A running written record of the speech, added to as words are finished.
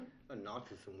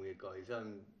Nazis are some weird guys.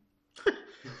 Did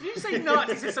you say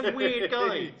Nazis are some weird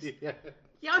guys?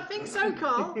 Yeah, I think so,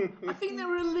 Carl. I think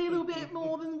they're a little bit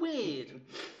more than weird.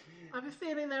 I have a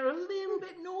feeling they're a little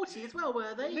bit naughty as well,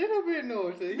 were they? A little bit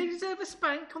naughty. They deserve a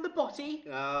spank on the botty.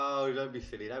 Oh, don't be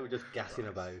silly. They were just gassing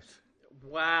about.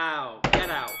 Wow, get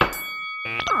out.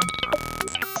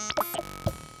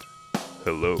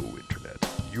 Hello, Internet.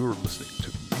 You're listening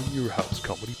to the In Your House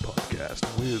Comedy Podcast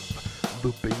with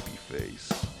The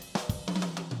Babyface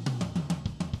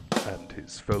and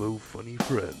his fellow funny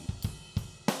friend.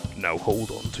 Now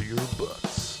hold on to your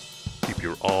butts. Keep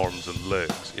your arms and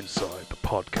legs inside the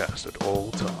podcast at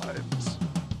all times.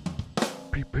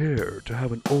 Prepare to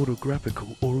have an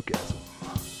autographical orgasm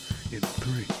in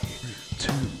 3,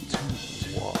 2,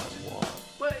 1.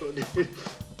 Well,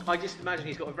 I just imagine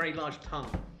he's got a very large tongue.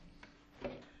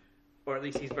 Or at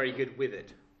least he's very good with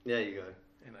it. There you go.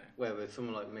 You know. Where with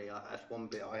someone like me, that's one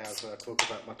bit I have talk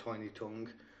about my tiny tongue.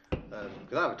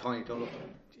 Because I have a tiny tongue.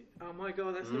 Oh my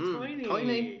god, that's so tiny.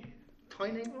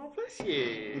 Tiny. Oh, bless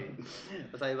you.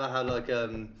 I say about how like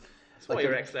That's why like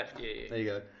your ex left you. There you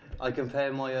go. I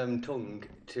compare my tongue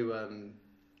to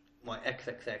my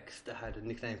XXX that had a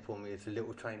nickname for me as the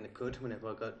little train that could whenever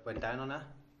I went down on her.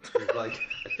 It was like,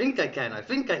 I think I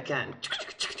can.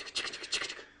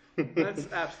 That's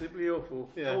absolutely awful.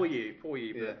 Yeah. Poor you. But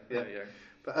Yeah. there you go.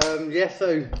 But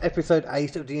so episode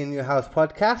 8 of the In Your House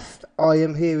podcast. I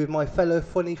am here with my fellow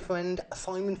funny friend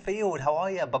Simon Field. How are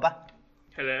you, Bubba?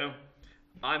 Hello.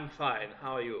 I'm fine.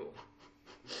 How are you?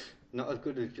 Not as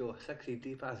good as your sexy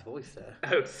deep ass voice there.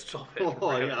 Oh, stop it.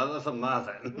 Oh yeah, that's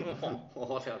amazing.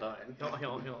 What are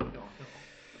you doing?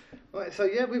 Right, so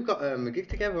yeah, we've got a gig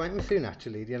together, ain't we, soon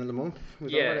actually, the end of the month.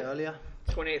 We got about it earlier.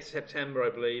 28th September, I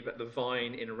believe, at the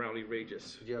Vine in Rowley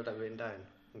Regis. Did you have that written down?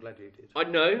 I'm glad you did.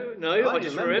 I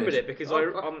just remembered it because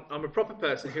I'm a proper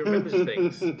person who remembers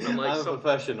things. I'm a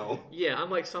professional. Yeah,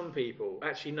 unlike some people.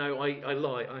 Actually, no, I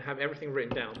lie. I have everything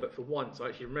written down, but for once I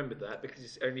actually remembered that because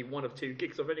it's only one of 2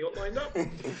 gigs I've only got lined up.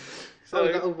 So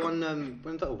that one,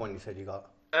 when's that one you said you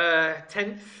got?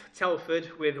 10th, Telford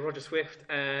with Roger Swift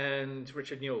and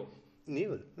Richard Newell.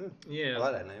 Newell? Yeah. I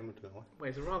like that name. Well,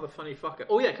 he's a rather funny fucker.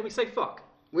 Oh yeah, can we say fuck?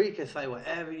 We can say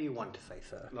whatever you want to say,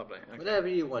 sir. Lovely. Okay. Whatever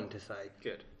you want to say.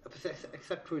 Good.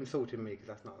 Except for insulting me, because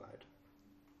that's not allowed.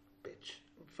 Bitch.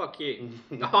 Fuck you.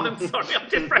 Oh, I'm sorry, I'm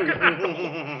just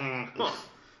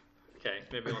Okay,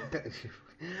 moving on.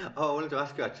 Oh, I wanted to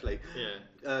ask you actually.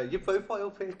 Yeah. Your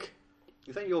profile pic,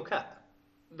 is that your cat?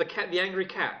 The angry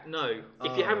cat. No.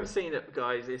 If you haven't seen it,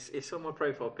 guys, it's on my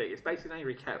profile pic. It's basically an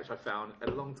angry cat which I found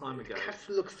a long time ago. The cat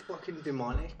looks fucking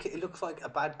demonic. It looks like a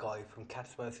bad guy from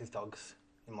Cats vs Dogs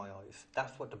in my eyes.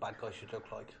 That's what the bad guy should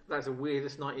look like. That's the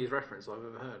weirdest 90s reference I've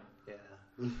ever heard. Yeah.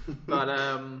 But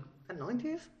And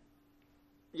 90s?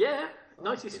 Yeah,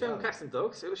 90s film Cats and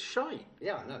Dogs. It was shite.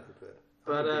 Yeah, I know.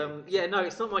 But yeah, no,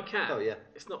 it's not my cat. Oh yeah,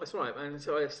 it's not. It's right, man.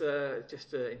 So it's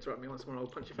just interrupt me once more. I'll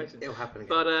punch your face in. It'll happen again.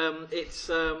 But it's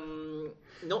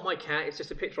not my cat. It's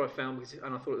just a picture I found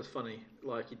and I thought it was funny,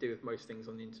 like you do with most things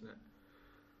on the internet.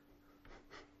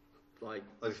 Like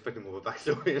I was expecting more of a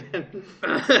backstory then.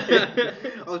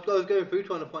 I was going through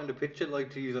trying to find a picture like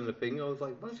to use on the thing. I was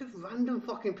like, what's this random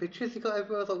fucking pictures you got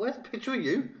everywhere? I was like, where's the picture of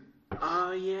you?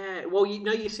 Oh yeah. Well,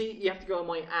 you see, you have to go on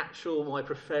my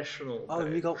professional. Oh,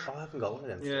 page. I haven't got one of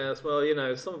them. Yes, well,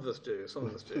 some of us do.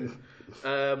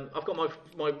 I've got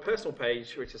my personal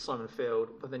page, which is Simon Field,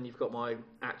 but then you've got my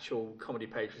actual comedy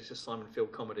page, which is Simon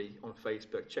Field Comedy on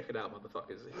Facebook. Check it out,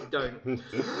 motherfuckers. If you don't,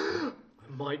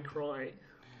 I might cry.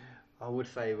 I would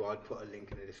say I'd put a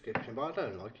link in the description, but I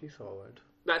don't like you, so I won't.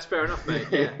 That's fair enough, mate.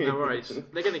 Yeah, no worries.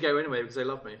 They're going to go anyway because they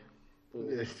love me.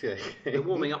 They're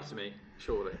warming up to me,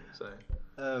 surely. So.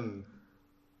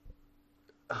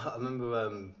 I remember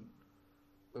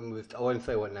when I won't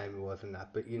say what name it was and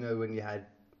that, but you know when you had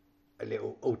a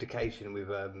little altercation with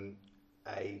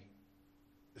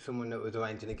someone that was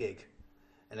arranging a gig,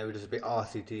 and they were just a bit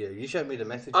arsey to you. You showed me the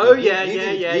message. Oh You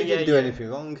didn't do anything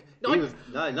wrong. No,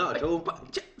 not at all.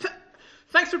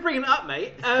 Thanks for bringing it up,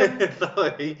 mate.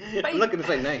 Sorry, I'm not going to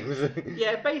say names.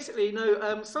 Yeah, basically, no.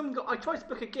 I tried to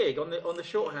book a gig on the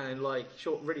shorthand, like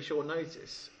really short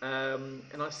notice, and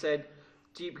I said,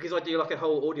 because I do like a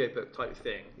whole audiobook type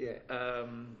thing. Yeah.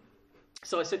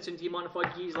 So I said to him, do you mind if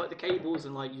I use like the cables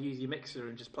and like use your mixer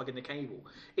and just plug in the cable?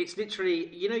 It's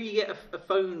literally, you get a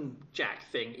phone jack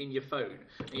thing in your phone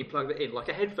and you plug that in like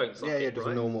a headphone socket. Yeah, just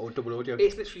a normal double audio.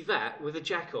 It's literally that with a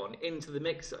jack on into the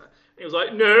mixer. And he was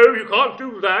like, no, you can't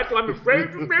do that. I'm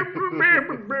afraid.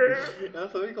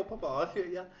 That's what you got, Papa.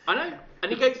 I know.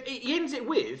 And he goes, he ended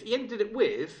it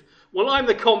with, Well, I'm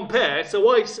the compere, so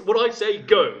what I say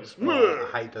goes. Oh,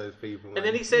 I hate those people. And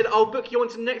then he said, I'll book you on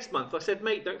to next month. I said,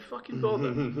 mate, don't fucking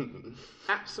bother.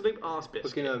 Absolute arse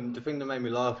biscuit. Fucking, the thing that made me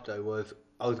laugh though was,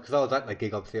 because I was at the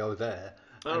gig, obviously I was there.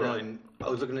 Oh, and right. I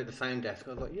was looking at the sound desk.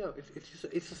 I was like, yeah,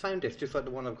 it's the sound desk, just like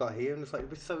the one I've got here. And it's like, it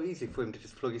was so easy for him to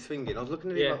just plug his thing in. I was looking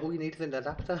at it like, all you need is an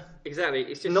adapter. Exactly.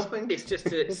 It's just Nothing. It's just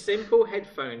a simple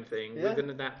headphone thing Yeah. with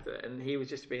an adapter, and he was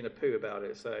just being a poo about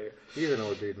it. So He's an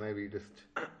old dude, maybe he just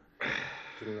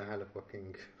didn't know how to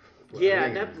fucking. yeah,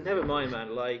 never mind,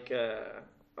 man. Like,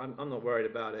 I'm not worried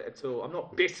about it at all. I'm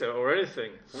not bitter or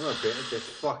anything. I'm not bitter, just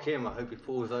fuck him. I hope he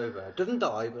falls over. Doesn't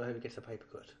die, but I hope he gets a paper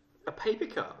cut. A paper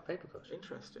cut. Paper cut.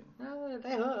 Interesting. No, they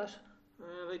hurt.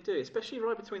 They do, especially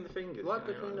right between the fingers. Right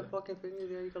you know, between the fucking fingers,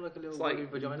 yeah, you got like a little It's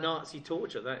like vagina. Nazi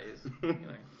torture. That is. You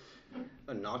know.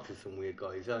 And Nazis are some weird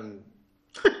guys.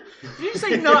 Did you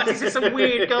say Nazis are some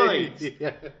weird guys?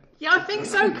 Yeah. Yeah, I think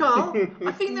so, Carl.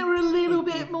 I think they were a little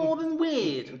bit more than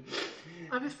weird.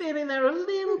 I have a feeling they're a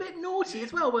little bit naughty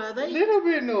as well, were A they? little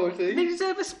bit naughty. They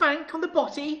deserve a spank on the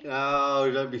botty. Oh,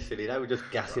 don't be silly. They were just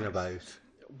gassing about.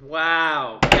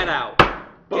 Wow, get out.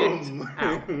 Boom. Get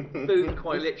out. Boom,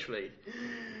 quite literally.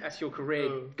 That's your career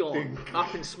gone.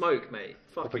 Up in smoke, mate.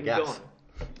 Fucking gas.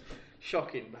 gone.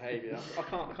 Shocking behaviour. I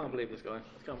can't believe this guy.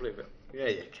 I can't believe it. Yeah,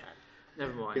 you can.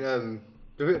 Never mind.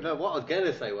 No, what I was going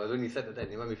to say was, when you said that then,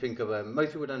 it made me think of,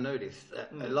 most people don't know this,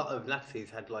 a lot of Nazis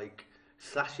had like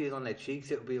slashes on their cheeks.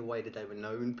 It would be a way that they were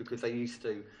known, because they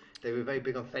were very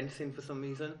big on fencing for some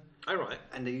reason. Oh, right.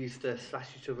 And they used to slash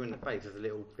each other in the face as a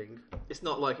little thing. It's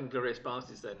not like in Glorious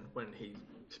Bastards then, when he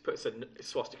puts a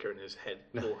swastika in his head.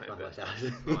 No, forehead, not like but-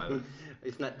 that. Right.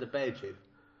 It's not the Bear Jew.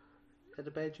 Is that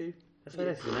the Bear Jew? That's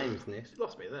the name, isn't it?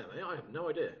 Lost me there, mate. I have no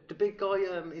idea. The big guy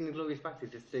in the Glorious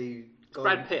Bastards is the guy...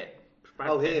 Brad Pitt. Brad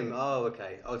Oh, Pitt. him. Oh,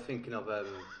 okay. I was thinking of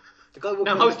the guy.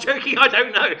 No, I was joking. I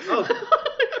don't know. Oh.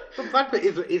 But Brad Pitt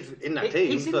is in that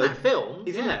team. He's in so that film.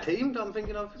 He's in that team that I'm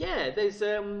thinking of. Yeah, there's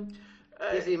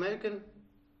Is he American?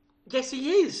 Yes, he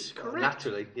is. Correct.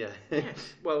 Naturally, yeah.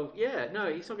 Yes. Well, yeah.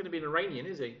 No, he's not going to be an Iranian,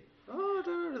 is he? Oh, I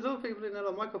don't know. There's other people in there.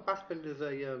 Like Michael Fassbender's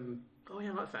a. Oh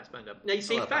yeah, I like Fassbender. Now you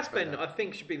see, like Fassbender, Fassbender. I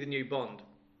think should be the new Bond.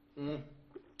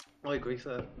 I agree,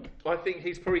 sir. I think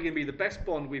he's probably going to be the best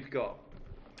Bond we've got.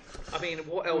 I mean,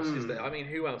 what else is there? I mean,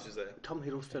 who else is there? Tom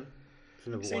Hiddleston. Is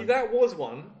another See, one. that was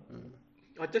one.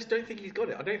 I just don't think he's got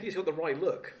it. I don't think he's got the right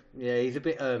look. Yeah, he's a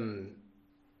bit.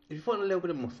 He's putting a little bit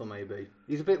of muscle, maybe.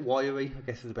 He's a bit wiry, I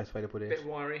guess is the best way to put A it. bit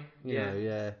wiry. You know,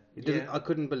 yeah. He doesn't, I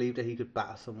couldn't believe that he could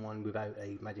batter someone without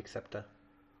a magic scepter.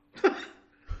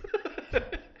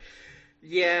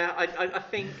 Yeah, I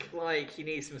think like he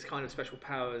needs some kind of special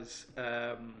powers.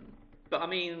 But I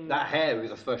mean, That hair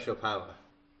is a special power.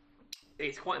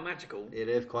 it's quite magical. It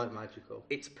is quite magical.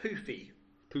 It's poofy,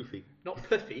 Poofy. not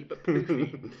puffy, but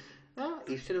poofy. Ah,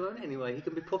 each to their own anyway. He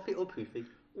can be puffy or poofy.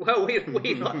 Well,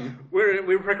 we're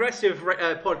a progressive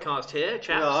podcast here,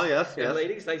 chaps. Oh, yes, yes.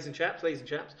 ladies and chaps.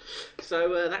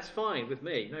 So that's fine with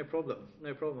me, no problem.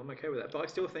 I'm okay with that. But I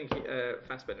still think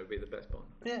Fassbender would be the best Bond.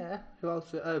 Yeah. Who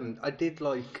else? I did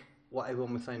like what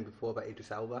everyone was saying before about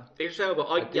Idris Elba. Idris Elba,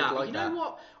 did like you know that.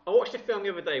 what? I watched a film the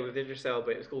other day with Idris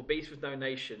Elba. It was called Beast with No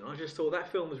Nation. I just thought that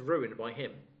film was ruined by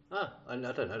him. Ah, I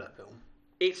don't know that film.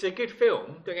 It's a good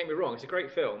film. Don't get me wrong. It's a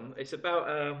great film. It's about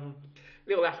a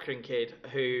little African kid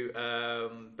who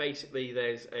basically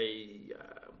there's a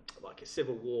like a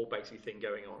civil war basically thing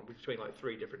going on between like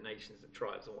 3 different nations and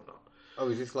tribes and whatnot. Oh,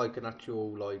 is this like an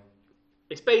actual like?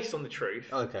 It's based on the truth.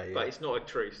 Okay, yeah. But it's not a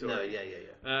true story. No, yeah.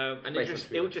 And Based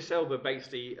on Idris Elba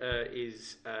basically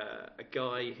is a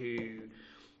guy who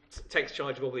takes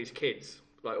charge of all these kids,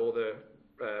 like all the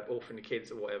orphan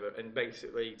kids or whatever, and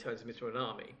basically turns them into an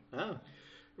army. Oh.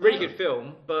 Really good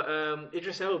film, but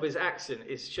Idris Elba's accent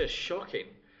is just shocking.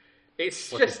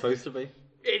 It's What's it just, supposed to be?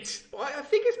 I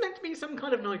think it's meant to be some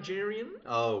kind of Nigerian.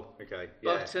 Oh, okay.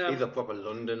 Yeah. But, He's a proper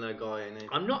Londoner guy, isn't he?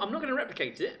 I'm not going to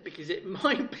replicate it because it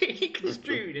might be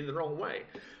construed in the wrong way.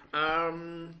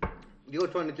 You're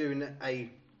trying to do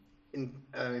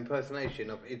an impersonation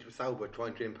of Idris Elba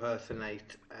trying to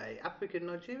impersonate a African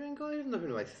Nigerian guy. There's nothing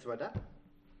racist about that.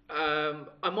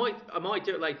 I might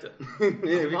do it later. Yeah, if we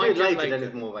do might it do it later, later. then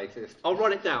it's more racist. I'll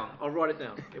write it down.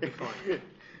 It'll be fine.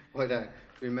 Well done.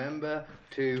 Remember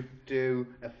to do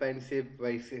offensive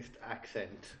racist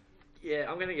accent. Yeah,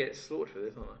 I'm going to get slaughtered for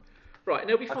this, aren't I? Right, and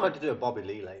it'll be I fine. tried to do a Bobby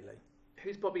Lee lately.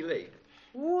 Who's Bobby Lee?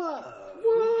 Whoa!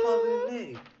 What? Bobby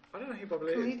Lee. I don't know who Bobby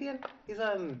Lee is. Comedian. He's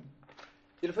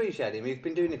you'll appreciate him. He's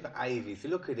been doing it for ages. You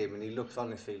look at him and he looks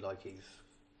honestly like he's,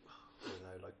 I don't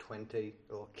know, like 20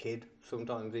 or a kid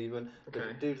sometimes even. But Okay.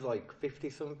 the dude's like 50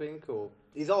 something, or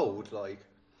he's old. Like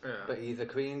Yeah. but he's a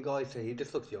Korean guy, so he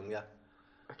just looks younger.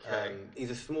 Okay.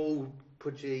 He's a small,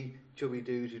 pudgy, chubby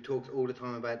dude who talks all the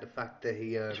time about the fact that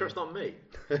he. Sure, it's not me.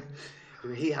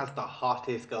 He has the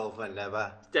hottest girlfriend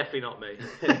ever. It's definitely not me.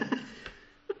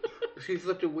 She's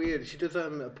such a weird. She does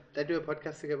they do a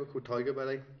podcast together called Tiger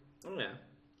Belly. Oh yeah.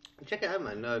 Check it out,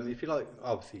 man. If you like,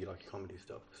 obviously you like comedy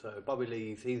stuff. So Bobby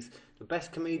Lee's, he's the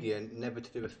best comedian never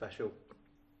to do a special.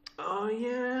 Oh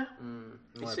yeah. In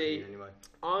You my see, opinion, anyway.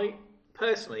 I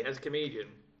personally, as a comedian,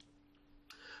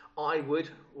 I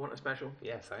would want a special.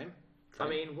 Yeah, same. I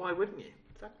mean, why wouldn't you?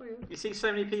 Exactly. Yeah. You see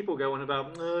so many people go on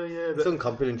about, oh yeah, It's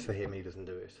uncompetence for him. He doesn't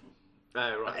do it.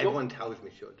 right. Everyone tells me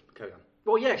should. Carry on.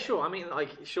 Well, yeah, sure. I mean, like,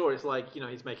 sure, it's like, you know,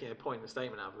 he's making a point in the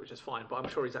statement out of it, which is fine, but I'm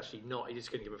sure he's actually not. He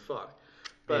just couldn't give a fuck.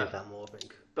 But that more, I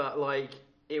think. But like,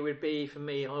 it would be for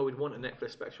me. I would want a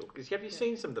Netflix special because have you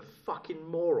seen some of the fucking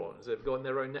morons that have got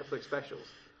their own Netflix specials?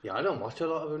 Yeah, I don't watch a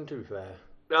lot of them, to be fair.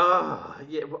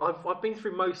 Yeah. I've been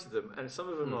through most of them, and some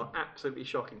of them are absolutely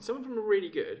shocking. Some of them are really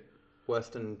good.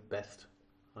 Worst and best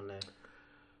on there.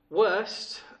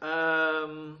 Worst.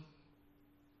 I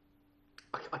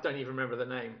don't even remember the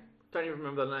name. I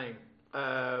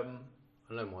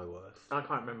know my worst. I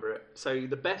can't remember it. So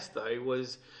the best though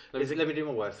was. Let me do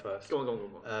my worst first. Go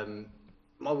on.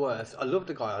 My worst. I love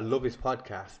the guy. I love his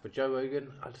podcast, but Joe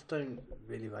Rogan, I just don't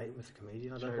really rate him as a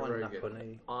comedian. I don't find him that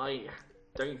funny. I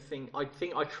think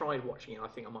I tried watching it. I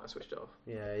think I might have switched it off.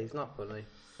 Yeah, he's not funny.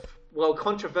 Well,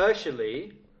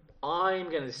 controversially, I'm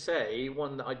going to say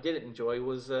one that I didn't enjoy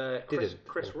was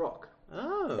Chris Rock.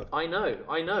 Oh. I know.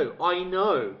 You know. I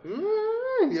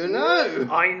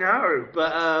know.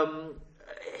 But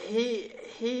he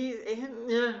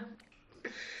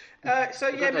yeah. So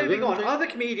yeah, moving on. Other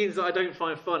comedians that I don't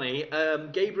find funny.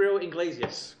 Gabriel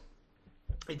Iglesias.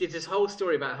 He did this whole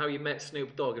story about how he met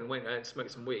Snoop Dogg and went out and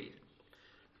smoked some weed,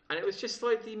 and it was just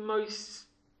like the most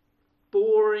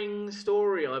boring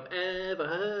story I've ever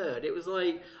heard. It was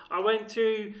like, I went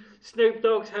to Snoop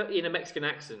Dogg's house in a Mexican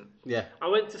accent. Yeah. I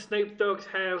went to Snoop Dogg's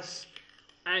house,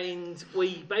 and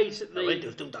we basically. I went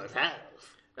to Snoop Dogg's house.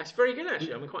 That's very good,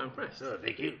 actually. I'm quite impressed. Oh,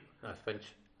 thank you. That's French.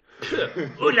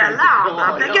 Ooh la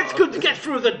la, man. It's good to get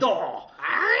through the door.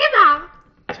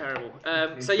 Terrible.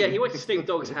 So yeah, he went to Snoop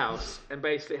Dogg's house and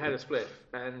basically had a spliff,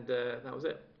 and that was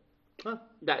it. Huh.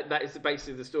 That is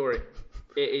basically the story.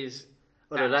 It is.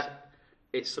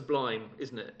 It's sublime,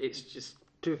 isn't it? It's just.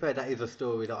 To be fair, that is a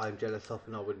story that I'm jealous of,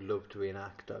 and I would love to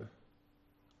reenact. Though,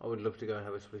 I would love to go and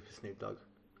have a spliff with Snoop Dogg.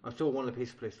 I'm sure one of his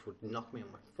spliffs would knock me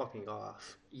on my fucking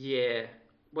ass. Yeah.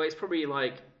 Well, it's probably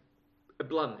like a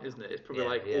blunt, isn't it? It's probably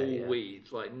all weed,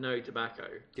 like no tobacco.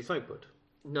 Do you smoke bud?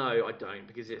 No, I don't,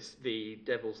 because it's the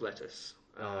devil's lettuce.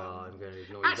 I'm going to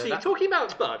ignore you. Actually, talking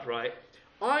about bud, right?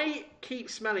 I keep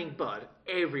smelling bud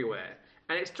everywhere,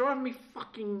 and it's driving me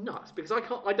fucking nuts because I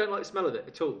don't like the smell of it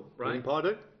at all, right? Green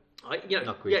Pardo?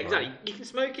 Exactly. You can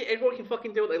smoke it. Everyone can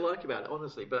fucking do what they like about it,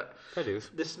 honestly. But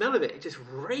the smell of it just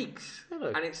reeks,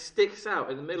 and it sticks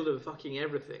out in the middle of fucking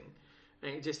everything,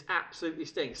 and it just absolutely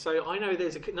stinks. So I know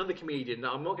there's another comedian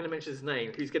that I'm not going to mention his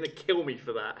name who's going to kill me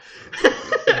for that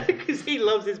because he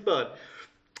loves his bud.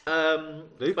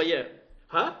 Luke? But yeah,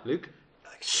 Luke?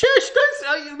 Shush! Don't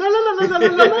say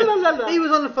no. He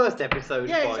was on the first episode.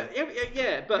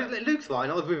 Yeah, but Luke's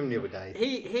fine. I was with him the other day.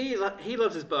 he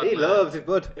loves his bud. He loves his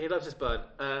bud. He loves his bud.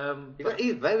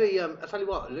 He's very. I tell you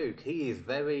what, Luke. He is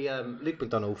very. Luke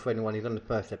McDonald. For anyone who's on the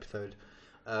first episode,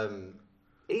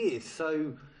 he is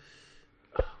so.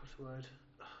 What's the word?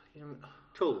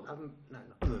 Cool.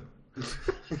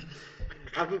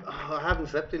 I haven't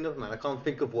slept enough, man. I can't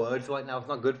think of words right now. It's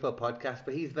not good for a podcast,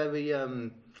 but he's very.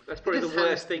 That's probably the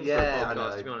worst thing for a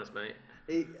podcast, to be honest, mate.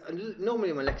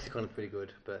 Normally my lexicon is pretty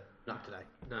good, but not today.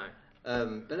 No.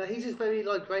 But no, he's just very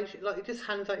gracious. Like, he just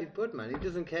hands out his bud, man. He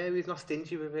doesn't care. He's not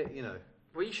stingy with it, you know.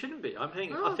 Well, you shouldn't be. I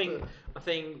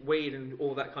think weed and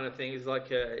all that kind of thing is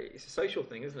like it's a social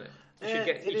thing, isn't it?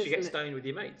 You should get stoned with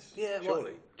your mates. Yeah, surely.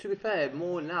 Well, to be fair,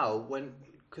 more now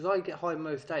because I get high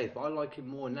most days, but I like it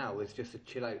more now as just a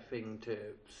chill out thing to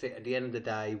sit at the end of the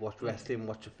day, watch wrestling,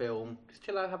 watch a film, just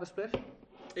chill out, have a spliff.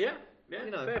 Yeah, you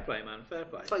know, fair play, man, fair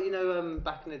play. It's like, you know,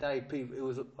 back in the day, people, it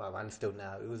was, well, and still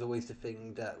now, it was always the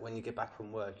thing that when you get back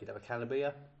from work, you'd have a can of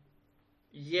beer.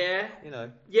 Yeah. You know.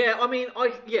 Yeah, I mean,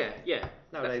 yeah.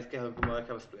 Nowadays, get home from work,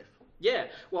 have a spliff. Yeah.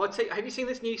 Well, I'd say, have you seen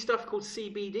this new stuff called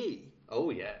CBD? Oh,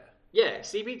 yeah. Yeah,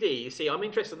 CBD. You see, I'm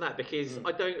interested in that because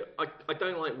I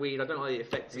don't like weed. I don't like the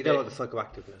effects. You don't like the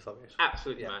psychoactiveness of it.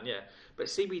 Absolutely, man. Yeah, but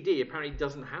CBD apparently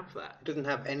doesn't have that. It doesn't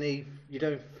have any. You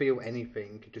don't feel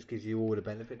anything. It just gives you all the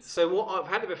benefits. So what I've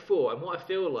had it before, and what I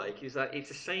feel like is that it's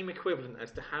the same equivalent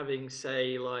as to having,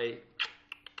 say, like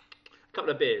a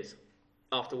couple of beers.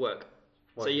 after work.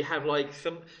 What? So you have like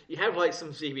some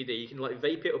CBD. You can like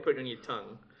vape it or put it on your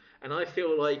tongue, and I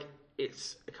feel like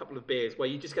it's a couple of beers where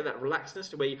you just get that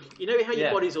relaxedness, where you know how your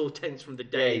Yeah. body's all tense from the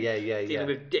day, Yeah. dealing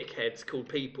with dickheads called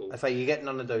people. I say you get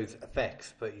none of those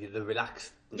effects, but the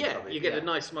relaxed. Yeah, of it, you get the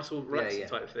nice muscle relaxing yeah.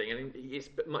 type thing, and it's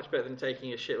much better than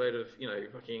taking a shitload of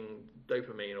fucking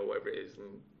dopamine or whatever it is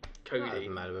and codeine. That's a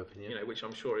matter of opinion. Which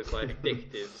I'm sure is like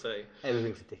addictive. So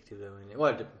Everything's addictive, though, isn't it?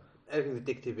 Well, everything's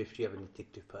addictive if you have an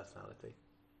addictive personality.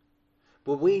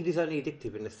 But weed is only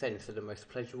addictive in the sense that the most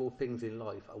pleasurable things in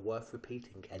life are worth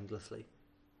repeating endlessly.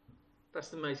 that's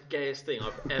the most gayest thing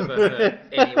I've ever heard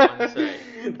anyone say.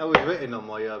 That was written on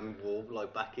my wall,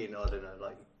 like back in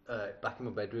back in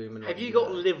my bedroom. And Have like, you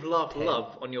got "Live, Laugh, 10.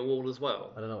 Love" on your wall as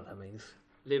well? I don't know what that means.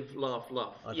 Live, laugh,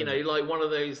 love. I You don't know, know. like one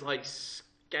of those like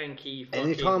skanky. Fucking...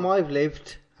 Anytime I've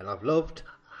lived and I've loved,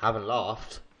 I haven't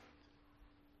laughed.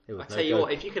 It was I no tell you joke.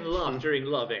 what, if you can laugh during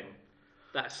loving,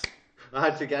 that's. I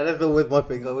had to get it with my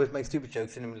thing. I always make stupid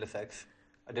jokes in the middle of sex.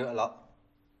 I do it a lot.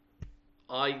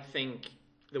 I think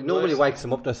the It normally worst... wakes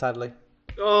them up though, sadly.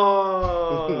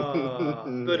 Oh,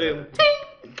 but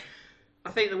I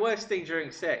think the worst thing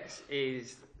during sex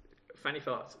is fanny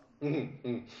farts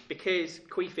because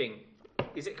queefing.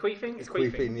 Is it queefing? It's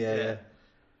Queefing, yeah.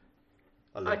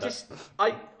 I love I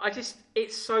just,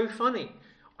 it's so funny.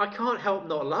 I can't help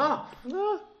not laugh.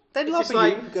 No, they'd It's laugh just at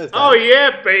like, you. Goes oh down.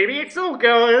 yeah, baby, it's all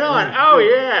going on. Oh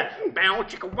yeah, bow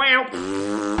chicka wow.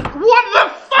 What the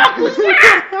fuck was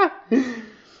that?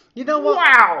 You know what?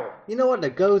 Wow. You know what? The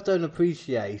girls don't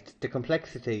appreciate the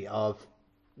complexity of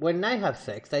when they have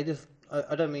sex. They just.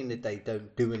 I don't mean that they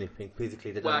don't do anything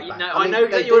physically. They Well, don't you bang. know, I I mean, know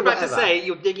they that you were do about to whatever. say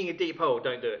you're digging a deep hole.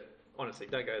 Don't do it. Honestly,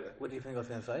 don't go there. What do you think I was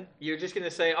going to say? You're just going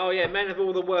to say, oh yeah, men have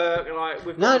all the work, like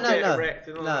we've No, got to get no. erect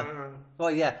and all No. that.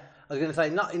 Well, yeah. I was going to say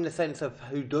not in the sense of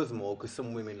who does more, because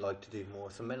some women like to do more,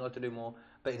 some men like to do more,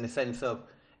 but in the sense of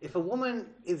if a woman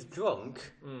is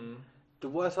drunk, the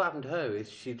worst what happened to her is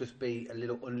she'd just be a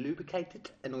little unlubricated,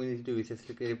 and all you need to do is just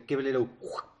give a little.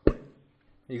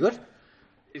 You good?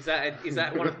 Is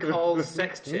that one of Carl's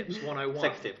sex tips 101?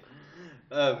 Sex tip.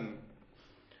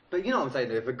 But you know what I'm saying?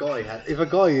 Though, if a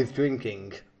guy is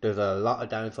drinking, there's a lot of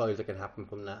downsides that can happen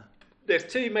from that. There's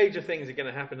two major things that are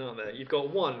going to happen, aren't there? You've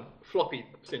got one, floppy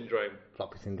syndrome,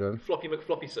 Floppy syndrome. floppy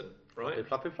McFloppyson, right?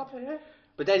 Floppy, yeah.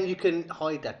 But then you can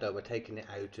hide that though by taking it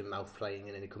out and mouth playing,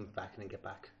 and then it comes back and then get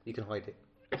back. You can hide it.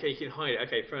 Okay, you can hide it.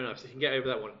 Okay, fair enough. So you can get over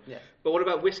that one. Yeah. But what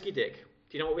about whiskey dick?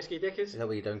 Do you know what whiskey dick is? Is that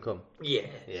where you don't come? Yeah.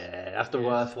 Yeah, that's the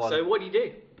worst one. So what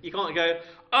do? You can't go,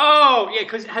 oh, yeah,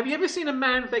 because have you ever seen a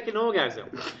man fake an orgasm?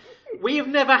 We have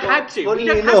never had to. We Funnily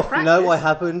don't enough, have no, I practice.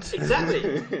 haven't.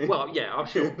 Exactly. Well, yeah, I'm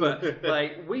sure, but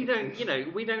like we don't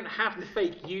have to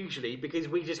fake usually because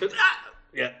we just go, ah!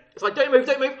 Yeah. It's like don't move,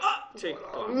 ah! Tick.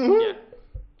 Yeah.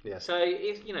 Yeah. So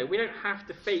it's, we don't have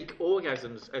to fake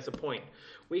orgasms as a point.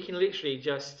 We can literally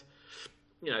just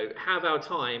have our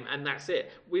time and that's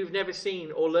it. We've never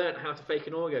seen or learnt how to fake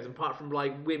an orgasm apart from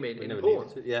like women in porn.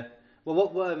 Yeah. Well,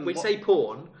 what? We say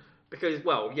porn because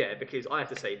I have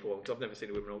to say porn because I've never seen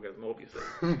a woman orgasm, obviously.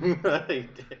 Right.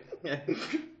 Yeah.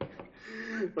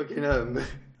 Fucking that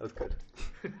was good.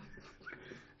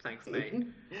 Thanks, mate.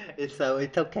 It's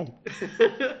okay.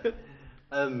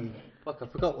 Fuck, I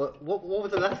forgot what was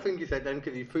the last thing you said then?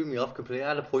 Because you threw me off completely. I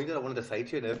had a point that I wanted to say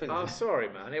to you and everything. Oh, sorry,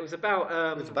 man. It was about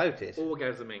It's about it.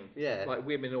 orgasming. Yeah. Like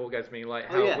women orgasming, like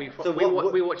Oh, how yeah. we So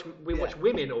watch yeah. watch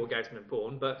women orgasming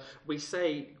porn, but I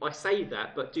say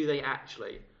that, but do they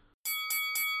actually?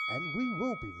 And we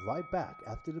will be right back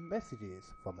after the messages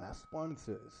from our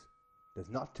sponsors. There's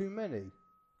not too many.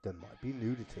 There might be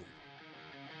nudity.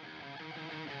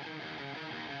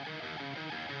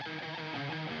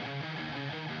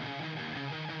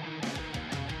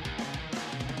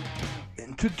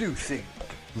 Introducing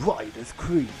Riders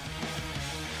Creed,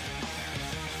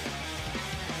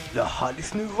 the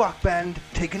hottest new rock band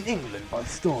taking England by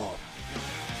storm.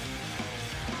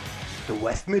 The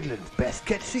West Midlands' best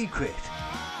kept secret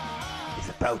is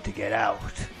about to get out.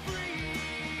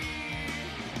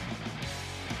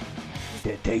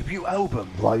 Their debut album,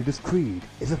 Riders Creed,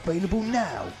 is available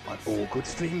now on all good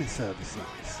streaming services.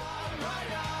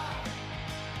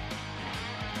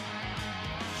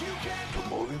 For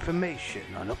more information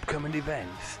on upcoming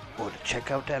events or to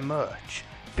check out their merch,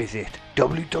 visit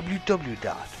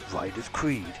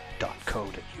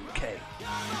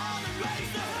www.riderscreed.co.uk.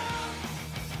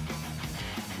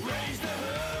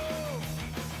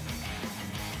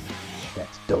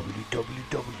 That's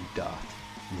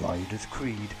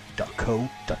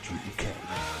www.riderscreed.co.uk.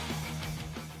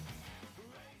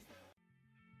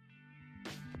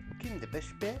 Kim the best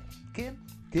bet, Kim.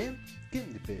 Kim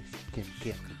the bush,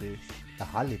 Kim the bush, a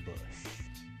holly bush.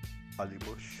 Holly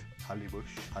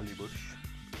Bush.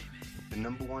 The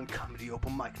 #1 comedy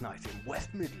open mic night in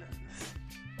West Midlands.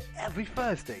 Every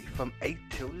Thursday from 8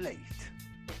 till late.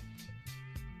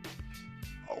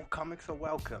 All comics are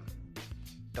welcome.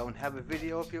 Don't have a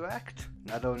video of your act?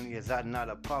 Not only is that not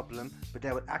a problem, but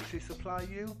they will actually supply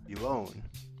you your own.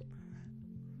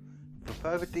 For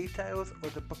further details or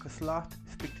to book a slot,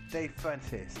 speak to Dave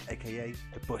Francis, aka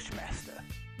the Bushmaster.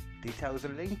 Details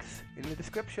and links in the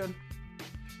description.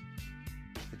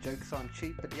 The jokes aren't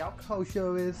cheap, but the alcohol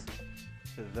sure is.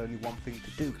 So there's only one thing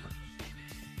to do.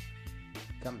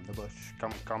 Come the bush.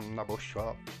 Come the bush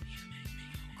up.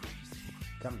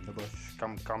 Come the bush.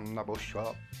 Come the bush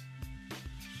up.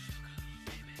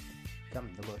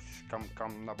 Come the bush.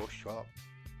 Come the bush up.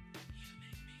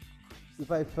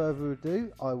 Without further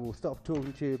ado, I will stop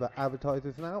talking to you about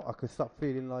advertisers now. I can stop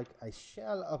feeling like a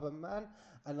shell of a man,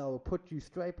 and I will put you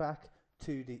straight back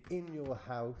to the In Your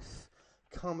House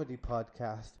comedy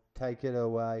podcast. Take it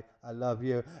away. I love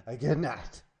you. And good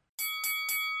night.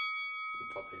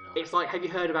 Probably not. It's like, have you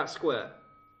heard about Squirt?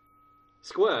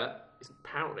 Squirt is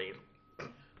apparently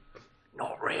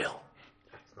not real.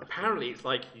 Apparently, it's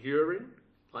like urine.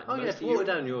 Like Oh yes, water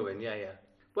down urine. Yeah.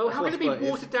 Well, That's how what can it be Squirt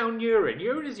is. watered down urine?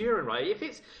 Urine is urine, right? If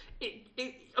it's,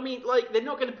 I mean, like, they're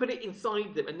not going to put it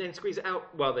inside them and then squeeze it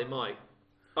out. Well, they might.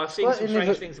 I've seen some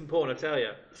strange things in porn, I tell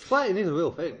you. Squirting is a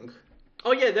real thing.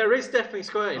 Oh yeah, there is definitely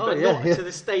squirting, Oh, but yeah, not yeah. to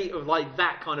the state of like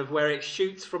that kind of where it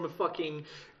shoots from a fucking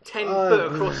 10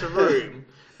 foot across a room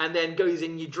and then goes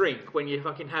in your drink when you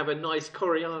fucking have a nice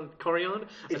coriander, a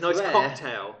It's nice rare.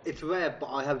 cocktail. It's rare,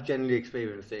 but I have generally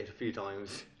experienced it a few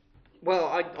times. Well,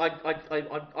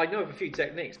 I know of a few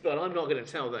techniques, but I'm not going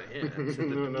to tell that here to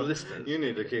the listeners. You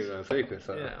need to keep that secret,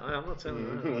 sir. Yeah, I'm not telling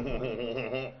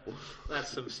that. That's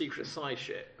some secret side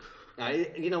shit.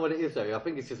 You know what it is though? I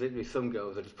think it's just literally some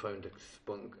girls are just prone to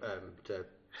to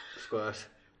squirt.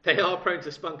 They are prone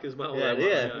to spunk as well. Yeah,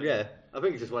 though, yeah. I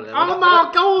think it's just one of them. Oh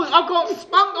my god, I've got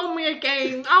spunk on me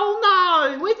again. Oh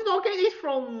no, where did I get this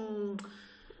from?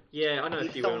 Yeah, I know a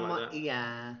few women like that.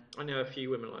 Yeah. I know a few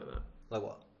women like that Like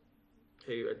what?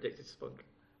 who are addicted to spunk.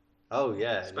 Oh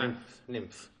yeah, Spam.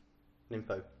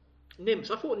 nympho.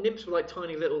 Nymphs. I thought nymphs were like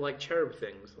tiny little like cherub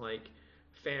things, like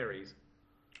fairies.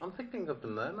 I'm thinking of the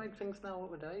mermaid things now.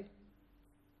 What were they?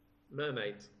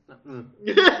 Mermaids.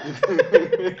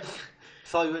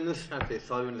 Sirens. That's it.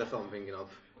 Sirens. That's what I'm thinking of.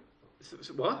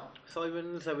 What?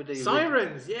 Sirens. They were the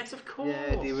Sirens, yes, of course.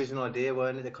 Yeah, the original idea,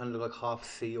 weren't it? They kind of like half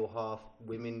sea or half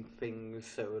women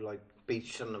things. They were like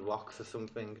beached on the rocks or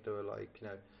something. They were like,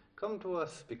 come to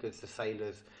us because the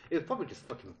sailors. It was probably just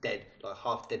fucking dead, like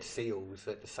half dead seals.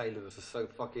 That the sailors are so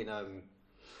fucking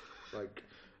like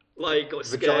got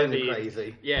vagina scurvy.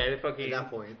 crazy. Yeah, they're fucking. At that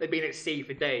point. They've been at sea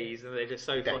for days and they're just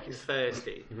so fucking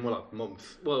thirsty. More like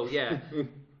months. Well, yeah,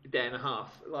 a day and a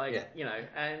half. Like,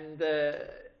 and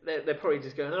they're probably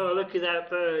just going, oh, look at that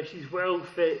bird, she's well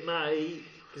fit, mate.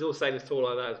 Because all sailors talk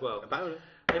like that as well. Apparently.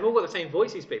 They've all got the same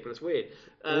voice, these people, it's weird.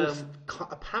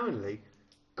 Apparently,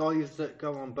 guys that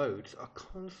go on boats are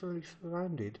constantly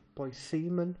surrounded by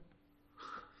seamen.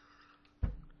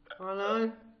 I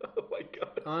know. Oh my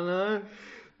god. I know.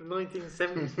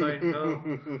 1970s phone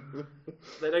call.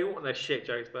 They don't want their shit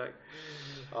jokes back.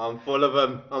 I'm full of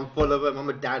them. I'm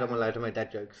a dad. I'm allowed to make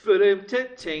dad jokes. But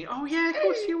ting. Oh yeah, of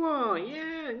course you are.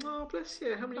 Yeah. Oh bless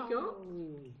you. How many you got?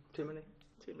 Too many.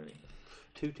 Too many.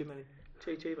 Too many.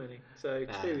 Too many. So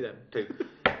two then. Two.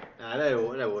 They're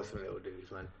awesome little dudes,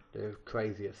 man. They're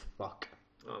crazy as fuck.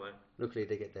 Oh no. Luckily,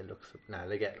 they get their looks.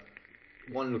 They get.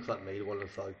 One looks like me. One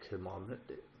looks like mom.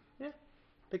 Yeah,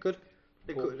 they're good.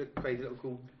 They're good. They're crazy little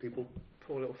cool people.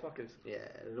 Poor little fuckers. Yeah,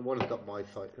 the one's got my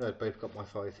size. Both got my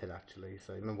size head actually.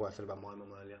 So remember what I said about my mum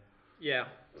earlier? Yeah.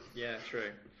 Yeah.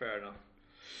 True. Fair enough.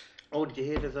 Oh, did you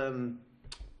hear there's a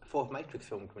fourth Matrix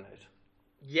film coming out?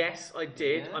 Yes, I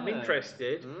did. Yeah. I'm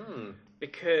interested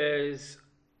because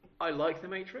I like The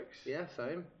Matrix. Yeah,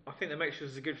 same. I think The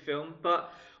Matrix is a good film,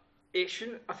 but it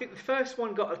shouldn't. I think the first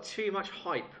one got too much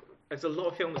hype, as a lot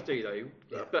of films do, though.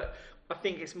 Yeah. But I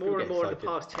think it's more People and get more in excited.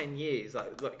 the past 10 years.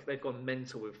 Like they've gone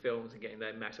mental with films and getting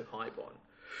their massive hype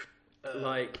on.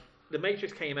 Like The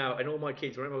Matrix came out, and all my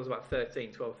kids. I remember I was about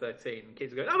 13, 12, 13. And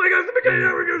kids were going, "Oh my god, it's the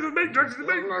Matrix! Oh my god, it's the Matrix! It's the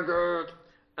Matrix!" Oh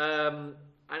my god.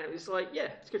 And it was like, yeah,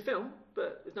 it's a good film,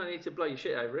 but there's no need to blow your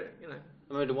shit over it, I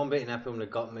remember the one bit in that film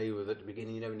that got me was at the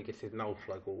beginning, when he gets his mouth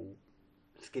like all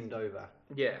skinned over.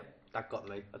 Yeah. That got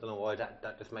me. I don't know why.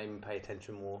 That just made me pay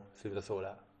attention more as soon as I saw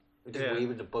that. It just Yeah. weird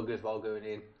with the bug as well going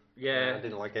in. Yeah. I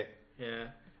didn't like it. Yeah.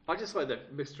 I just like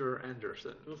that Mr.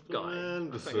 Anderson guy.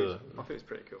 Anderson. I think it's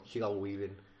pretty cool. She got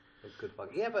weaving. A good one.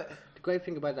 Yeah, but the great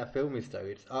thing about that film is though,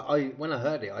 it's I when I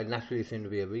heard it, I naturally assumed it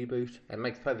would be a reboot. And it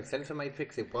makes perfect sense for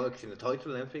Matrix. It works in the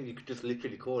title and everything. You could just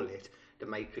literally call it The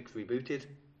Matrix Rebooted.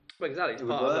 Well, exactly. It's It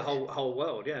part would of the work. whole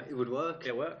world, yeah. It would work.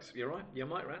 It works. You're right. You're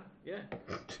right, Ran. Yeah.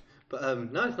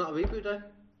 But no, it's not a reboot though.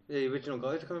 The original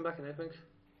guys are coming back and everything.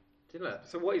 Didn't it?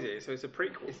 So what is it? So it's a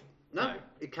prequel? No,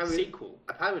 it carries Sequel.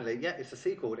 Apparently, yeah, it's a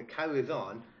sequel. It carries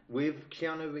on with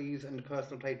Keanu Reeves and the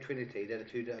person who played Trinity. They're the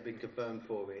two that have been confirmed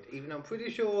for it. Even though I'm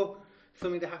pretty sure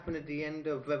something that happened at the end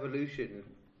of Revolution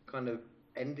kind of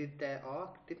ended their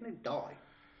arc. Didn't they die?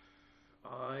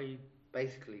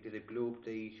 Basically, because they blew up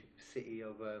the city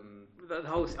of The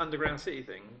whole underground city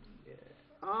thing. yeah.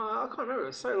 I can't remember. It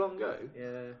was so long ago.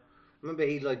 Yeah. Remember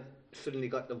he like suddenly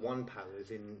got the one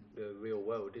powers in the real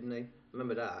world, didn't he?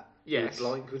 Remember that? Yes. He was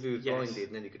blind because he was Yes. blinded,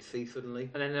 and then he could see suddenly.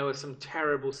 And then there was some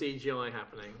terrible CGI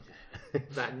happening.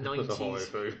 That was a horror 90s.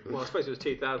 film. Well, I suppose it was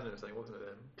 2000 or something, wasn't it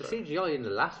then? The But- CGI in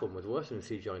the last one was worse than the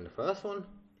CGI in the first one.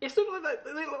 It's look like that.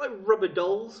 They look like rubber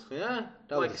dolls. Yeah,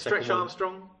 that Like was the Stretch second one.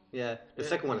 Armstrong. Yeah, the Yeah.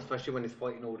 second one, especially when he's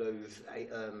fighting all those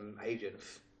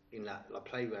agents in that like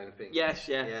playground thing. Yes,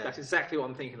 yeah, Yeah. that's exactly what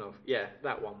I'm thinking of. Yeah,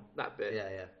 that one, that bit. Yeah,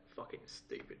 yeah. Fucking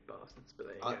stupid bastards, but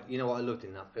there you go. You know what I loved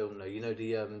in that film though? You know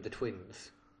the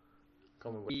twins.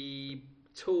 Can't remember. The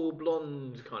tall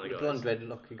blonde kind of The guy. blonde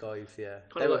dreadlocky guys. Yeah.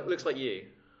 Kind of like, looks like you.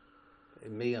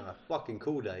 Me on a fucking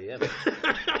cool day, yeah.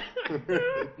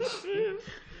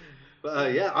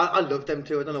 But yeah, I love them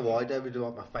too. I don't know why they were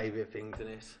like my favourite things in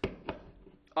this.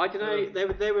 I don't know.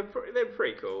 They were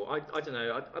pretty cool. I don't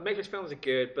know. Matrix films are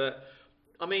good, but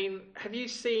I mean, have you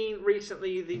seen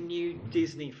recently the new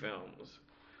Disney films?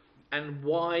 And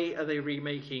why are they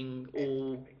remaking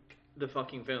all the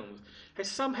fucking films?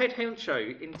 Has some head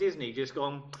honcho in Disney just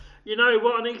gone? You know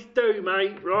what I need to do,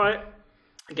 mate? Right?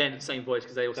 Again, same voice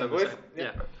because they all Same sound the voice? same. Yeah.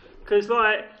 Yeah. Because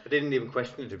like, I didn't even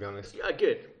question it to be honest. yeah,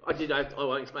 good. I did. I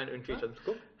won't explain it in future.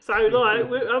 Cool. So like,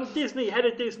 I'm Disney, head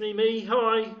of Disney. Me,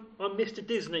 hi. I'm Mr.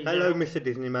 Disney. Hello, now. Mr.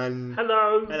 Disney man.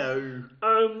 Hello. Hello.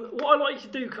 What I'd like you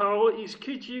to do, Carl, is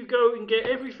could you go and get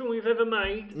every film we've ever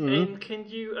made, Mhm. and can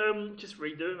you just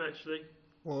redo them actually?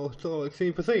 Well, sort of like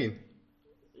scene for scene.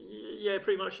 Yeah,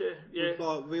 pretty much. Yeah, With,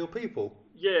 like real people.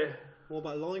 yeah. What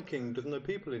about Lion King? There's no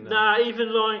people in there. Nah,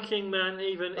 even Lion King, man.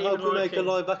 Even How can we Lion make a King.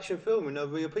 live action film with no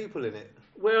real people in it?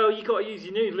 Well, you got to use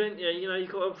your noodle, ain't you? You know, you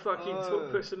got to fucking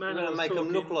put some we're animals gonna make talking.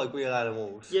 them look like real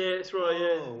animals. Yeah, that's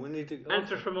right. Oh, we need to. Yeah.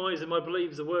 Anthropomorphism, I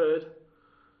believe, is a word.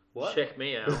 What? Check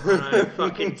me out. I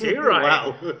fucking do right.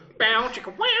 Wow. Bow,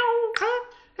 chicka, wow.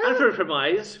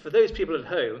 Anthropomorphize, for those people at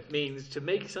home, means to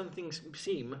make something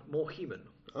seem more human.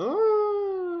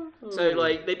 Oh. So,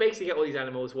 like, they basically get all these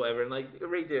animals, whatever, and like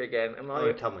redo it again. And Oh,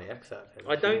 like, tell me X out.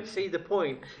 I don't see the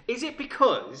point. Is it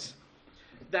because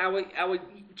our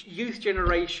youth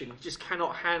generation just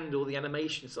cannot handle the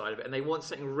animation side of it, and they want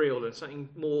something real and something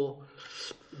more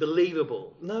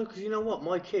believable? No, because you know what,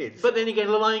 my kids. But then again,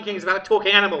 The Lion King is about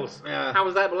talking animals. Yeah. How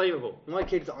is that believable? My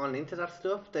kids aren't into that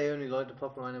stuff. They only like the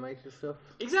proper animated stuff.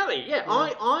 Exactly. Yeah.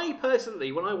 I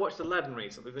personally, when I watched Aladdin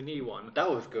recently, the new one,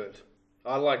 That was good.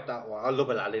 I like that one. I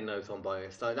love Aladdin, though, so I'm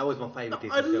biased. That was my favourite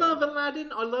Disney I film. love Aladdin.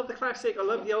 I love the classic. I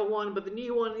love the old one, but the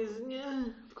new one is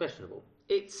It's questionable.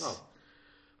 It's. Oh.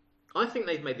 I think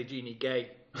they've made the genie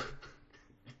gay.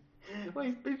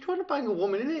 Wait, he's trying to bang a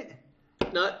woman, isn't it?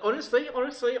 No, honestly,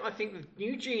 I think the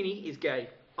new genie is gay.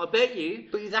 I bet you.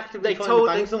 But he's actively They trying told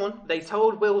to bang someone. They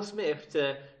told Will Smith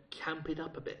to camp it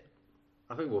up a bit.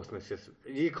 I think Will Smith's just...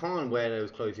 You can't wear those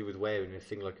clothes he was wearing and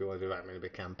sing like he was around in a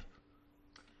bit camp.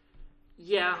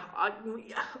 Yeah,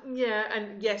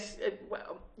 and yes,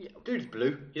 well, yeah, Dude's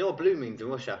blue. You know what blue means in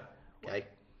Russia? Okay.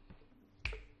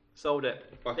 sold it.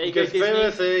 Fucking There you go, Disney.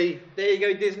 conspiracy. There you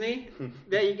go, Disney.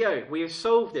 There you go. We have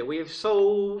solved it. We have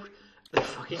solved the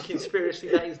fucking conspiracy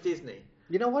that is Disney.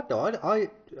 You know what though? I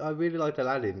really liked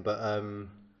Aladdin, but I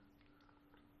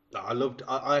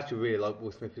actually really like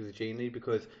Will Smith as a genie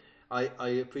because I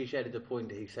appreciated the point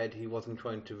that he said he wasn't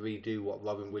trying to redo what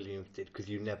Robin Williams did because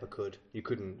you never could. You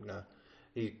couldn't. No.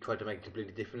 He tried to make it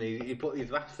completely different. He put his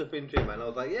rap stuff into him, and I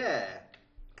was like, yeah,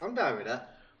 I'm down with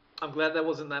that. I'm glad there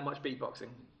wasn't that much beatboxing.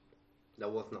 There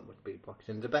was not much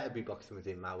beatboxing. The better beatboxing was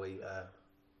in Maui.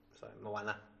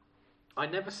 Moana. I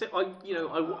never said.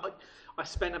 I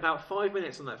spent about 5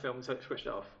 minutes on that film until it switched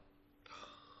off.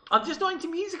 I'm just not into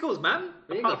musicals, man.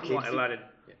 Well, you Apart got from like kids. Aladdin,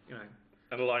 you know,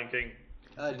 and The Lion King.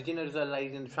 Did you know there's a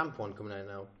Lady and the Tramp one coming out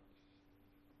now? It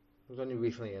was only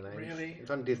recently announced. Really?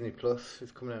 It's on Disney Plus.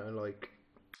 It's coming out in like.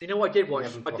 You know what I did watch?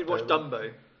 haven't I did popped watch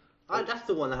over. Dumbo. That's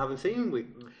the one I haven't seen.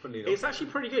 Funny enough. It's actually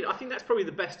pretty good. I think that's probably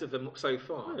the best of them so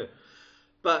far. Yeah. It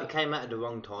But came out at the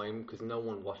wrong time because no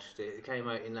one watched it. It came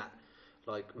out in that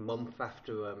like month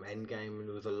after Endgame, and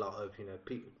there was a lot of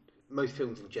most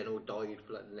films in general died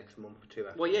for like the next month or two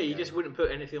after. Well, yeah, you Endgame. just wouldn't put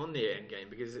anything on the Endgame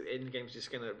because Endgame's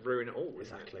just going to ruin it all.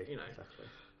 Exactly. Isn't it? Exactly.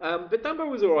 But Dumbo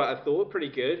was alright, I thought, pretty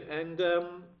good. And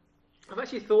I've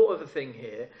actually thought of a thing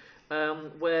here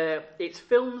where it's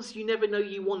films you never know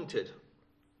you wanted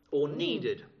or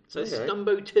needed. So it's Okay.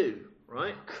 Dumbo 2,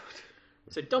 right?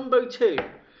 So Dumbo 2,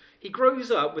 he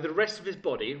grows up with the rest of his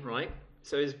body, right?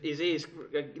 So his ears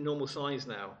are normal size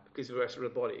now because of the rest of the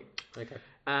body. Okay.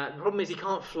 The problem is he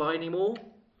can't fly anymore.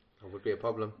 That would be a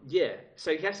problem. Yeah,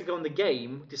 so he has to go on the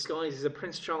game disguised as a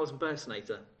Prince Charles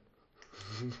impersonator.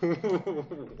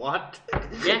 What?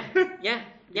 Yeah.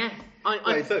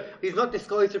 Wait, so he's not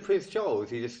disguised as Prince Charles.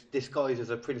 He just disguised as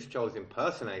a Prince Charles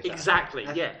impersonator. Exactly,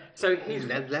 yeah. So he's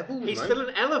levels, he's mate. still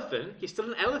an elephant. He's still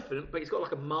an elephant, but he's got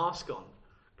like a mask on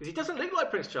because he doesn't look like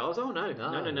Prince Charles. Oh no,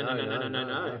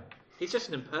 no. He's just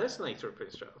an impersonator of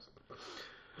Prince Charles.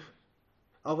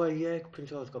 Oh well, yeah, Prince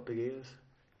Charles got big ears.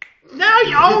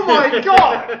 Oh my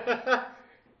god!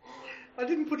 I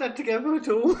didn't put that together at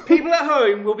all. People at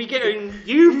home will be getting,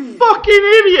 you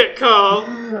fucking idiot,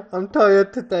 Carl. I'm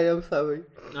tired today. I'm sorry.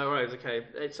 No worries, okay.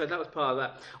 So that was part of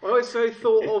that. I also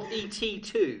thought of E.T.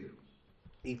 too.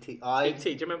 E.T. E.T. Do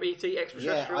you remember E.T. Yeah,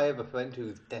 Extraterrestrial? I have a friend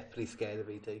who's definitely scared of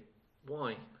E.T.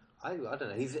 Why? I don't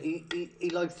know. He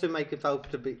likes to make himself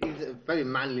to be. He's a very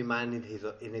manly man in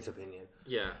his opinion.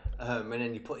 Yeah, And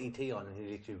then you put E.T. on, and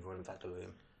he literally runs out of the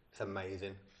room. It's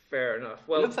amazing. fair enough. It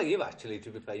Well, looks like you actually. To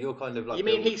be fair, you're kind of like. you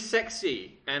mean he's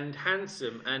sexy and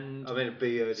handsome and I mean, a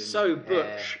beard. And so hair.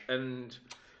 butch and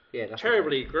Yeah, that's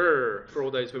terribly grrr for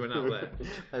all those women out there.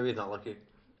 Maybe he's not like you.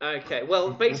 Okay, well,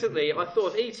 basically, I thought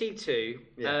of ET2.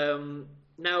 Yeah.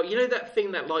 Now, you know that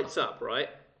thing that lights up, right?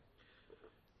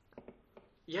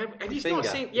 Yeah, have you not Finger,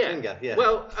 seen? the Yeah. finger, yeah.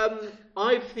 Well,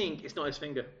 I think it's not his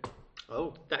finger.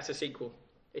 Oh, That's a sequel.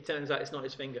 It turns out it's not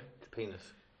his finger. it's a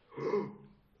penis.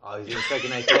 Oh, he's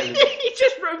impregnated. He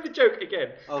just wrote the joke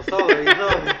again. Oh, sorry.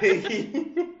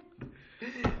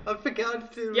 I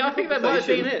forgot to. Yeah, I think that might have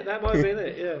been it. That might have been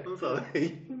it. Yeah. I'm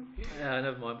sorry. Yeah,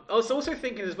 never mind. I was also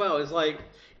thinking as well, is like,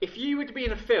 if you were to be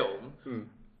in a film,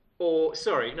 or,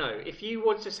 sorry, no, if you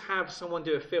were to just have someone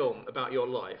do a film about your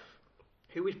life,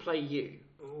 who would play you?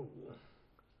 Ooh.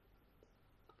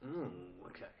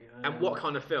 Okay. And what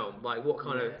kind of film? Like, what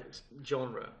kind of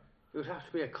genre? It would have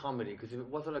to be a comedy, because if it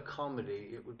wasn't a comedy,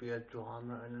 it would be a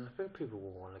drama, and then I think people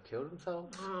will want to kill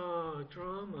themselves. Oh,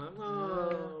 drama.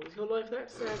 Oh, is your life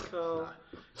that sad, Carl?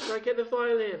 Should I get the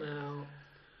violin out?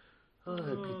 Oh, I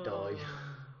hope you die.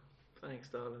 Thanks,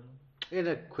 darling. In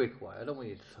a quick way. I don't want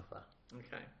you to suffer.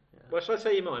 Okay. Well, shall I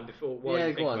say you mine before? While you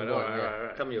think go on. about it? Go on. All Yeah.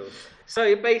 right. Come yours.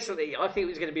 So basically, I think it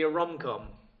was going to be a rom-com,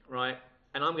 right?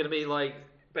 And I'm going to be like,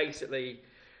 basically,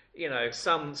 you know,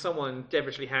 someone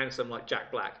devilishly handsome like Jack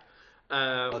Black.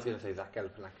 I was going to say Zach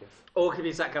Galifianakis. Or it could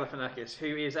be Zach Galifianakis, who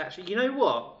is actually, you know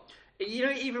what? You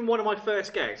know, even one of my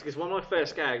first gags, because one of my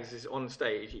first gags is on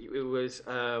stage. It was,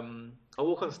 I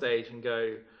walk on stage and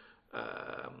go,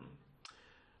 I've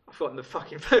forgotten the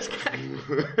fucking first gag.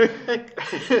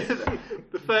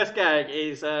 The first gag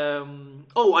is,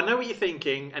 oh, I know what you're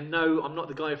thinking, and no, I'm not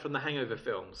the guy from the Hangover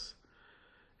films. ...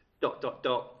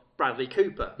 Bradley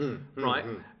Cooper, right?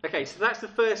 Okay, so that's the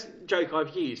first joke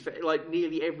I've used for like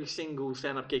nearly every single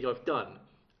stand-up gig I've done.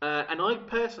 And I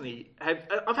personally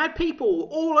I've had people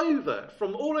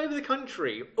from all over the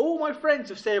country, all my friends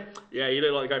have said, yeah, you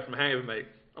look like the guy from Hangover, mate.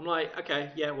 I'm like,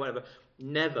 okay, yeah, whatever.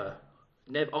 Never.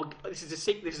 This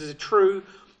is a true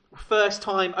first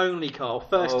time only, Carl.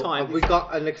 First time. We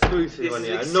got an exclusive This on is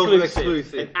here. exclusive, Another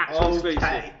exclusive. an actual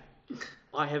Okay. exclusive.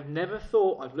 I have never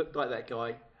thought I've looked like that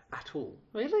guy at all.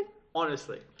 Really?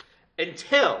 Honestly.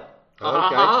 Until...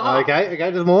 Okay,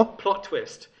 there's more. Plot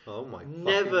twist. Oh my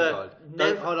Never- fucking God.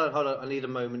 never- Hold on. I need a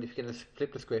moment if you're going to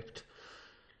flip the script.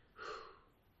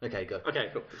 Okay, go. Okay,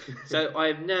 cool. So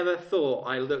I've never thought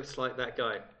I looked like that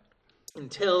guy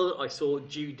until I saw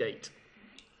Due Date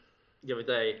the other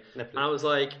day. Netflix. And I was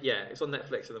like, yeah, it's on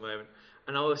Netflix at the moment.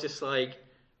 And I was just like,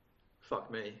 fuck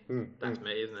me. That's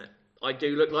me, isn't it? I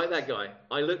do look like that guy.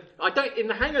 I don't, in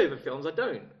the Hangover films, I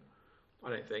don't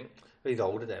think. He's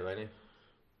older there, ain't he?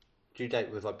 Due Date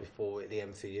was like before the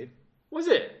MCU. Was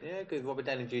it? Yeah, because Robert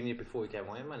Downey Jr. before he came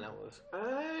Iron Man, that was.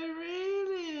 Oh,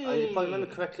 really? If I remember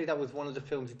correctly, that was one of the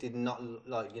films he did not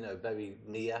like, very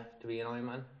near to be an Iron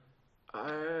Man. Oh,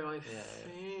 I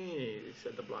see,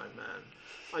 said the blind man.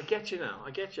 I get you now.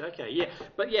 I get you. Okay, yeah.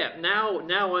 But yeah, now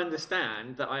I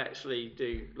understand that I actually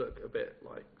do look a bit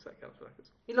like Zach Galifianakis.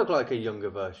 He looked like a younger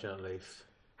version, at least.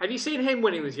 Have you seen him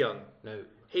when he was young? No.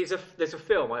 There's a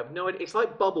film. I have no idea. It's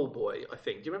like Bubble Boy, I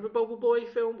think. Do you remember Bubble Boy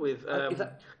film with Is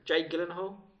that- Jake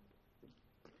Gyllenhaal?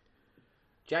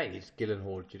 Jake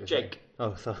Gyllenhaal, did you Jake. say?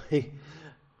 Oh, sorry.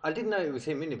 I didn't know it was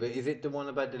him in it, but is it the one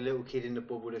about the little kid in the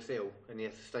bubble that's ill and he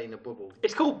has to stay in a bubble?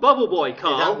 It's called Bubble Boy,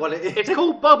 Carl. Is that what it is? It's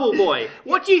called Bubble Boy.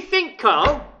 What do you think,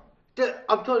 Carl?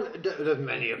 I'm told there's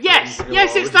many of Yes, them in the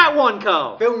yes, world. it's that one,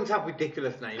 Carl. Films have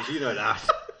ridiculous names, you know that.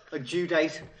 A due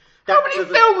date. How many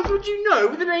films would you know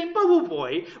with the name Bubble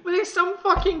Boy where there's some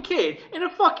fucking kid in a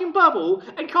fucking bubble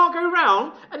and can't go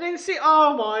round and then sit?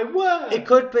 Oh my word! It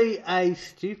could be a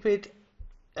stupid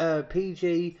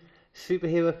PG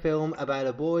superhero film about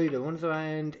a boy that runs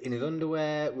around in his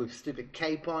underwear with stupid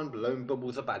cape on, blowing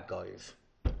bubbles at bad guys.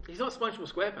 He's not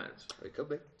SpongeBob SquarePants. It could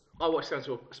be. I watched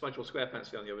SpongeBob SquarePants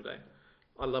film the other day.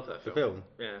 I love that The film. film?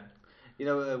 Yeah. You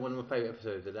know, one of my favourite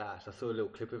episodes of that, I saw a little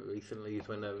clip of it recently, is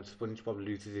when SpongeBob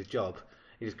loses his job.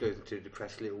 He just goes into a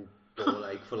depressed little ball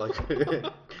ache for like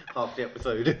half the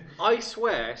episode. I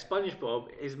swear,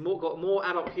 SpongeBob has got more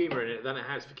adult humour in it than it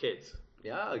has for kids.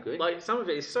 Yeah, I agree. Like, some of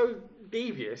it is so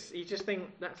devious, you just think,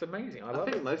 that's amazing. I love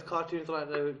think it. most cartoons are like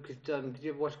that. Because did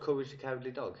you ever watch Courage the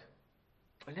Cowardly Dog?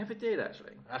 I never did,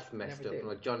 actually. That's messed Never up. did.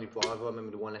 Like Johnny Bravo, I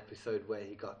remember the one episode where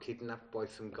he got kidnapped by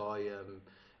some guy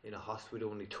in a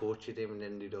hospital and he tortured him and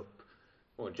ended up.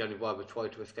 Well, Johnny Bravo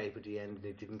tried to escape at the end and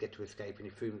he didn't get to escape and he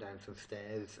threw him down some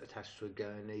stairs attached to a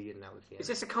gurney and that was the end. Is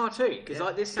this a cartoon? Because Yeah.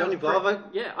 like this sounds Johnny Bravo?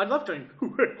 Yeah, I love Johnny.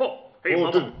 Hey,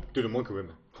 mama. do the monkey with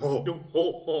me. Yeah,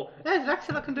 it's an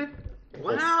accent I can do.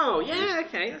 Wow, yeah,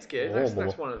 okay, that's good. That's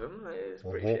mama. one of them. It's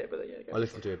pretty shit, but yeah, I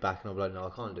listen to it back and I'm like, no, I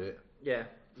can't do it. yeah.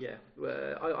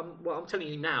 I'm telling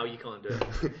you now, you can't do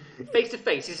it. Face to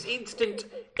face, it's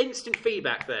instant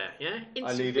feedback there. Yeah,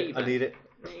 instant feedback. I need it.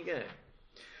 There you go.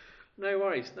 No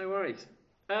worries, no worries.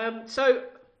 So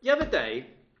the other day,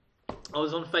 I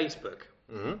was on Facebook,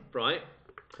 Mm-hmm. right?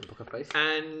 Book of face.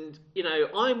 And, you know,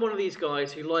 I'm one of these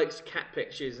guys who likes cat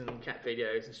pictures and cat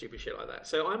videos and stupid shit like that.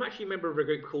 So I'm actually a member of a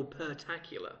group called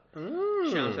Pertacular.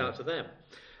 Shout out to them.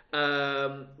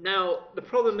 Now, the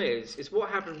problem is what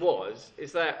happened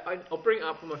is that I'll bring it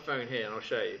up on my phone here and I'll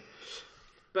show you.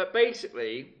 But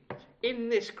basically, in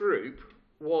this group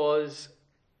was...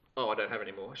 Oh, I don't have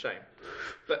any more. Shame.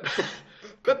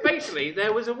 But basically,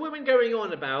 there was a woman going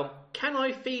on about, can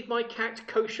I feed my cat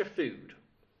kosher food?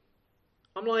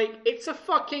 I'm like, it's a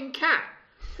fucking cat.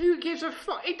 Who gives a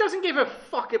fuck? It doesn't give a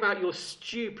fuck about your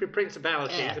stupid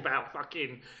principalities about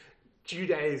fucking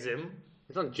Judaism.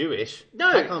 It's not Jewish.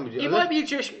 No, That can't be it might be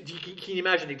Jewish. Can you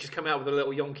imagine it just come out with a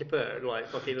little Yom Kippur, like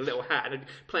fucking a little hat and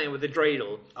playing with the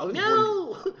dreidel? I was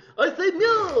No! I said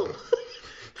no!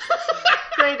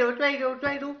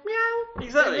 Dreidel, meow.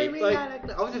 Exactly. Like,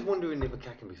 I was just wondering if a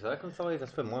cat can be circumcised.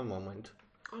 That's where my mum went.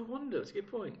 I wonder, it's a good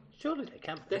point. Surely they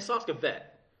can. Let's ask a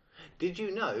vet. Did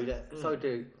you know that? So I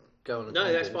do go on. A No,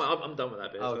 that's tangent. fine. I'm done with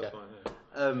that bit. Oh, so that's okay.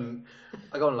 fine. Yeah.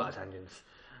 I go on a lot of tangents.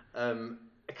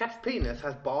 A cat's penis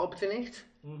has barbs in it.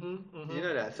 Mm-hmm. You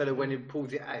know that? So that when it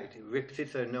pulls it out, it rips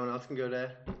it so no one else can go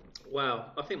there.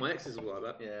 Wow, I think my ex is all like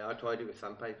that. Yeah, I tried it with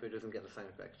sandpaper. It doesn't get the same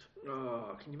effect.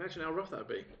 Oh, can you imagine how rough that would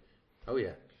be? Oh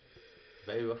yeah,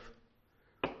 very rough.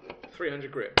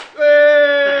 300 grip.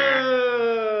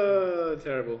 Oh,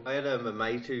 terrible. I had a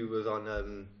mate who was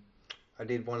on. I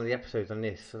did one of the episodes on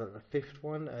this. So the fifth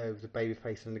one, it was a baby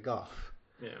face and the goth.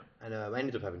 Yeah. And I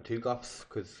ended up having two goths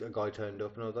because a guy turned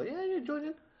up and I was like, yeah, join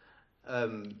in.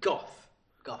 Goth.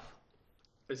 Goth.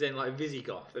 As in like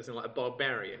Visigoth, as in like a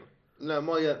barbarian. No,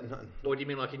 my Or do you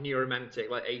mean like a new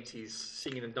romantic, like 80s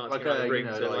singing and dancing Like, around the you room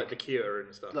know, to like- like The Cure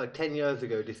and stuff? like 10 years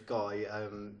ago. This guy,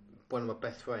 one of my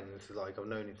best friends, like I've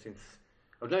known him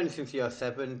since year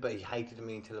 7, but he hated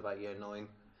me until about year 9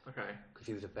 Okay. because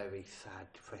he was a very sad,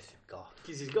 depressive goth.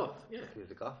 Because he's goth, yeah. He was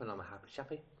a goth, and I'm a happy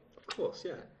chappy. Of course,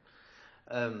 yeah.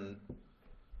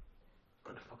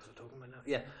 What the fuck was I talking about now?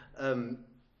 Yeah. And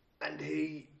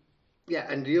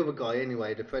the other guy,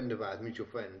 anyway, the friend of ours, mutual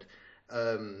friend,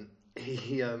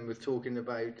 he was talking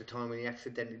about the time when he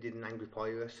accidentally did an Angry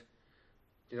Pirate.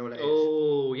 Do you know what that is?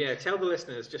 Oh, yeah. Tell the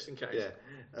listeners, just in case. Yeah.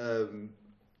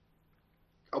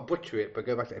 I'll butcher it, but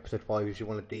go back to episode 5 if you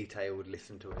want a detailed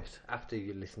listen to it. After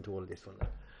you listen to all of this one.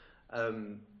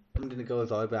 Under the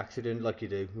girl's eye by accident, like you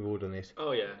do. We've all done it.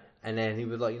 Oh, yeah. And then he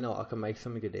was like, you know, I can make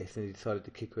something of this. And he decided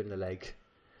to kick her in the leg.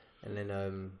 And then, I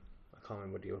can't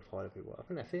remember what the other part of it was. I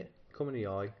think that's it. Come in the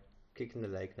eye, kick in the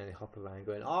leg, and then he hop around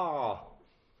going, ah!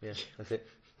 Yeah, that's it.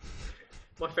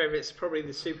 My favourite's probably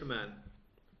the Superman.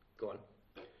 Go on.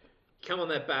 Come on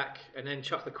their back and then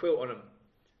chuck the quilt on them.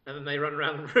 And then they run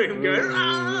around the room going,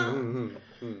 ah!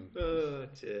 Oh,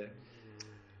 dear.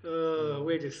 Oh,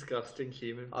 we're disgusting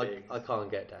human beings. I can't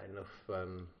get that enough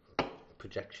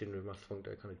projection with my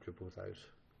sphincter kind of dribbles out.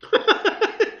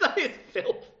 That is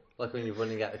filth. Like when you're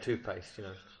running out of toothpaste, you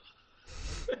know.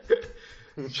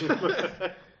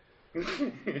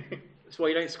 That's why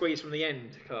you don't squeeze from the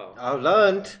end, Carl. I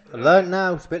learned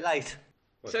now. It's a bit late.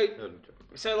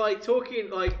 So like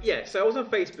talking like so I was on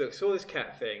Facebook, saw this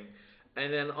cat thing,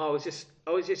 and then I was just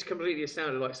completely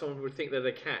astounded. Like someone would think that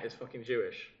the cat is fucking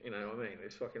Jewish. You know what I mean?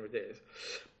 It's fucking ridiculous.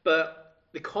 But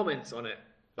the comments on it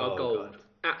are gold,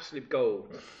 absolute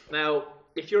gold. Now,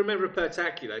 if you're a member of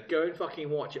Pertacular, go and fucking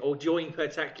watch it, or join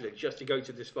Pertacular just to go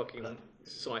to this fucking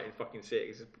site and fucking see it.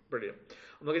 It's brilliant.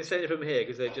 I'm not going to say anything from here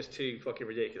because they're just too fucking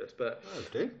ridiculous. But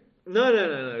no,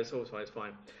 it's all fine. It's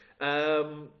fine.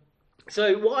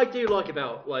 So what I do like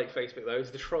about like Facebook though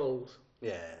is the trolls.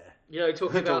 Yeah. You know,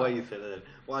 talking about the way you said it.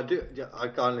 Well, I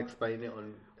can't explain it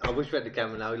on. I wish we had the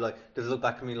camera now. Like, does it look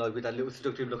back at me like with that little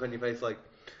seductive look on your face, like,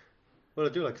 well, I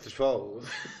do like the trolls.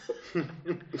 But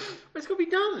it's got to be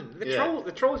done.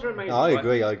 The trolls are amazing. No, I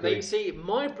agree. Now you see,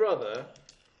 my brother,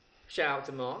 shout out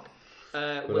to Mark,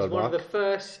 was one of the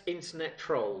first internet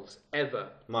trolls ever.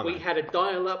 We had a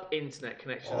dial-up internet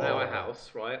connection at our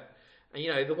house, right? And you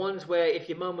know, the ones where if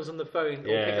your mum was on the phone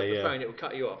or pick up the phone, it would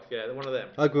cut you off. Yeah, they're one of them.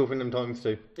 I grew up in them times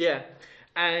too. Yeah.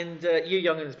 And you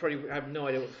young'uns probably have no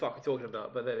idea what the fuck we're talking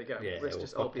about, but there we go. Yeah, it's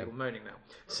just old people moaning now.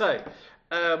 So,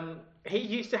 he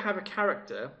used to have a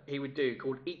character he would do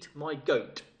called Eat My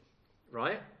Goat,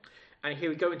 right? And he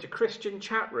would go into Christian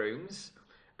chat rooms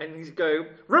and he'd go,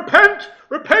 repent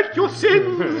your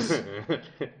sins!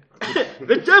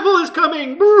 The devil is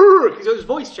coming! Because it was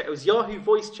voice chat, it was Yahoo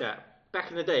voice chat. Back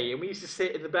in the day, and we used to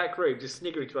sit in the back room just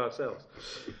sniggering to ourselves.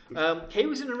 He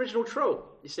was an original troll,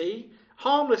 you see.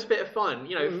 Harmless bit of fun,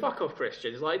 you know, fuck off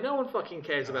Christians. Like, no one fucking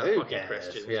cares about fucking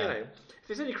Christians, you know. If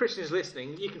there's any Christians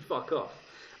listening, you can fuck off.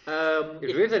 If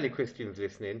there is any Christians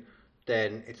listening,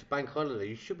 then it's a bank holiday.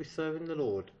 You should be serving the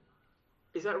Lord.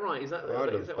 Is that right? Is that I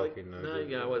don't fucking know. No,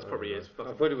 yeah, well, it probably is.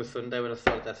 I thought it was Sunday when I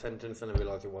started that sentence and I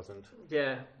realised it wasn't.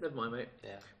 Yeah, never mind, mate.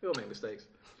 Yeah. We all make mistakes.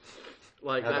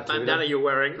 Like How that about bandana you? you're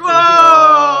wearing.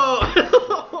 Whoa!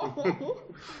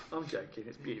 I'm joking.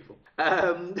 It's beautiful.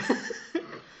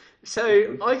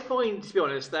 So I find, to be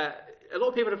honest, that a lot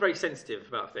of people are very sensitive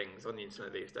about things on the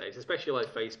internet these days, especially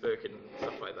like Facebook and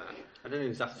stuff like that. I don't know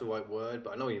if that's the right word,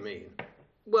 but I know what you mean.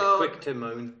 Well, They're quick to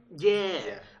moan. Yeah,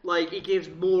 like it gives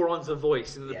morons a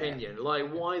voice and an Yeah. opinion. Like,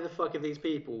 why the fuck are these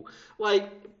people like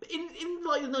in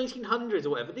like the 1900s or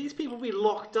whatever? These people would be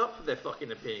locked up for their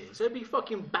fucking opinions. They'd be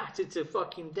fucking battered to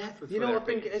fucking death with. You know, I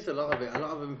think it is a lot of it. A lot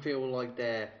of them feel like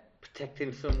they're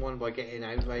protecting someone by getting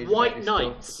outraged. White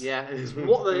knights. Yeah, is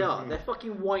what they are. They're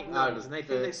fucking white knights, and they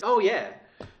think this. Oh yeah,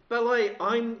 but like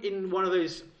I'm in one of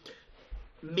those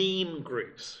meme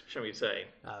groups, shall we say?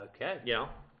 Okay. Yeah.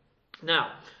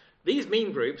 Now, these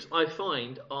meme groups I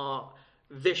find are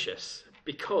vicious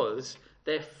because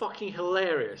they're fucking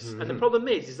hilarious. And the problem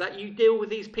is that you deal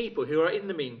with these people who are in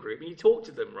the meme group and you talk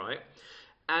to them, right?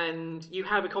 And you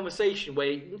have a conversation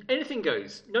where anything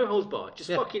goes, no holds barred, just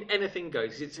fucking anything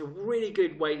goes. It's a really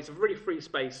good way. It's a really free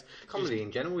space. Comedy in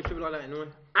general, we should be like that anyway.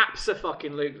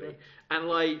 Abso-fucking-lutely. And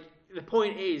like the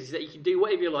point is that you can do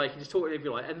whatever you like, and just talk whatever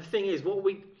you like. And the thing is, what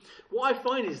I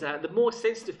find is that the more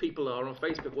sensitive people are on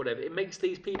Facebook, whatever, it makes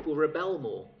these people rebel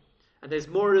more. And there's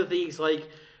more of these like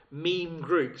meme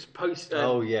groups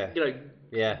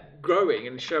growing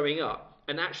and showing up,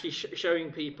 and actually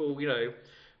showing people, you know,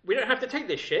 we don't have to take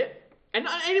this shit. And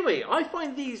anyway, I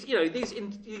find these, you know,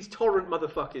 these torrent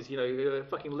motherfuckers, you know,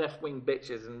 fucking left-wing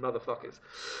bitches and motherfuckers.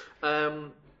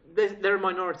 They're a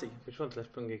minority. Which one's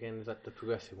left wing again? Is that the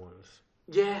progressive ones?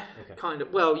 Yeah, kind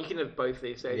of. Well, you can have both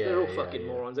these days. They're all fucking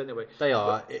morons anyway. They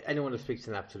are. Anyone who speaks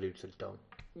in absolutes is dumb.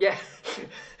 Yeah,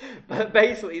 but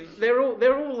basically, they're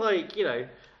all like, you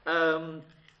know,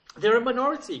 they're a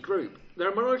minority group.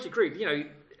 They're a minority group. You know,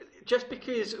 just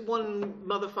because one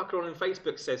motherfucker on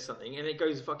Facebook says something and it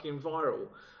goes fucking viral,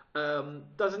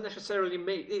 doesn't necessarily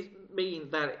mean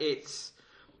that it's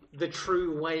the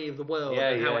true way of the world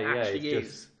and how it actually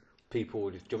is.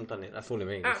 People just jumped on it. That's all it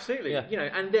means. Absolutely. Yeah. You know,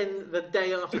 and then the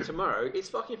day after tomorrow, it's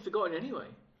fucking forgotten anyway.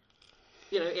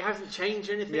 You know, it hasn't changed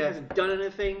anything. It hasn't done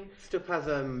anything. Stuff has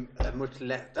a much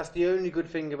less. That's the only good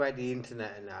thing about the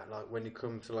internet and that. Like when it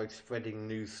comes to like spreading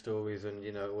news stories and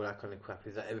you know all that kind of crap,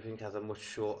 is that everything has a much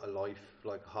shorter life,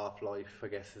 like half-life. I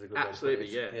guess is a good. Absolutely.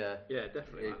 way to put it. Yeah,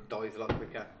 definitely. It dies a lot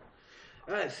quicker.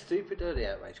 It's stupid,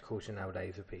 the outrage culture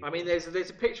nowadays of people. I mean, there's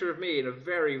a picture of me in a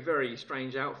very, very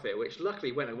strange outfit, which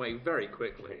luckily went away very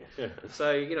quickly.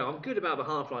 So, you know, I'm good about the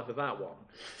half-life of that one.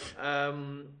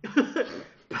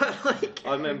 But, like...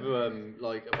 I remember,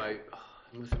 like, about, it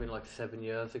must have been like 7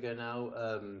 years ago now,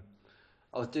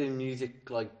 I was doing music,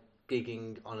 like,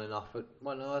 gigging on and off.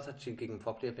 Well, no, I was actually gigging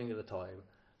properly, I think, at the time,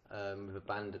 with a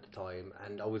band at the time,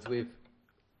 and I was with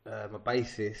my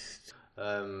bassist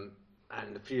and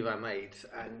a few of our mates,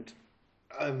 and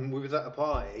we was at a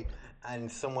party, and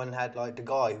someone had like the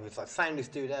guy who was like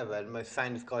soundest dude ever, and the most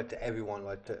soundest guy to everyone,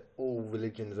 like to all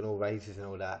religions and all races and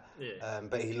all that. Yeah.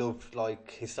 But he loved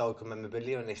like historical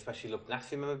memorabilia, and especially loved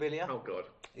Nazi memorabilia. Oh God.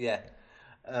 Yeah.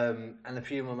 And a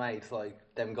few of my mates, like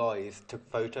them guys, took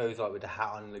photos like with the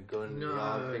hat on, the gun, the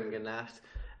arm thing, and that,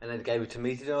 and then gave it to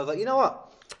me to do. I was like, you know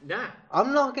what? Nah.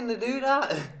 I'm not gonna do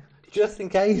that, just in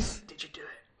case. Did you do it?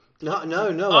 No,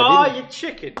 Oh, I didn't. you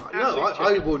chicken. No, Absolute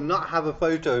I chicken. will not have a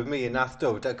photo of me in that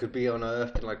stuff that could be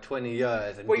unearthed in like 20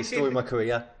 years and Well, you see, destroy my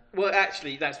career. Well,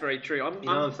 actually, that's very true. You know what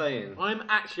I'm saying? I'm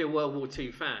actually a World War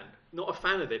II fan. Not a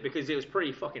fan of it because it was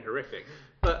pretty fucking horrific.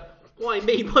 But what I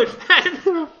mean by fan...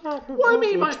 what I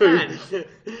mean by fan...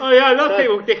 Oh yeah, I love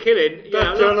people killing.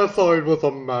 Yeah, genocide was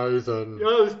amazing.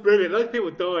 Yeah, it was brilliant. Those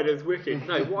people died. It was wicked.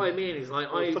 No, what I mean is like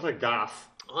a gas.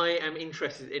 I am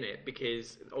interested in it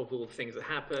because of all the things that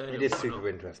happen. It is super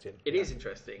interesting. It is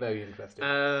interesting. Very interesting.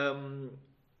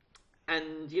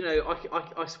 And you know,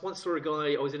 I once saw a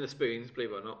guy. I was in the Spoons,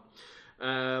 believe it or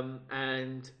not,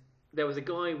 and there was a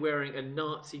guy wearing a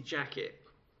Nazi jacket,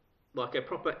 like a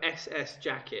proper SS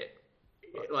jacket,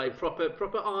 like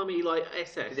proper army like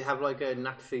SS. Did it have like a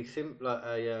Nazi like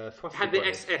a swastika? Had the on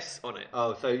it? SS on it.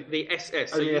 Oh, so The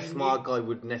SS. only so a smart guy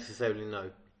would necessarily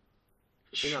know.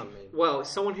 You know what I mean? Well,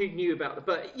 someone who knew about it,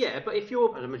 but yeah, but if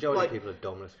you're And the majority like, of people are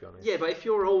dumb, let's be honest. yeah, but if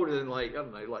you're older than like I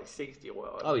don't know, like 60 or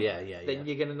whatever, Oh yeah. then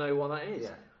you're gonna know what that is.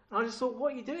 Yeah. And I just thought,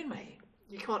 what are you doing, mate?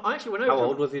 You can't. I actually went over. How to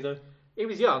old him. was he though? He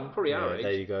was young, probably our age.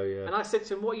 There you go. Yeah. And I said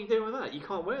to him, what are you doing with that? You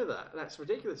can't wear that. That's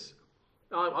ridiculous.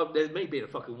 There's me being a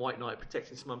fucking white knight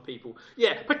protecting some people.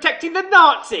 Yeah, protecting the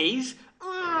Nazis?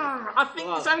 I think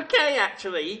it's okay,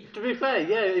 actually. To be fair,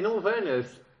 yeah, in all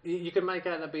fairness, you can make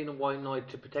out that being a white knight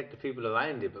to protect the people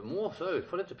around it, but more so, it's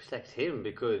probably to protect him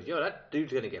because, that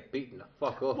dude's going to get beaten the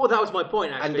fuck up. Well, that was my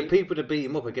point, actually. And the people that beat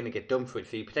him up are going to get done for it,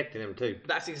 so you're protecting them too.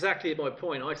 That's exactly my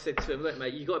point. I said to him, look,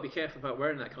 mate, you've got to be careful about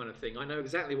wearing that kind of thing. I know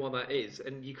exactly what that is,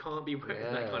 and you can't be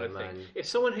wearing that kind of thing. If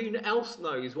someone who else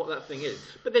knows what that thing is,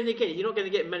 but then again, you're not going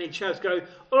to get many chavs go,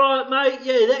 all right, mate,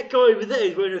 yeah, that guy over there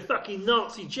is wearing a fucking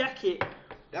Nazi jacket.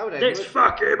 Let's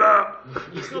fuck him up.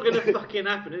 It's not going to fucking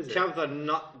happen, is it? Chavs are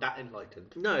not that enlightened.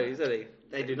 No, is they?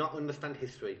 They do not understand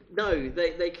history. No,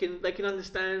 they can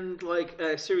understand like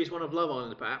series 1 of Love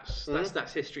Island, perhaps.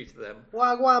 That's history to them.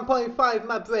 1.5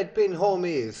 my bread bin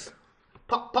homies.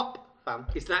 Pop pop. Bam.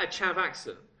 Is that a chav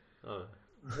accent? Oh.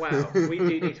 Wow, we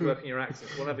do need to work on your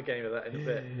accents. We'll have a game of that in a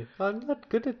bit. I'm not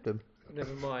good at them.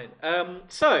 Never mind.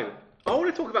 So I want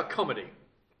to talk about comedy.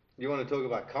 You want to talk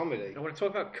about comedy? I want to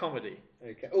talk about comedy.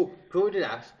 Okay. Oh, before we do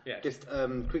that, Yeah. just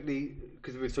quickly,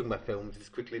 because we were talking about films,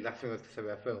 just quickly, last thing I was to say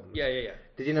about films. Yeah.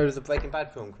 Did you know there's a Breaking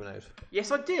Bad film coming out?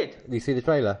 Yes, I did. Did you see the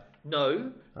trailer?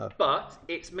 No, Oh. but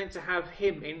it's meant to have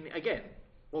him in again.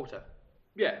 Walter.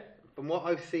 Yeah. From what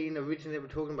I've seen, originally they were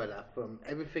talking about that. From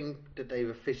everything that they've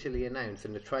officially announced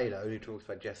in the trailer, only talks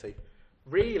about Jesse.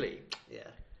 Really? Yeah.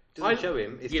 Doesn't show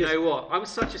him. It's you just... know what? I'm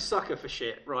such a sucker for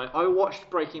shit, right? I watched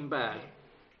Breaking Bad.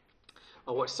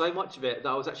 I watched so much of it that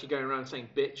I was actually going around saying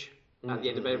bitch at the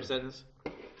end of every sentence.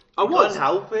 I was. Can't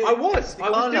help it. I was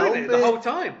Can't doing help it the whole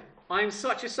time. I'm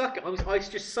such a sucker. I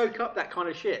just soak up that kind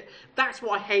of shit. That's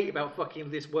what I hate about fucking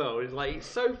this world. Is like it's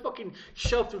so fucking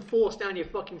shoved and forced down your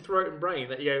fucking throat and brain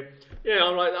that you go, yeah,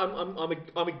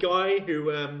 I'm a guy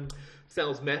who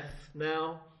sells meth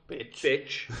now.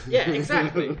 Bitch. Yeah,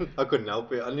 exactly. I couldn't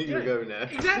help it. I knew you were going there.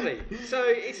 Exactly. So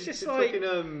it's just like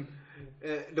fucking,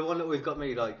 the one that always got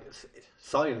me like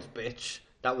science bitch.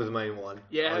 That was the main one.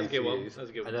 Yeah, I that's a good used to one. use. That's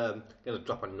a good one. And gonna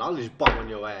drop a knowledge bomb on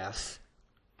your ass.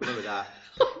 Remember that?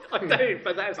 I don't,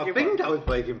 but that's a I good think one. that was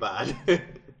Breaking Bad.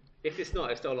 If it's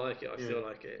not, I still like it. I still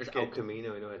like it. It's It's El good.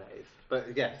 Camino, you know what that is.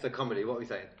 But yeah, so comedy. What are we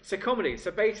saying? So comedy. So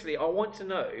basically, I want to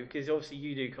know because obviously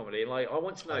you do comedy. Like I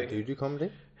want to know do comedy.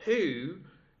 who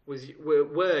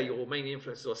were your main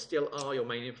influences or still are your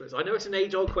main influences. I know it's an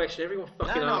age-old question. Everyone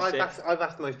fucking asks it. I've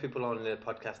asked most people on the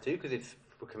podcast too because it's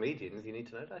for comedians. You need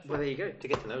to know that. Well, there you go. To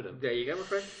get to know them. There you go, my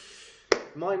friend.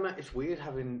 It's weird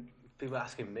having people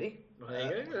asking me. Well,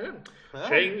 there you go. Well,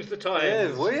 Change the times. Yeah,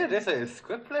 it's weird. This is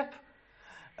script flip.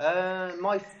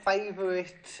 My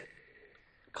favourite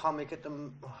comic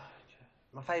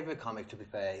my favourite comic, to be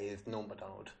fair, is Norm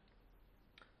Macdonald.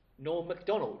 Norm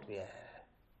Macdonald. Yeah.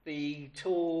 The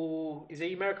tall. Is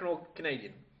he American or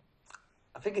Canadian?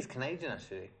 I think he's Canadian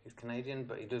actually. He's Canadian,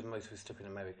 but he does most of his stuff in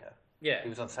America. Yeah. He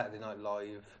was on Saturday Night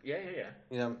Live. Yeah.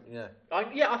 You know.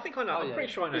 I think I know. I'm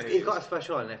pretty sure I know. He's got a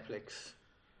special on Netflix.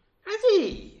 Has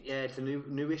he? Yeah, it's a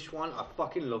newish one. I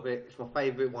fucking love it. It's my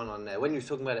favourite one on there. When you was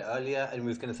talking about it earlier and we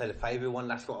was going to say the favourite one,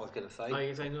 that's what I was going to say. Oh,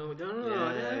 you say no,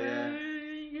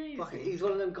 Fuck it, he's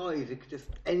one of them guys who could just,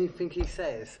 anything he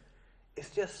says,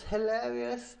 it's just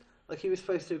hilarious. Like he was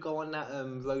supposed to go on that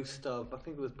roast of, I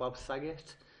think it was Bob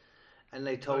Saget, and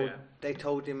they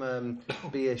told him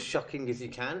be as shocking as you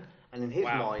can, and in his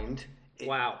mind,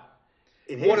 what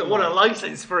a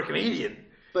license for a comedian.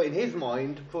 But in his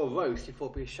mind, for a roast, he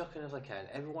thought, be as shocking as I can.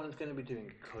 Everyone's going to be doing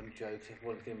cunt jokes.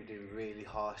 Everyone's going to be doing really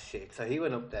harsh shit. So he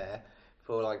went up there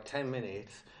for like 10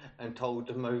 minutes and told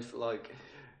the most like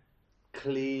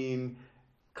clean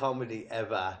comedy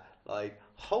ever. Like,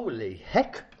 holy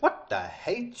heck, what the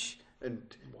H? And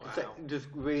just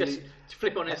really... Just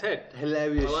flip on his head.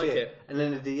 Hilarious I like shit. it. And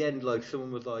then at the end, like,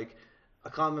 someone was like, I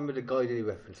can't remember the guy that he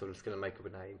referenced, so I'm just going to make up a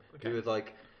name. Okay. He was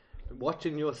like,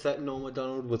 watching your set, Norm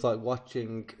Macdonald, was like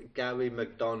watching Gary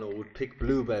McDonald pick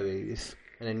blueberries.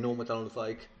 And then Norm Macdonald was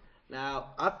like, now,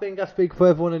 I think I speak for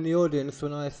everyone in the audience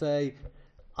when I say,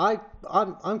 I'm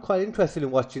quite interested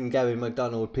in watching Gary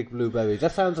McDonald pick blueberries.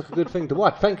 That sounds like a good thing to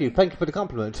watch. Thank you for the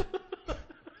compliment.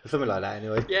 Something like that,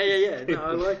 anyway. Yeah. No,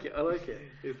 I like it.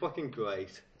 It's fucking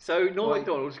great. So Norm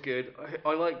Macdonald's good.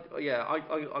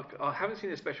 I haven't seen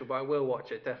the special, but I will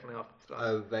watch it definitely after tonight.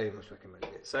 I very much recommend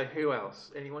it. So who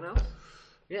else? Anyone else?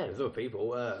 Yeah, there's other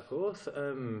people, of course.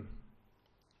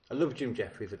 I love Jim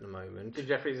Jeffries at the moment. Jim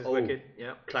Jeffries is wicked.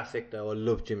 Yeah. Classic though. I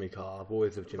love Jimmy Carr. I've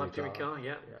always loved Jimmy Carr. Jimmy Carr.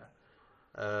 Yeah.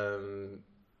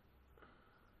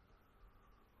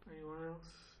 Anyone else?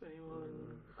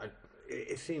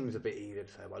 It seems a bit easy to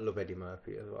say, but I love Eddie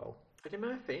Murphy as well. Eddie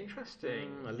Murphy, interesting.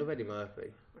 I love Eddie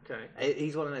Murphy. Okay.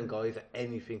 He's one of them guys that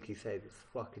anything he says is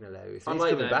fucking hilarious. I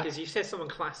like that because you said someone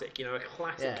classic, a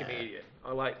classic comedian.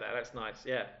 I like that. That's nice.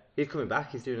 Yeah. He's coming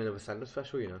back. He's doing another stand-up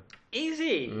special, Is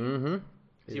he? Mm-hmm.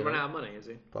 Has he run out of money? Is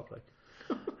he? Probably.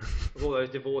 With all those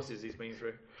divorces he's been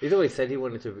through. He's always said he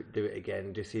wanted to do it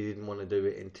again, just he didn't want to do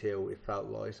it until it felt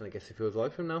right, and I guess it feels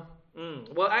right for him now.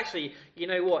 Well, actually, you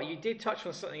know what? You did touch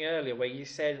on something earlier where you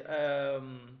said,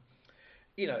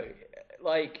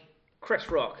 like Chris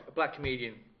Rock, a black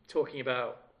comedian, talking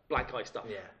about black guy stuff.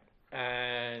 Yeah.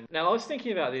 And now I was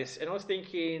thinking about this, and I was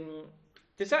thinking,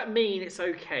 does that mean it's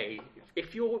okay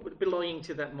if you're belonging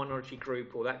to that minority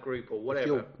group or that group or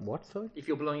whatever? If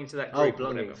you're belonging to that group,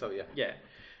 belonging. or whatever. So yeah. Yeah.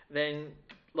 Then,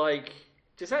 like,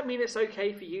 does that mean it's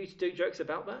okay for you to do jokes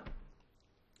about that?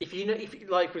 If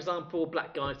for example,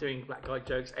 black guys doing black guy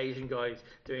jokes, Asian guys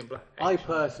doing black. I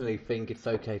personally think it's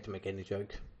okay to make any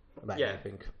joke about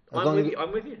anything. I'm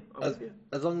with you.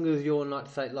 As long as you're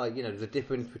not saying, like, there's a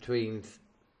difference between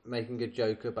making a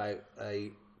joke about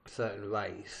a certain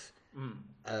race,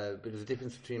 but there's a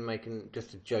difference between making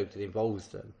just a joke that involves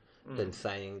them than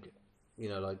saying,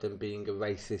 like them being a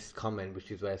racist comment, which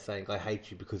is where saying I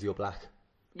hate you because you're black.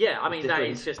 Yeah, I mean that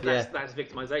is just that's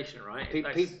victimization, right?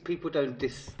 People don't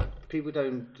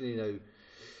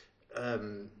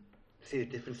see the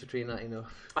difference between that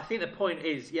enough. I think the point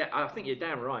is, I think you're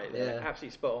damn right. Yeah,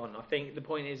 absolutely spot on. I think the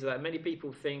point is that many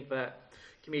people think that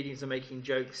comedians are making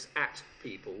jokes at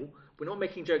people. We're not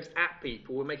making jokes at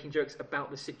people. We're making jokes about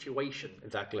the situation.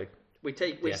 Exactly. We're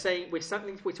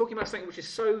talking about something which is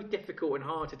so difficult and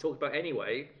hard to talk about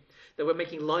anyway that we're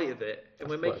making light of it and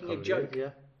we're making a joke. Yeah.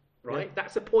 Right? Yeah.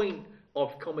 That's the point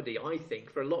of comedy, I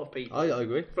think, for a lot of people. I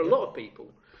agree. For a lot of people,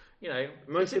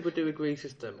 most people do agree. It's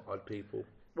just them odd people.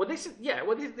 Well, this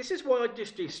is why I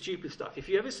just do stupid stuff. If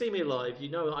you ever see me live, you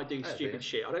know that I do stupid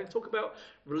shit. I don't talk about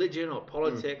religion or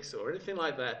politics or anything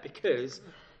like that because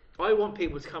I want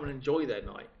people to come and enjoy their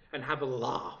night and have a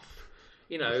laugh.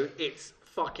 It's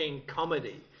fucking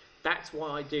comedy. That's why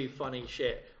I do funny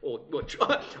shit.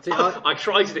 I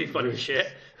try to do funny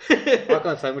shit. I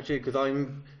can't say much because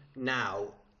I'm now.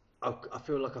 I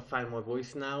feel like I found my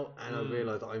voice now, and I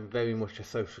realise I'm very much a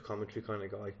social commentary kind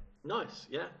of guy. Nice,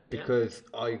 yeah. Because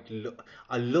I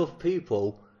love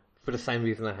people for the same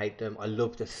reason I hate them. I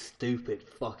love the stupid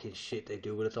fucking shit they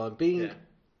do all the time.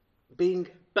 Being.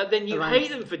 But then you hate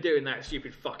them for doing that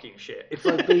stupid fucking shit. It's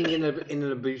like being in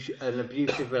an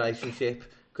abusive relationship.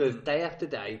 Because day after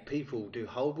day, people do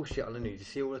horrible shit on the news. You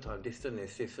see all the time, this and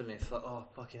this. Like, oh,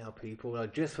 fucking hell, people.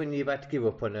 Like, just when you've had to give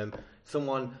up on them,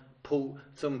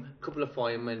 couple of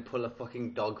firemen pull a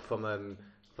fucking dog from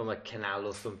a canal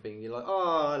or something. You're like,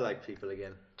 oh, I like people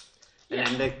again. And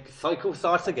then the cycle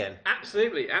starts again.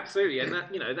 Absolutely. And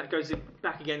that, that goes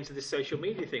back again to this social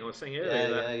media thing I was saying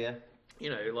earlier.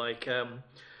 Yeah.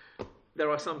 There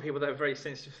are some people that are very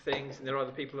sensitive to things, and there are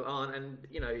other people that aren't. And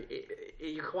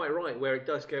you're quite right, where it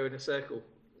does go in a circle,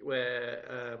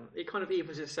 where it kind of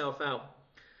evens itself out.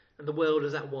 and the world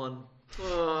is at one.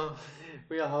 Oh,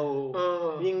 We are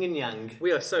whole yin and yang.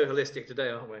 we are so holistic today,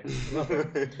 aren't we? Love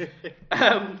it.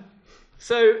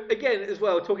 So again, as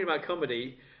well, talking about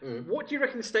comedy, what do you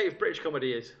reckon the state of British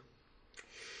comedy is?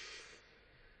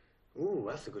 Ooh,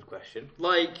 that's a good question.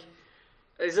 Like,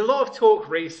 there's a lot of talk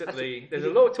recently.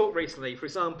 For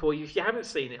example, if you haven't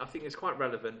seen it, I think it's quite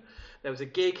relevant. There was a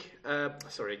joke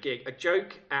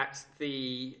at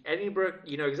the Edinburgh.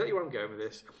 You know exactly where I'm going with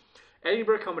this.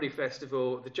 Edinburgh Comedy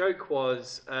Festival. The joke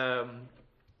was, I've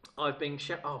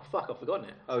forgotten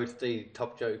it. Oh, it's the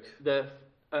top joke.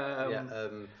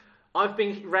 I've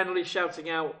been randomly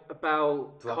shouting out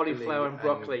about Broccoli cauliflower and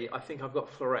broccoli. I think I've got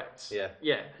florets.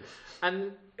 Yeah.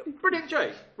 And brilliant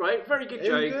joke, right? Very good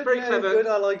joke. Good, very clever. Good,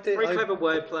 I liked it. Very clever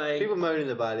wordplay. People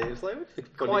moaning about it. It's like, it's a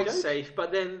funny Quite joke. safe.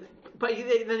 But then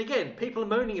again, people are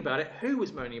moaning about it. Who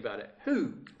was moaning about it?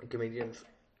 Who? Comedians.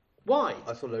 Why?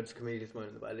 I saw loads of comedians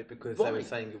moaning about it because Why? they were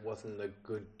saying it wasn't a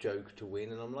good joke to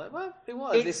win, and I'm like, well, it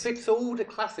was. It's- It fits all the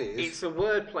classes. It's a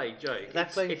wordplay joke.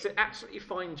 It's an absolutely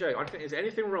fine joke. I don't think there's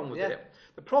anything wrong with it.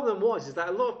 The problem is that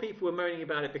a lot of people were moaning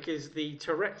about it because the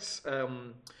Tourette's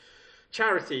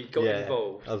charity got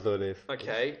involved. I saw this.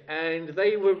 Okay, and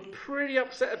they were pretty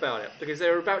upset about it because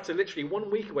they were about to literally 1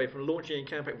 week away from launching a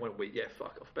campaign. 1 week, yeah,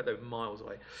 fuck off. I bet they were miles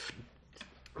away.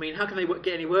 I mean, how can they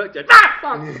get any work done?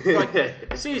 Fuck! Right,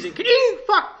 Susan, can you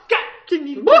can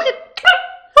you walk it?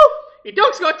 Your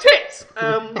dog's got tits.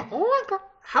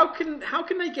 How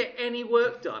can they get any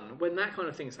work done when that kind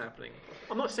of thing's happening?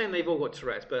 I'm not saying they've all got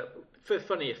Tourette's, but for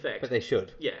funny effect. But they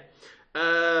should. Yeah.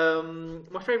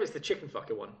 My favourite's the chicken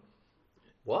fucker one.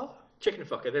 What? Chicken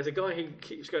fucker. There's a guy who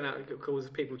keeps going out and calls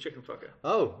people chicken fucker.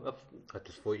 Oh, I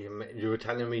just thought you were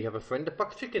telling me you have a friend that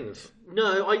fucks chickens.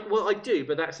 No, I do,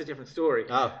 but that's a different story.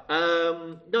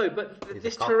 Oh. No, but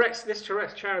this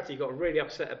Tourette's charity got really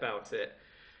upset about it,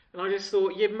 and I just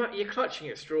thought you're clutching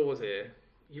at straws here.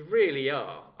 You really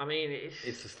are. I mean,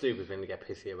 It's a stupid thing to get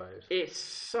pissy about. It's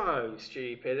so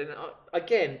stupid, and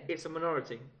again, it's a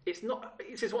minority. It's not.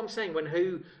 This is what I'm saying. When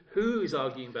who's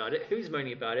arguing about it? Who's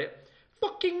moaning about it?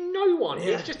 Fucking no one. Yeah.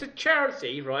 It's just a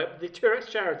charity, right? The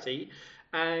Tourette's charity,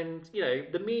 and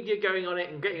the media going on it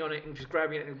and getting on it and just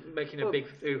grabbing it and making a big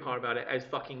hoo-ha about it as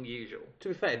fucking usual. To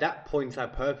be fair, that points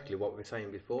out perfectly what we were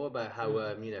saying before about how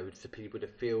it's the people that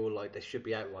feel like they should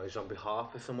be outraged on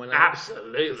behalf of someone else.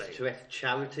 Absolutely. It's Tourette's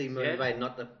charity motivated,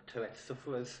 not the Tourette's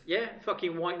sufferers. Yeah,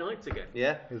 fucking white knights again.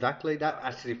 Yeah, exactly. That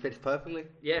actually fits perfectly.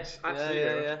 Yes,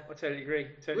 absolutely. Yeah. I totally agree.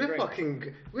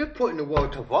 We're putting the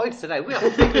world to rights today. We are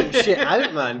figuring shit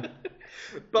out, man.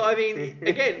 But I mean,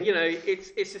 again,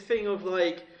 it's a thing of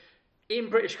like in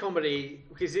British comedy,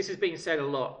 because this has been said a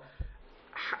lot.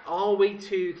 Are we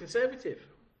too conservative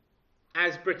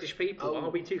as British people? Are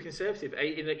we too conservative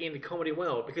in the comedy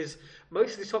world? Because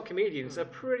most of the top comedians are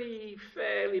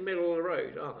fairly middle of the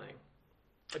road, aren't they?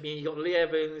 I mean, you got Lee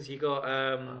Evans, you got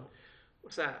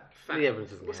what's that? Lee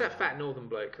Evans isn't what's that fat northern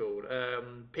bloke called?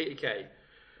 Peter Kay.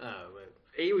 Oh, right.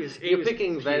 You're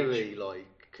picking huge. very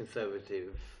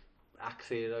conservative acts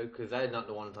here though, because they're not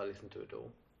the ones I listen to at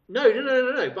all.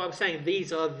 No. But I'm saying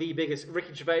these are the biggest.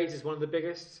 Ricky Gervais is one of the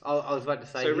biggest. I was about to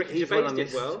say. So Ricky Gervais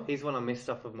did well. He's one I missed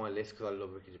off of my list because I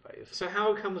love Ricky Gervais. So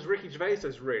how comes Ricky Gervais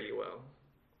does really well?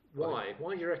 Why?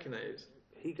 Why do you reckon that is?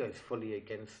 He goes fully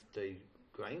against the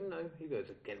grain, though. He goes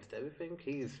against everything.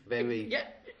 He's very... Yeah,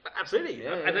 absolutely.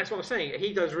 Yeah. And that's what I'm saying.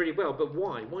 He does really well, but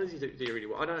why? Why does he do really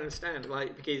well? I don't understand.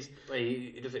 Like, because... Well,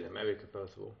 he does it in America,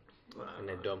 first of all. And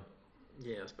they're dumb.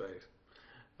 Yeah, I suppose.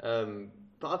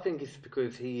 But I think it's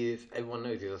because everyone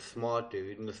knows he's a smart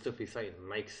dude and the stuff he's saying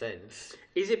makes sense.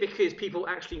 Is it because people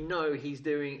actually know he's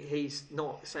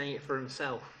not saying it for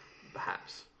himself,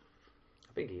 perhaps?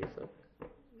 I think he is, though.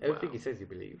 Everything he says he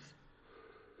believes.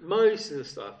 Most of the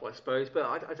stuff, I suppose, but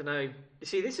I don't know. You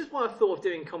see, this is why I thought of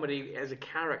doing comedy as a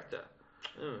character.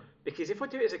 Because if I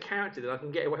do it as a character, then I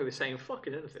can get away with saying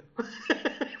fucking anything.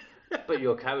 But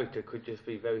your character could just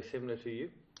be very similar to you.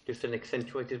 Just an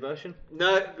accentuated version?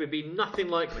 No, it would be nothing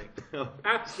like me.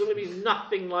 Absolutely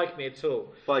nothing like me at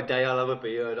all. By day I'll have a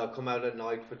beard, I'll come out at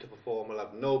night to perform, I'll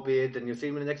have no beard, then you'll see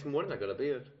me the next morning, I got a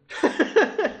beard.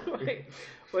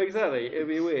 Well, exactly, it'd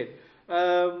be weird.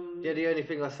 Yeah, the only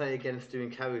thing I say against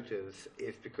doing characters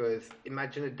is because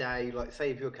imagine a day, like say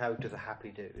if your character's a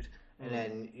happy dude, and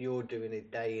then you're doing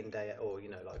it day in, day out, or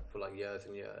like for like years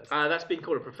and years. That's been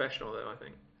called a professional though, I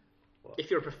think. What?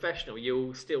 If you're a professional,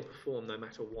 you'll still perform no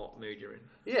matter what mood you're in.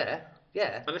 Yeah.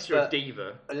 Unless you're a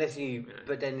diva.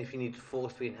 But then if you need to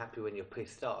force being happy when you're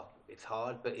pissed off, it's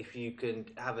hard. But if you can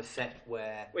have a set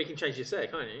where... Well, you can change your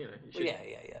set, can't you? You should,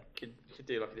 yeah. You should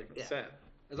do like a different set.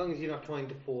 As long as you're not trying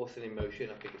to force an emotion,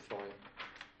 I think it's fine.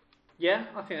 Yeah,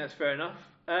 I think that's fair enough.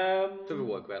 Doesn't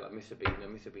work well like Mr. Bean.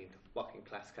 Mr. Bean's a fucking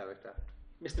class character.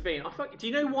 Mr. Bean. Do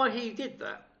you know why he did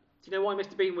that? Do you know why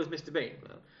Mr. Bean was Mr. Bean?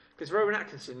 No. Because Rowan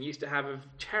Atkinson used to have a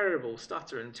terrible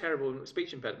stutter and terrible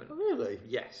speech impediment. Oh, really?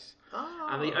 Yes. Oh.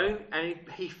 And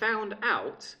he found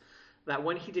out that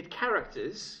when he did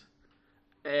characters,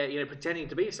 pretending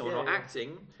to be someone or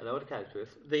acting, I know what the character is.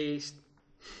 these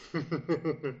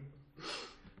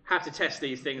have to test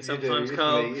these things You do, sometimes,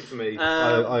 Carl. It's me.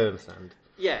 I understand.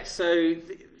 Yeah. So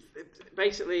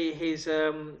basically, his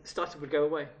stutter would go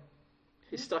away.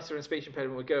 His stutter and speech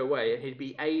impediment would go away, and he'd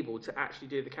be able to actually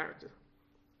do the character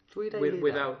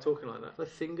without talking like that. For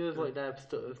singers, like they have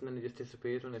stutters and then they just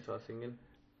disappears when they start singing.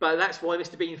 But that's why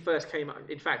Mr. Bean first came out.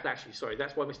 In fact, that's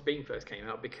why Mr. Bean first came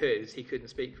out, because he couldn't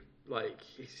speak. Like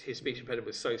his speech impediment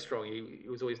was so strong, he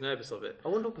was always nervous of it. I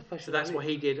wonder what profession. So that's why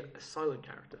he did a silent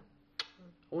character.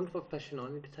 I wonder what profession I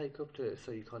need to take up to it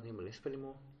so you can't hear me lisp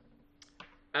anymore.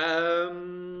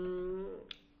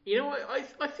 You know what?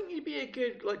 I think you'd be a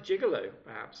good gigolo,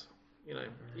 perhaps. You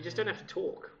just don't have to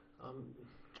talk. I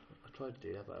tried to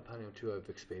do that, but apparently I'm too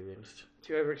overexperienced.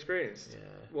 Too overexperienced? Yeah.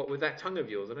 What, with that tongue of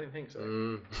yours? I don't think so.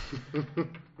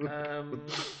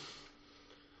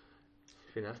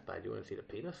 I think that's bad. You want to see the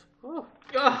penis? Oh,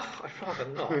 I'd rather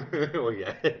not. Oh,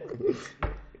 yeah.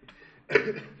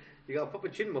 You got a proper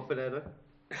chin muffler there, though.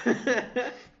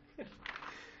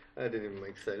 That didn't even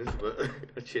make sense, but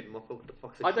a chin muffler, what the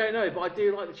fuck's a I chin? don't know, but I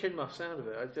do like the chin muff sound of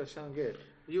it. It does sound good.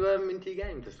 You into your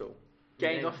games at all?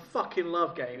 I fucking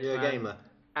love games. You're man. a gamer?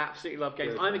 Absolutely love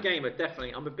games. Good, I'm a man. gamer,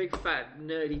 definitely. I'm a big, fat,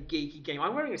 nerdy, geeky gamer.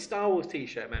 I'm wearing a Star Wars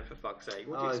t-shirt, man, for fuck's sake.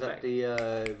 What do you Is that expect?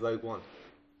 the Rogue One?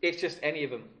 It's just any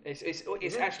of them. It's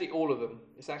actually all of them.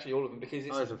 It's actually all of them, because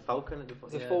it's There's a Falcon at the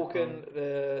the Falcon,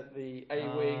 the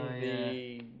A-wing,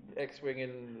 the X-wing,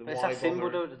 and the It's Y that symbol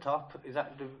bomber. at the top. Is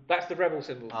that the? That's the Rebel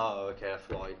symbol. Oh, okay, that's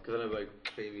why. Because I know Rogue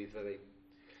TV is very.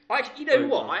 You know Rogue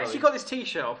what? One, I actually sorry. got this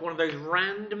T-shirt off one of those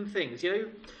random things.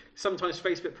 Sometimes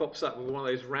Facebook pops up with one of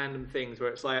those random things where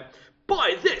it's like,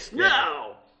 buy this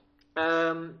now.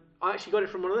 I actually got it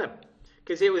from one of them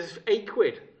because it was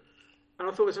 £8, and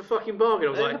I thought it was a fucking bargain.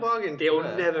 I was It's like, a bargain, it'll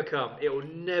yeah. never come. It'll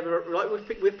never, like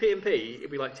with P&P, it'd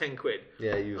be like £10.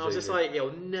 Yeah, And I was just like,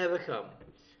 it'll never come.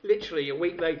 Literally a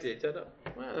week later, it turned up.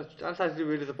 Well, that's actually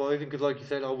really surprising because, like you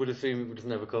said, I would assume it would just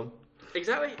never come.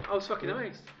 Exactly. I was fucking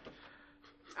amazed.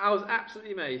 I was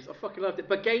absolutely amazed. I fucking loved it.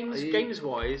 But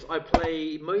games-wise, I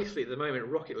play mostly at the moment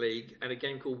Rocket League and a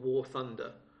game called War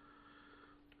Thunder.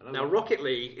 Now, Rocket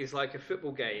League is like a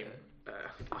football game.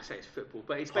 I say it's football,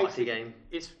 but it's Party basically game.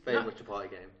 It's Very much a party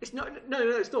game. It's not. No,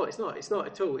 it's not. It's not. It's not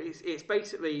at all. It's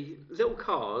basically little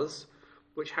cars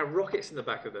which have rockets in the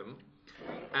back of them,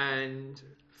 and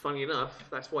funny enough,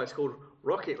 that's why it's called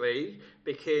Rocket League,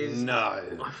 because No.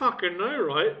 I fucking know,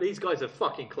 right? These guys are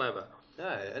fucking clever.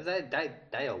 No,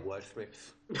 they are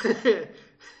wordsmiths.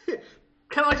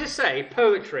 Can I just say,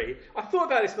 poetry? I thought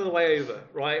about this on the way over,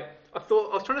 right? I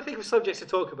was trying to think of subjects to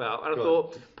talk about, and I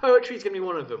thought poetry's going to be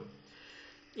one of them.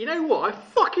 You know what? I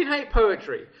fucking hate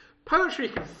poetry. Poetry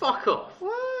can fuck off.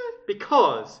 What?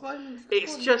 Because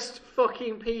it's just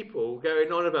fucking people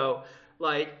going on about,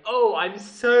 like, oh, I'm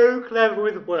so clever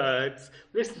with words.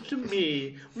 Listen to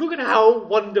me. Look at how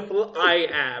wonderful I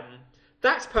am.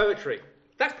 That's poetry.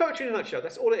 That's poetry in a nutshell.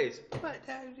 That's all it is. But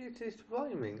it's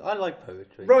rhyming. I like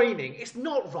poetry. Rhyming. It's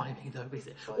not rhyming, though, is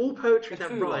it? All poetry that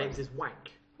True rhymes rhyme. is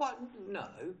wank. What? No.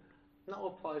 Not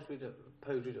all poetry that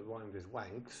rhymes is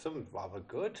wank. Some rather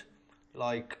good.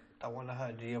 Like that one I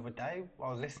heard the other day.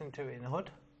 I was listening to it in the hood.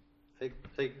 See,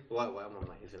 right, I'm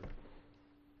amazing.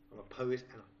 I'm a poet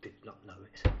and I did not know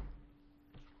it.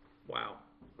 Wow.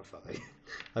 I'm sorry.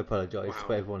 I apologise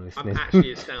for everyone listening. I'm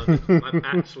actually astounded. I'm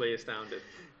actually astounded.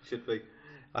 Should be.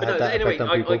 But no, anyway,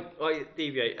 I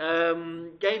deviate.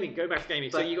 Gaming, go back to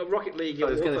gaming. So But you got Rocket League, you I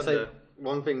got was War going to say Thunder.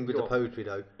 one thing with Go the on. poetry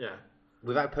though. Yeah.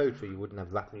 Without poetry, you wouldn't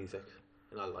have rap music,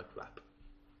 and I like rap.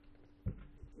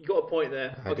 You got a point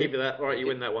there. I'll do. give you that. All right, you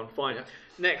win that one. Fine. Yeah.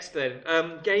 Next then,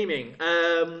 gaming.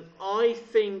 I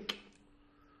think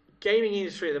gaming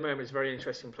industry at the moment is a very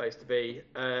interesting place to be.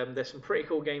 There's some pretty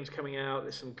cool games coming out.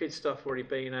 There's some good stuff already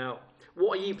being out.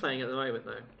 What are you playing at the moment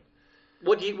though?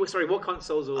 What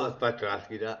consoles I was or about to ask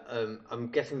you that. I'm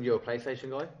guessing you're a PlayStation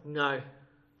guy. no?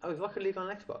 Oh, is Rocket League on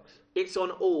Xbox? It's on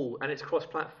all and it's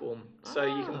cross-platform, so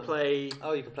you can play.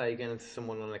 Oh, you can play against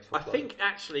someone on Xbox. I Live. think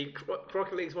actually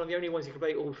Rocket League is one of the only ones you can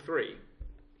play all three,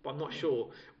 but I'm not sure.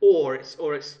 Or it's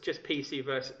just PC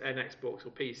versus an Xbox or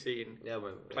PC and Yeah,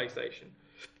 well, PlayStation.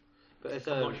 But it's,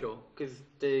 I'm not sure. because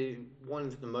the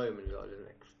ones at the moment, like the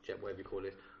next gen, whatever you call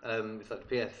it, it's like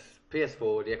the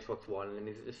PS4, the Xbox One, and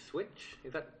is it the Switch?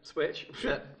 Is that Switch?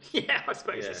 that? Yeah, I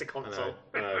suppose Yeah, it's a console.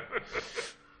 I know.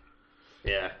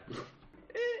 Yeah.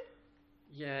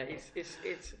 Yeah,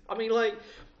 it's. I mean, like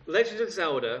Legend of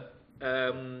Zelda,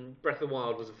 Breath of the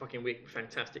Wild was a fucking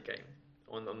fantastic game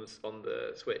on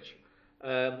the Switch.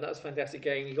 That was a fantastic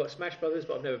game. You got Smash Brothers,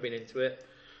 but I've never been into it.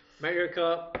 Mario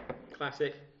Kart,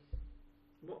 classic.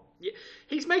 What? Yeah.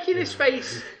 He's making his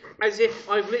face as if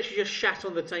I've literally just shat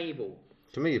on the table.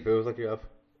 To me, it feels like you have.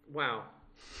 Wow.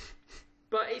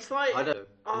 But it's like I don't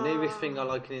know. The nearest thing I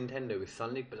like in Nintendo is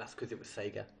Sonic, but that's because it was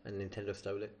Sega and Nintendo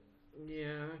stole it.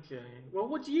 yeah, okay. Well,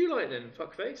 what do you like then,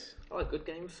 fuckface? I like good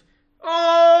games.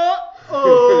 Oh.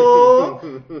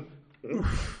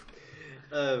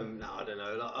 No, I don't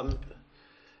know. Like,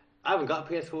 I haven't got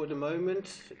a PS4 at the moment,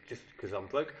 just because I'm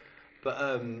broke.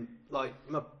 But like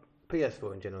my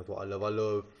PS4 in general is what I love. I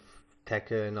love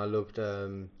Tekken. I loved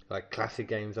like classic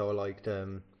games. I liked.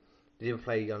 Did you ever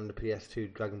play on the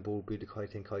PS2 Dragon Ball Budokai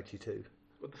Tenkaichi 2?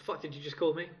 What the fuck did you just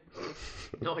call me?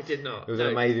 No, I did not. It was an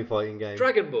amazing fighting game.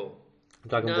 Dragon Ball.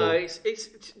 Dragon No, Ball.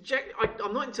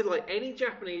 I'm not into like any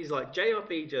Japanese like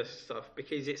JRPG stuff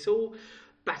because it's all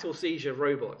battle seizure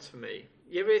robots for me.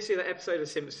 You ever see that episode of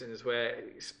Simpsons where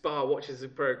Spar watches the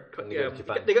And they go to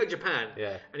Japan. They go to Japan,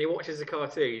 Yeah. and he watches the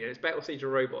cartoon, and it's battle seizure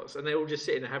robots, and they're all just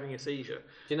sitting there having a seizure.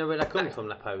 Do you know where that comes from,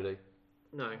 Napoli?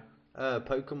 No.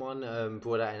 Pokemon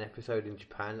brought out an episode in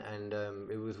Japan, and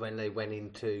it was when they went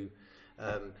into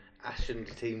Ash and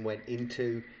the team went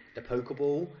into the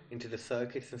Pokeball, into the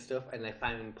circuits and stuff, and they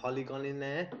found Polygon in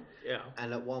there. Yeah.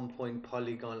 And at one point,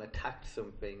 Polygon attacked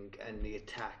something, and the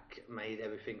attack made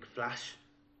everything flash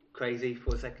crazy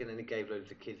for a second, and it gave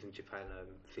loads of kids in Japan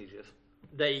seizures.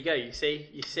 There you go. You see.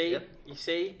 Yep. You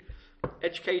see.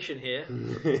 Education here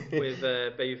with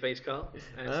Babyface Carl.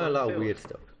 And A Simon lot of Field. weird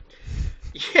stuff.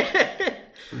 Yeah.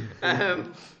 I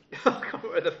can't remember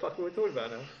what the fuck we were talking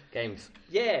about now. Games.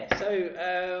 Yeah. So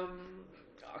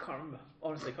I can't remember.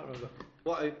 Honestly, can't remember.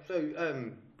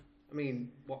 I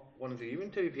mean, what ones are you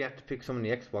into? If you had to pick some on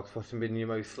the Xbox, what's been your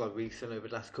most like recent over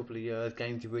the last couple of years?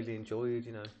 Games you really enjoyed,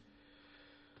 you know?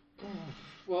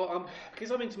 Well,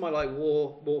 because I'm into my like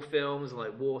war films and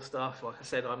like war stuff. Like I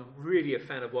said, I'm really a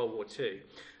fan of World War II.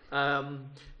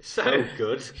 So Oh,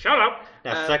 good. Shut up.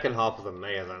 That second half was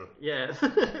amazing. Yeah,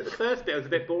 the first bit was a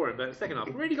bit boring, but the second half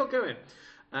really got going.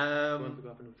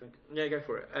 Yeah, go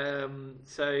for it.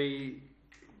 So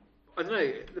I don't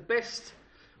know. The best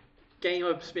game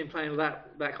I've been playing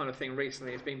that kind of thing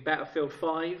recently has been Battlefield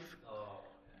 5. Oh,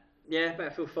 Yeah,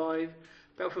 Battlefield 5.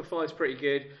 Battlefield 5 is pretty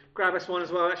good. Grab us one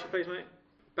as well, actually, please, mate.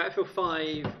 Battlefield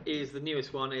 5 is the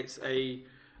newest one. It's a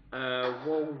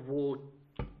World War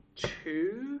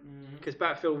 2, because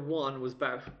Battlefield 1 was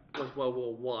World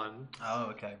War 1. Oh,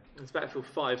 okay. It's Battlefield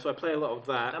 5, so I play a lot of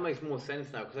that. That makes more sense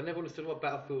now, because I never understood what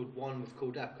Battlefield 1 was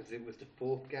called that, because it was the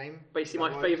fourth game. Basically,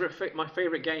 Is that right? my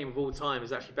favourite game of all time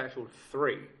is actually Battlefield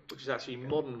 3, which is actually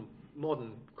modern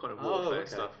kind of warfare okay.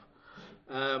 stuff.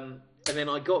 And then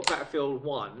I got Battlefield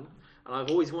 1, and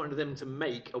I've always wanted them to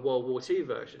make a World War 2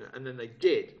 version, and then they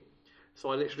did.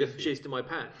 So I literally jizzed in my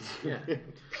pants. Yeah.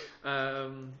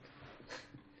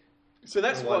 So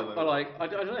that's what I like. I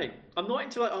don't know. I'm not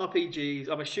into like RPGs.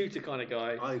 I'm a shooter kind of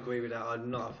guy. I agree with that. I'm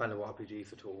not a fan of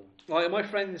RPGs at all. Like my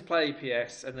friends play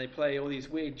PS and they play all these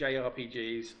weird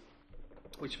JRPGs,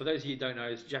 which for those of you who don't know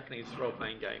is a Japanese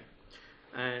role-playing game.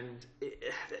 And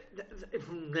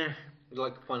nah.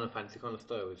 Like Final Fantasy kind of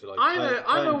style. Is it like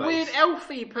I'm a weird turn-based?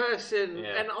 elfy person,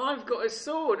 Yeah. and I've got a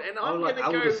sword, and I I'm like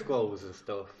gonna Elder go. Scrolls and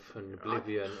stuff, and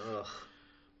Oblivion. Ugh.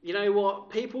 You know what?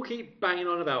 People keep banging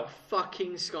on about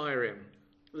fucking Skyrim.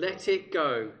 Let it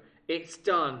go. It's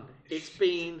done. It's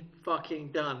been fucking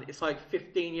done. It's like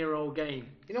 15-year-old game.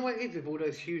 You know what it is with all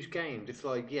those huge games? It's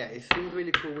like, yeah, it seems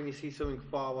really cool when you see something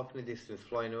far off in the distance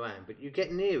flying around, but you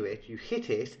get near it, you hit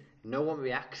it, no one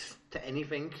reacts to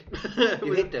anything.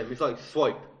 You hit them, it's like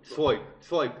swipe, swipe,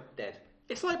 swipe, dead.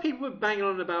 It's like people were banging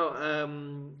on about,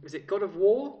 is it God of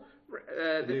War?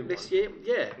 new This one. year?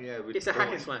 Yeah. Yeah, with It's a hack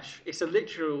and Brian. slash. It's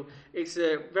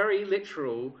a very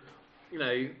literal,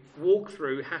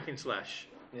 walkthrough hack and slash.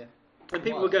 Yeah. And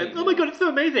people Well, were going, I "Oh my god, it's so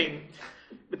amazing!"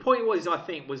 The point was, I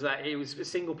think, was that it was a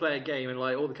single-player game, and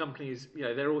like all the companies,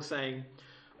 they're all saying,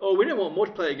 "Oh, we don't want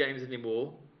multiplayer games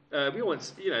anymore. We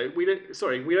want, we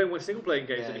don't want single-player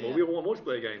games Yeah, anymore. yeah. We want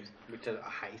multiplayer games." Which I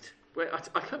hate. Well,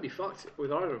 I can't be fucked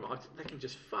with either of them. They can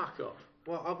just fuck off.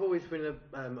 Well, I've always been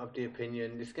of the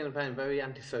opinion it's going to be very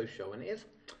antisocial, and it is.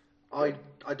 I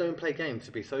don't play games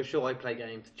to be social. I play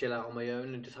games to chill out on my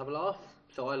own and just have a laugh.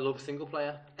 So I love single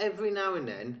player. Every now and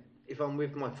then, if I'm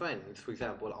with my friends, for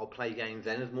example, I'll play games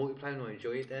then as multiplayer and I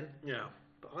enjoy it then. Yeah.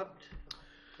 But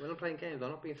when I'm playing games, I'm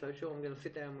not being social. I'm going to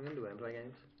sit down in my underwear and play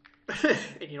games.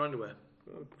 In your underwear.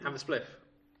 Have a spliff.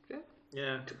 Yeah.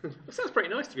 Yeah. That sounds pretty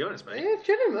nice, to be honest, mate. Yeah, it's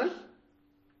chilling, man.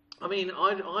 I mean,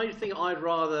 I think I'd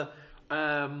rather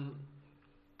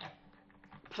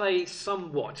play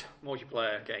somewhat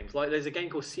multiplayer games. Like, there's a game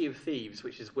called Sea of Thieves,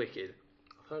 which is wicked.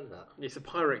 I've heard of that. It's a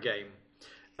pirate game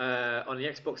on the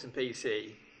Xbox and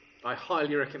PC. I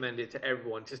highly recommend it to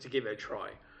everyone just to give it a try.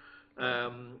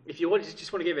 If you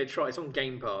just want to give it a try, it's on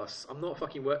Game Pass. I'm not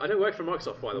fucking I don't work for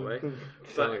Microsoft, by the way.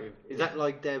 So, is that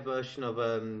like their version of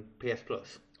PS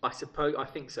Plus? I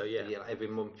think so. Yeah. Yeah, like every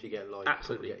month you get like.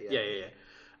 Absolutely.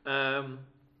 Yeah.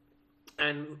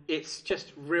 And it's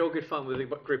just real good fun with a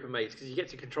group of mates because you get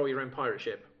to control your own pirate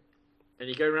ship. And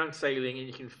you go around sailing and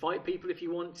you can fight people if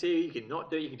you want to. You can not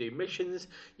do it. You can do missions.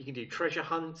 You can do treasure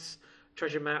hunts,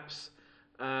 treasure maps.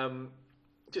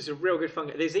 Just a real good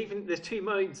fun. There's 2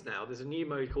 modes now. There's a new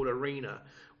mode called Arena,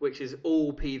 which is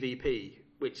all PvP,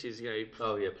 which is,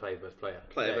 player versus player.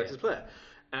 Player versus player.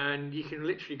 And you can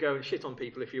literally go and shit on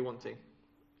people if you want to.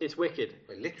 It's wicked.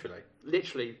 Wait, literally?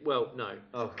 Literally, well, no.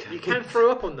 Okay. You can throw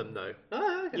up on them, though.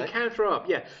 Oh, okay. You can throw up,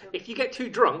 yeah. If you get too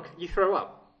drunk, you throw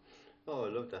up. Oh, I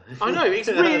love that. I know, it's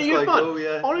really good fun. Cool,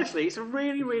 yeah. Honestly, it's a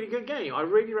really, really good game. I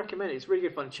really recommend it. It's really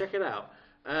good fun. Check it out.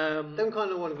 Them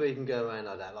kind of ones where you can go around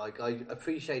like that. Like, I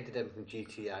appreciated them from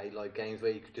GTA, like games where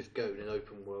you could just go in an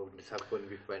open world and just have fun with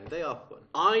your friends. They are fun.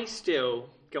 I still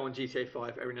go on GTA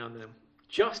 5 every now and then,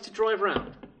 just to drive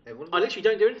around. Everyone's I literally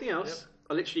don't do anything else. Yep.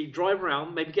 I literally drive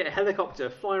around, maybe get a helicopter,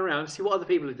 fly around, see what other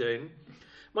people are doing.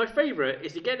 My favourite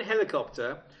is to get in a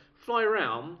helicopter, fly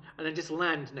around, and then just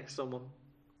land next to someone.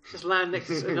 Just land next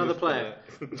to another player.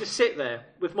 Just sit there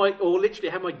or literally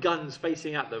have my guns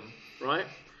facing at them, right?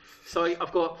 So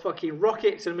I've got fucking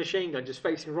rockets and a machine gun just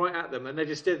facing right at them, and they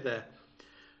just stood there.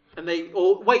 And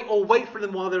wait for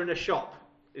them while they're in a shop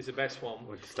is the best one.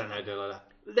 Or just stand there like that.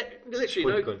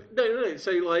 Literally, no.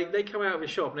 So like they come out of a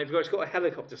shop and they've got a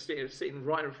helicopter sitting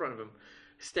right in front of them,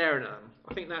 staring at them.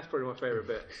 I think that's probably my favourite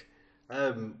bit.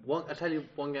 I tell you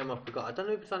one game I forgot. I don't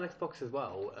know if it's on Xbox as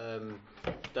well.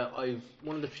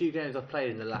 One of the few games I've played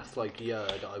in the last year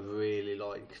that I really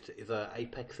liked is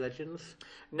Apex Legends.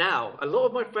 Now, a lot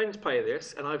of my friends play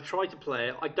this, and I've tried to play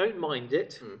it. I don't mind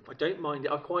it.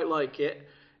 I quite like it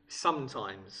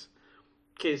sometimes.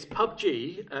 Because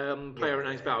PUBG,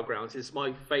 PlayerUnknown's Battlegrounds, is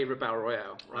my favourite battle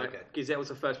royale, right? Because that was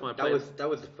the first one I played. That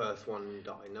was the first one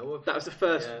that I know of. That was the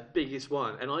first biggest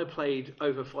one, and I played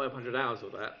over 500 hours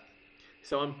of that.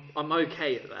 So I'm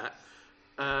okay at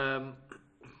that.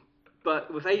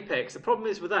 But with Apex, the problem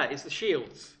is with that is the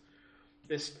shields.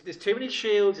 There's too many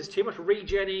shields. There's too much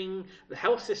regenning. The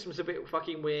health system's a bit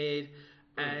fucking weird.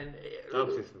 And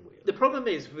the problem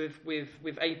is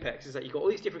with Apex is that you've got all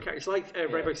these different characters, like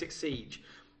Rainbow Six Siege,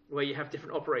 where you have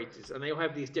different operators, and they all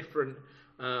have these different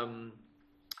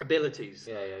abilities.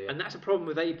 And that's a problem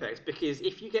with Apex, because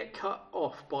if you get cut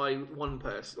off by one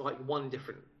person, like one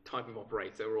different type of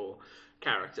operator or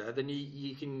character, then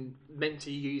you can meant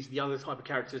to use the other type of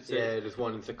character to... Yeah, there's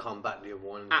one to combat the other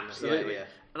one. Absolutely.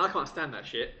 And I can't stand that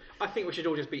shit. I think we should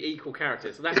all just be equal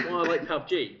characters. So that's why I like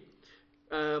PUBG.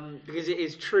 Because it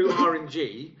is true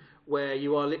RNG, where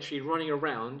you are literally running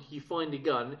around, you find a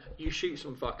gun, you shoot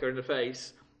some fucker in the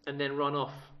face, and then run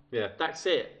off. Yeah. That's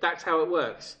it. That's how it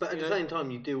works. But at the same time,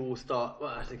 you do all start...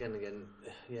 Well, again,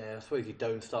 yeah, I suppose you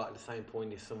don't start at the same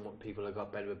point as some people have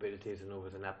got better abilities and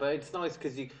others than that. But it's nice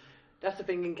because that's the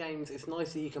thing in games, it's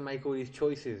nice that you can make all these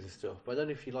choices and stuff. But I don't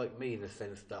know if you like me in the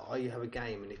sense that I have a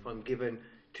game, and if I'm given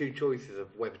 2 choices of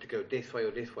whether to go this way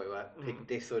or this way, or I pick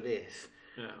this or this...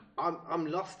 Yeah. I'm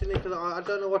lost in it because I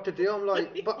don't know what to do. I'm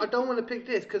like, but I don't want to pick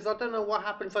this because I don't know what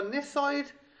happens on this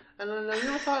side, and then on the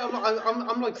other side,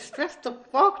 I'm like stressed the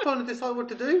fuck trying to decide what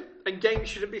to do. And games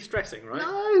shouldn't be stressing, right?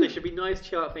 No, they should be nice,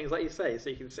 chill out things like you say, so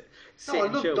you can sit and chill. I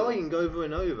love dying over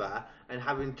and over and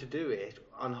having to do it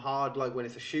on hard, like when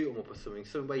it's a shoot 'em up or something.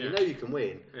 Somewhere you know you can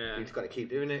win. Yeah. You just got to keep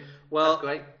doing it. Well, that's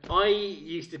great. I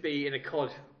used to be in a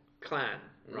COD clan,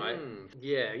 right?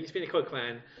 Yeah, I used to be in a COD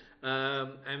clan.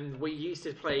 And we used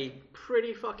to play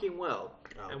pretty fucking well.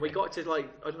 And we got to I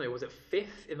don't know, was it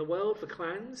 5th in the world for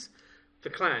clans?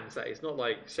 For clans, that is, not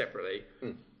separately.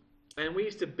 And we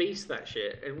used to beast that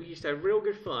shit, and we used to have real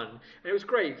good fun. And it was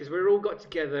great because we all got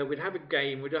together, we'd have a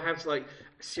game, we'd have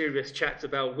serious chats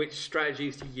about which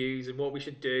strategies to use and what we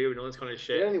should do and all this kind of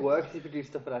shit. It only works if you do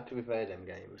stuff like that to be fair, them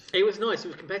games. It was nice, it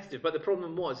was competitive, but the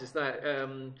problem is that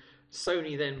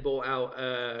Sony then bought out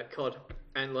COD,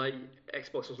 and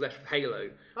Xbox was left with Halo.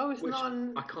 Oh, it's not.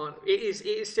 I can't. It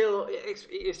is still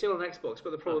on Xbox,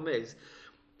 but the problem is,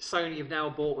 Sony have now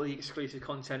bought all the exclusive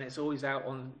content. It's always out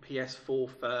on PS4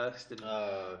 first, and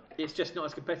it's just not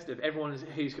as competitive. Everyone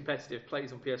who's competitive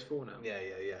plays on PS4 now.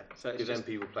 Yeah. So because then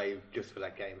people play just for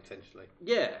that game, essentially.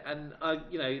 Yeah, and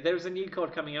there's a new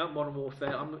COD coming out, Modern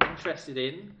Warfare. I'm interested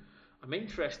in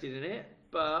it,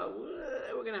 but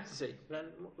we're gonna have to see. Then,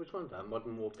 which one's that?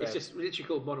 Modern Warfare. It's just literally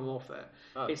called Modern Warfare.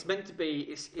 Oh. It's meant to be.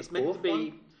 It's The meant to fourth be.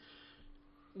 one?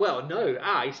 Well, no.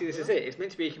 You see, this is it. It's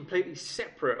meant to be completely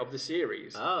separate of the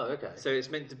series. Oh, okay. So it's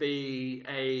meant to be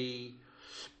a.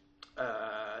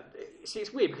 See,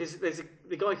 it's weird because there's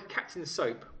the guy Captain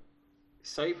Soap.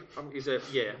 Soap is a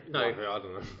no. I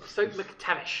don't know. Soap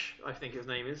McTavish, I think his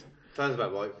name is. Sounds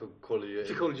about right for Call of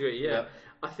Duty. For Call of Duty, yeah. Yeah.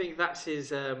 I think that's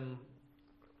his.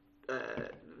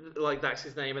 That's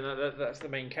his name, and that's the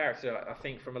main character. I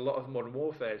think from a lot of Modern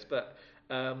Warfares, but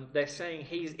they're saying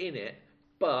he's in it,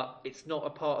 but it's not a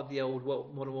part of the old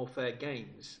Modern Warfare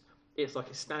games. It's like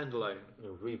a standalone.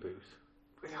 Reboot.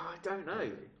 I don't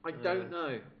know. I don't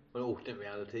know. An alternate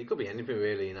reality. It could be anything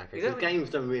really in that case. Exactly. Games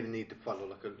don't really need to follow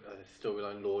like a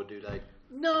storyline lore, do they?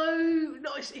 No,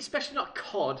 especially not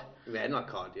COD. Yeah, not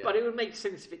COD, yeah. But it would make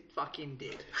sense if it fucking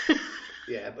did.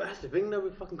 Yeah, but that's the thing though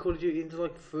with fucking Call of Duty. There's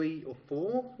like 3 or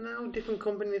 4 now different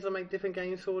companies that make different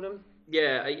games for them.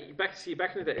 Yeah, back in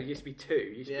the day, it used to be 2.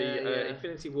 It used to be Yeah.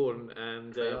 Infinity Ward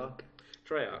and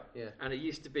Treyarch. Yeah. And it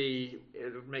used to be,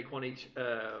 it would make one each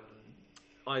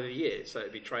either year, so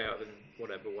it'd be Treyarch and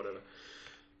whatever.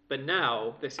 But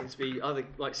now there seems to be other,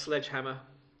 like Sledgehammer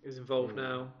is involved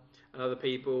now, and other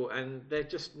people, and they're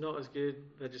just not as good.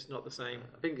 They're just not the same.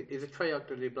 I think is it Treyarch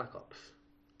that did Black Ops?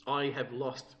 I have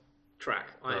lost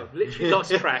track. I have literally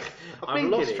lost track. I've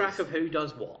lost track of who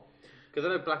does what. Because I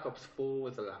know Black Ops 4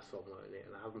 was the last one, wasn't it?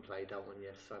 And I haven't played that one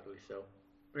yet, sadly. So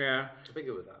Yeah. I think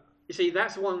it was that. You see,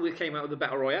 that's the one we came out with the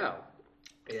Battle Royale.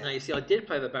 Yeah. Now, you see, I did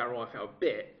play the Battle Royale a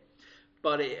bit,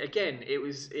 but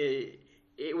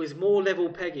it was more level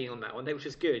pegging on that one, which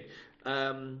is good.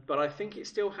 But I think it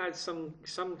still had some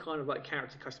kind of like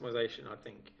character customization. I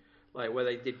think, like where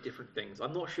they did different things.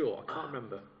 I'm not sure. I can't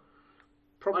remember.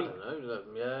 Probably. I don't know.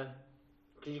 Yeah.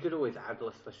 Because you could always add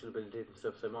like special abilities and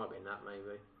stuff. So it might be in that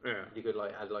maybe. Yeah. You could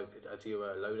like add like as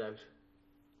your loadout.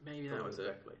 Maybe that was it.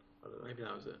 Exactly. I don't know. Maybe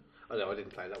that was it. I don't know. I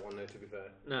didn't play that one though. To be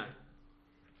fair. No.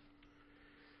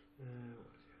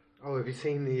 Oh, have you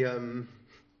seen the?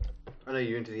 I know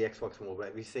you're into the Xbox more, but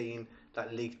have you seen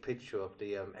that leaked picture of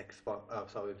the Xbox? Oh,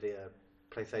 sorry, the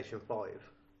PlayStation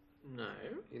 5. No.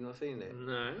 You've not seen it?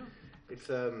 No. It's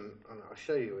I'll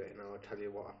show you it and I'll tell you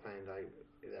what I found out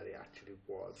that it actually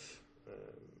was. It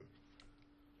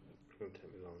won't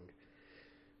take me long.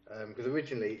 Because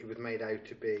originally it was made out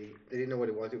to be. They didn't know what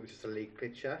it was. It was just a leaked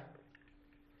picture.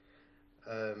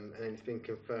 And then it's been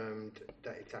confirmed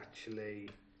that it's actually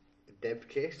the dev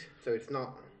kit. So it's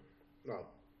not. Well,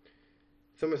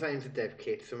 some are saying it's a dev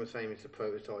kit. Some are saying it's a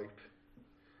prototype.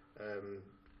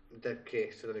 Dev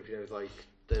kit. I don't know if you know, it's like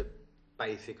the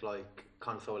basic like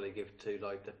console they give to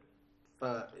like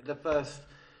the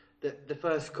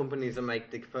first companies that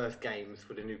make the first games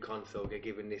for the new console get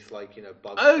given this like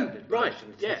bug. Oh, right.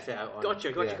 Yeah. Set out on, Gotcha.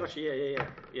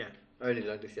 Yeah. I only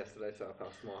learned this yesterday, so I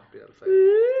felt smart to be able to say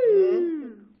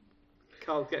it.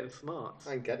 Carl's getting smart.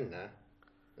 I'm getting there.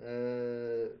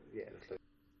 Yeah, let's look.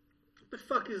 What the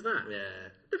fuck is that? Yeah.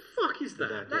 The fuck is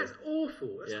that? Exactly. That's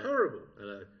awful. That's Yeah. horrible. I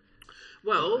know.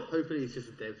 Well, Hopefully it's just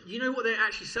a dev. you know what they're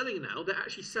actually selling now? They're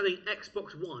actually selling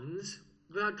Xbox Ones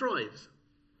without drives.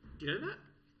 Do you know that?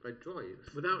 By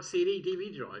drives. Without CD,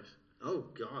 DVD drives. Oh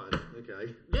God.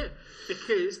 Okay. Yeah,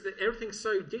 because everything's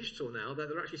so digital now that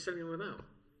they're actually selling them without.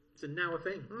 It's now a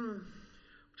thing.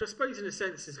 Which I suppose in a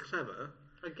sense is clever.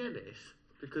 I get it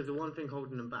because the one thing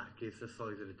holding them back is the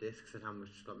size of the discs and how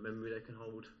much memory they can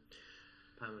hold.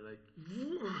 Apparently.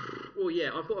 Well,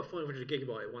 yeah, I've got a 500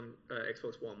 gigabyte one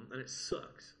Xbox One, and it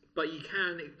sucks. But you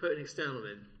can put an external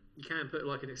in. You can put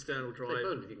like an external They drive.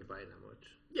 don't think about it that much.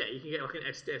 Yeah, you can get like an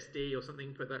SSD or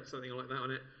something. Put something like that on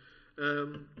it.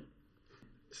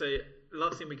 So the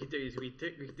last thing we could do is we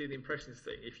could do the impressions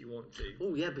thing if you want to.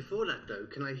 Oh yeah. Before that though,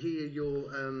 can I hear your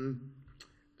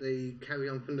the carry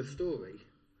on from the story?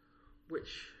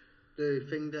 Which The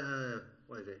thing that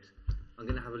what is it? I'm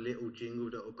gonna have a little jingle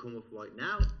that will come up right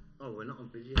now. Oh, we're not on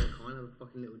video. I can't have a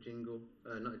fucking little jingle.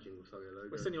 Not a jingle. Sorry, a logo.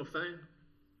 what's on your phone?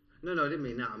 No, I didn't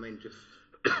mean that. I mean just.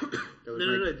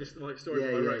 No, just like story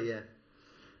by road. Yeah.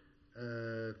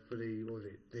 For the what was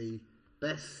it? The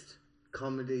best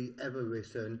comedy ever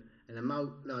written, and I'm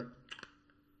out like.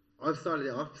 I've started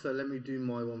it off, so let me do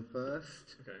my one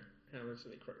first. Okay. How much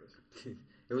did it crack this?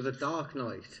 It was a dark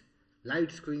night.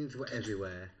 Loud screams were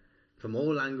everywhere. From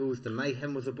all angles, the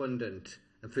mayhem was abundant,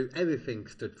 and through everything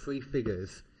stood 3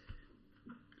 figures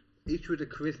Each with the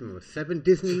charisma of 7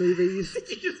 Disney movies.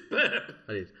 You just burped.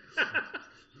 I did.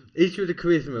 Each with the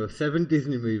charisma of 7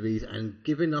 Disney movies and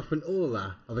giving off an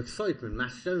aura of excitement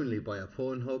matched only by a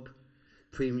Pornhub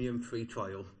premium free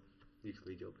trial. You can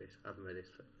read your bit. I haven't read it.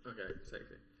 So. Okay,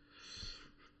 sexy.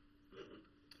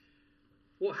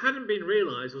 What hadn't been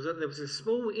realised was that there was a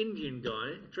small Indian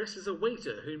guy dressed as a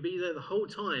waiter who'd be there the whole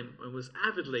time and was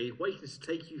avidly waiting to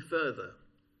take you further.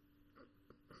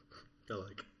 I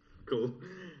like. Cool.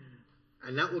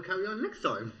 And that will carry on next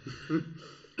time.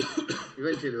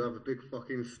 Eventually we'll have a big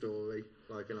fucking story,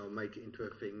 like, and I'll make it into a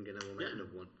thing, and then we'll make Yeah. another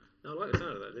one. No, I like the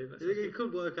sound of that, dude. That's It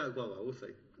could work out quite well, we'll see.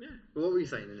 yeah. But what were you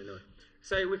saying anyway?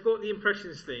 So we've got the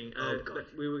impressions thing Oh, God.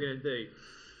 that we were going to do.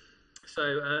 So,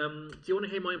 do you want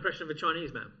to hear my impression of a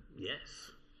Chinese man?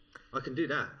 Yes. I can do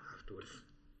that afterwards.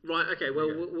 Right. Okay. Well,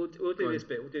 Okay. we'll Go do on. this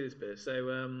bit. We'll do this bit. So,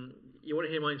 you want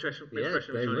to hear my impression Yeah, of a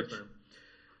very Chinese much. man?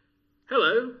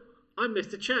 Hello, I'm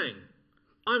Mr. Chang.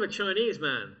 I'm a Chinese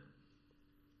man.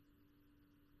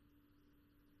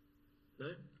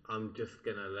 No. I'm just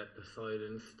gonna let the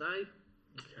silence stay.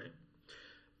 Okay.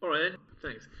 All right then.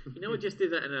 Thanks. You know, I just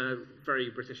did that in a very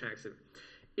British accent.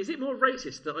 Is it more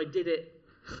racist that I did it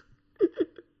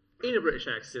in a British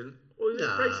accent, or is it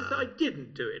Nah. racist that I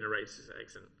didn't do it in a racist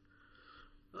accent?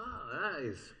 Ah,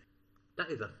 that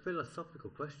is a philosophical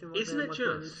question, right Isn't there, it my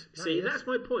just? friend. That See, is. that's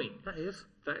my point. That is.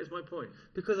 That is my point.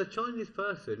 Because a Chinese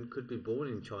person could be born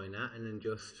in China and then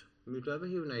just moved over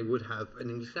here, and they would have an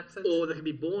English accent. Or they could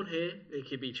be born here. They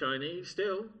could be Chinese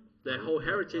still. Their whole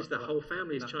heritage, their whole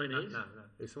family is Chinese. No.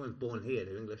 If someone's born here,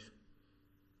 they're English.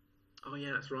 Oh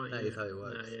yeah, that's right. That yeah. is how it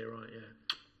works. Yeah, right. Yeah.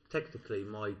 Technically,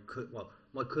 my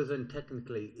cousin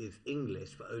technically is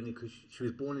English, but only because she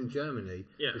was born in Germany.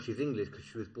 Yeah. But she's English because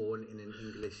she was born in an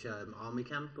English army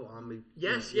camp or army.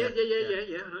 Yes. Yeah. I know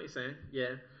what you're saying.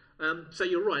 Yeah. So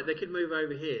you're right. They could move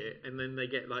over here, and then they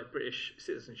get like British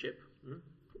citizenship.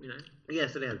 You know. Yeah,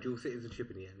 so they have dual citizenship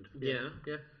in the end. Yeah.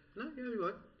 Yeah. No, yeah, you're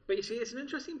right. But you see, it's an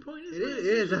interesting point, It isn't it? is.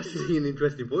 Yeah, it's actually an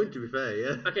interesting point, to be fair.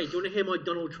 Yeah. Okay. Do you want to hear my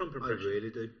Donald Trump I impression? really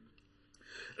do.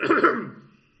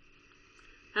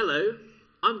 Hello,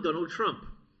 I'm Donald Trump.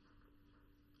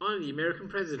 I'm the American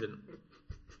president.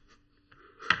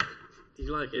 Did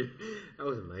you like it? That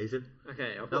was amazing.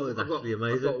 Okay, I've That was actually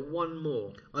amazing. I've got one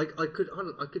more. I could,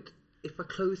 if I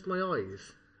closed my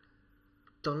eyes,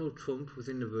 Donald Trump was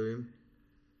in the room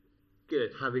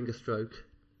Good. having a stroke.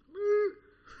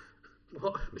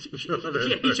 What? He should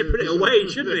put it away,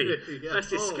 shouldn't he? Yeah. That's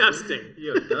disgusting.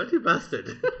 You dirty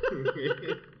bastard.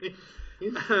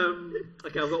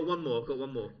 Okay, I've got one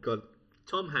more. God.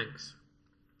 Tom Hanks.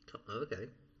 Okay.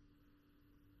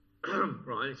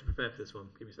 Right, I need to prepare for this one.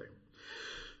 Give me a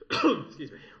second.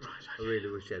 Excuse me. Right. I really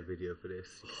wish I had video for this.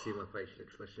 You can see my facial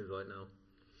expressions right now.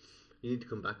 You need to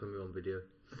come back when we're on video.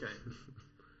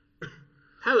 Okay.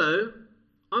 Hello,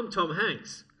 I'm Tom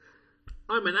Hanks.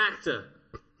 I'm an actor.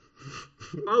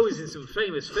 I was in some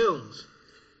famous films,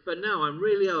 but now I'm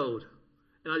really old,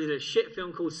 and I did a shit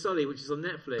film called Sully, which is on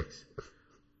Netflix.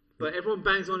 But everyone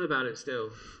bangs on about it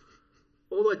still.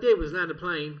 All I did was land a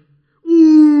plane.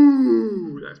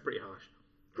 Ooh, that's pretty harsh.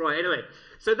 Right, anyway,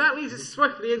 so that leads us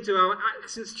swiftly into our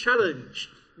accents challenge.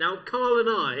 Now, Carl and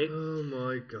I, Oh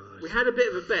my god. we had a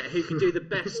bit of a bet who could do the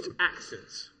best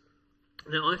accents.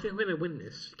 Now, I think we're going to win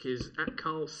this because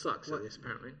Carl sucks at this,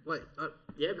 apparently. Wait,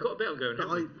 Yeah, we've got a bet on going,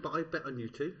 haven't we? but I bet on you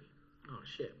too. Oh,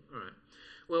 shit. All right.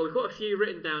 Well, we've got a few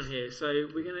written down here, so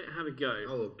we're going to have a go.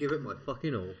 I will give it my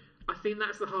fucking all. I think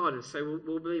that's the hardest, so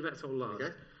we'll believe that's all last.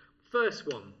 Okay.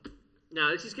 First one.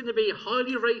 Now, this is going to be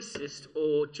highly racist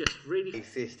or just really...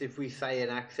 Racist. If we say an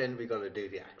accent, we got to do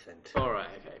the accent. All right,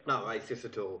 okay. Not racist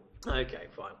at all. Okay,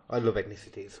 fine. I love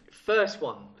ethnicities, First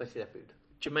one. especially their food.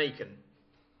 Jamaican.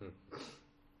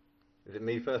 Is it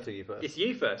me first or you first? It's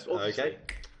you first, obviously. Okay.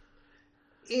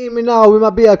 Hear me now with my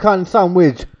beer can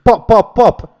sandwich. Pop, pop,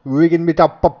 pop. Rigging me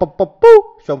up, pop, pop, pop,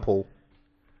 pop. Sean Paul.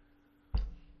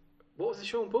 What was the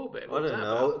Sean Paul bit? I What was don't that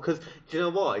know. about? Because, do you know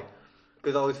why?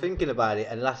 Because I was thinking about it,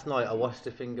 and last night I watched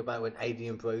the thing about when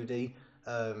Adrian Brody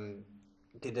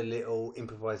did a little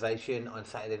improvisation on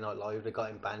Saturday Night Live. They got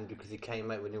him banned because he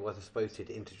came out when he wasn't supposed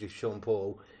to introduce Sean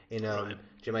Paul in Right.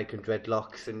 Jamaican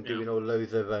dreadlocks and Yeah. doing all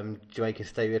loads of Jamaican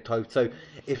stereotypes. So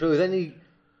if there was any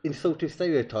insultive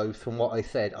stereotypes from what I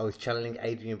said, I was channeling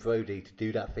Adrian Brody to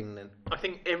do that thing then. I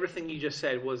think everything you just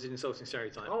said was an insulting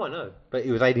stereotype. Oh, I know. But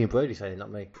it was Adrian Brody saying it, not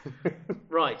me.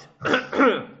 Right.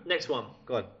 Next one.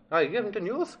 Go on. Oh, you haven't done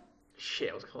yours?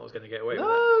 Shit, I was going to get away with that.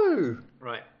 No!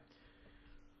 Right.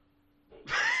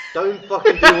 Don't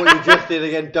fucking do what you just did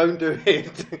again. Don't do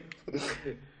it.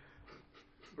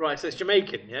 Right, so it's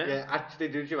Jamaican, yeah? Yeah, actually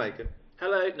do Jamaican.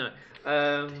 Hello?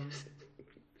 No.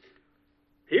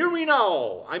 Hear me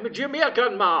now. I'm a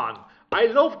Jamaican man. I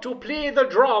love to play the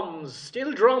drums,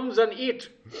 steel drums, and eat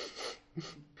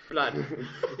blood.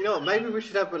 You know what? Maybe we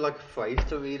should have a phrase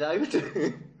to read out.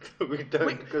 So we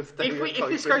don't go If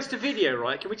this goes to video,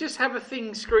 right? Can we just have a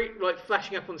thing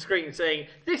flashing up on screen saying,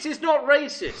 "This is not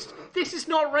racist. This is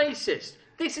not racist.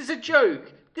 This is a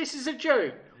joke. This is a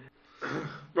joke."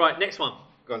 Right, next one.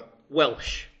 Go on.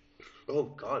 Welsh. Oh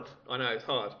God. I know it's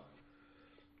hard.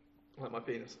 I like my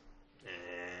penis.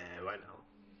 Right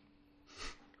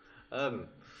now.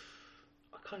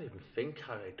 I can't even think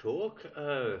how they talk.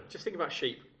 Just think about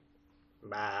sheep.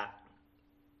 Bah.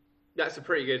 That's a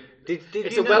pretty good.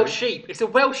 It's a Welsh sheep. It's a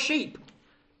Welsh sheep.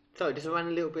 So just around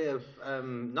a little bit of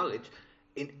knowledge.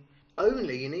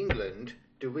 Only in England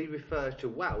do we refer to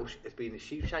Welsh as being the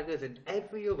sheepshaggers. In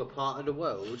every other part of the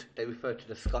world, they refer to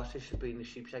the Scottish as being the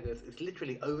sheepshaggers. It's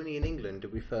literally only in England do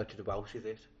we refer to the Welsh as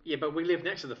it. Yeah, but we live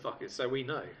next to the fuckers, so we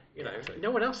know. You know, true.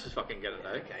 no one else is fucking gonna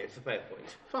know. Okay, it's a fair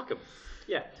point. Fuck them.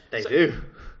 Yeah. They do.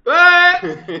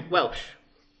 Welsh.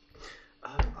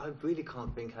 I really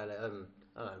can't think how they. I don't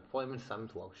know. Wyman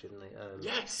Sam's Welsh, isn't he?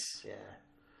 Yes. Yeah.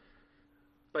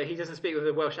 But he doesn't speak with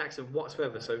a Welsh accent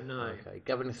whatsoever, so no. Okay.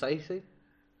 Gavin Stacey.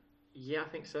 Yeah, I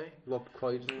think so. Rob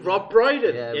Croydon. Rob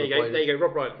Brydon. Yeah, There you go. There you go.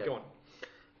 Rob Brydon. Okay. Go on.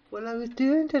 Well, I was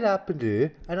doing it up and do,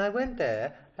 and I went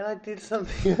there and I did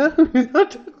something else. I don't know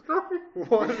what the fuck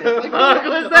was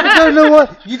I that? don't know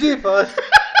what you did first.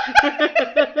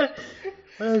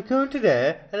 And I was going to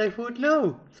there and I thought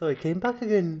no, so I came back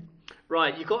again.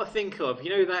 Right, you've got to think of, you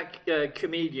know that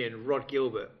comedian Rod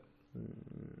Gilbert?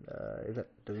 Is that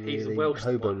the He's really a Welsh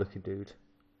hobo-looking dude?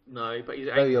 No, but he's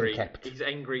Very angry. unkept. He's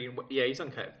angry. Yeah, he's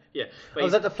unkept. Yeah. But Oh,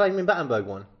 is that the Flaming Battenberg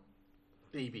one?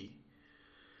 Maybe.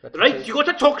 That's Right, you got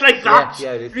to talk like that.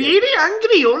 Yeah, it is, really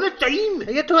angry all the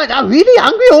time. You're talking I'm really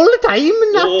hungry all the time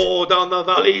and that. Oh, down the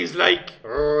valleys, like.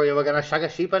 Oh, you were going to shag a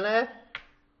sheep in there?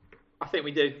 I think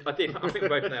we did. I think we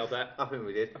both nailed that. I think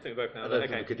we did. I think we both I nailed don't that.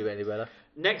 think we Okay. could do any better.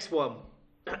 Next one.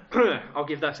 I'll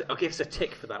give us a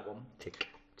tick for that one. Tick.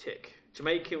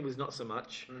 Jamaican was not so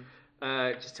much.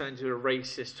 Just turned into a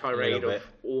racist tirade A little of bit.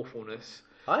 awfulness.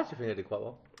 I actually think I did quite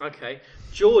well. Okay.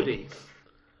 Geordie.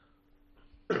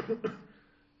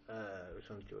 Which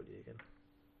one's Geordie again?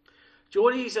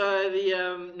 Geordies are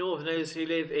the northerners who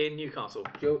live in Newcastle.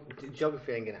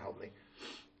 Geography ain't going to help me.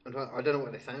 I don't know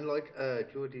what they sound like.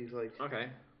 Geordie's like... Okay.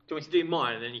 Do you want me to do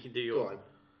mine and then you can do Go yours?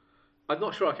 on. I'm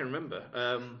not sure I can remember.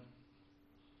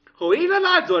 Hoila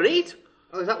la dorit.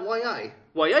 Oh, is that YA?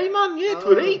 Why, hey man, yeah, Oh.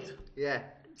 dorit. Yeah.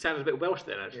 Sounds a bit Welsh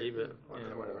then, actually, but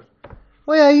yeah. Whatever.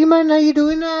 Oh yeah, you man, how you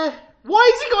doing there?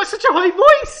 Why has he got such a high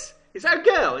voice? Is that a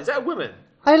girl? Is that a woman?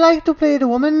 I like to play the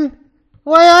woman.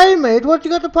 Why I mate? What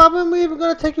you got the problem with? We're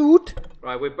gonna take you out.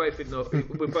 Right, we're both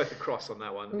we're both across on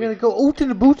that one. We're gonna go out in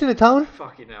the boot in the town.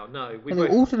 Fucking hell, no. We And both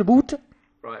go out in the boot.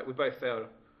 right. We both failed.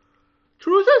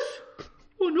 Trousers?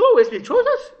 Oh no, where's my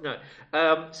trousers?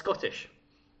 No. Scottish.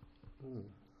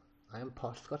 I am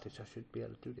part Scottish. I should be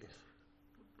able to do this.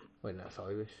 Wait, no, it's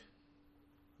Irish.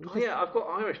 Oh yeah, I've got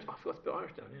Irish. I forgot to put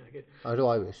Irish down. Yeah, good. I do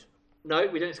Irish. No,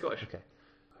 we don't Scottish. Okay.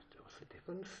 What's the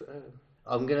difference?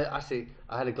 I'm gonna actually.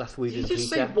 I had a Glaswegian Did you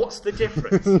just teacher. say what's the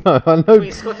difference No, I know.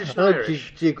 between Scottish and I know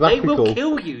Irish? They geographical. will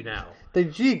kill you now. They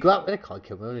geographical. They can't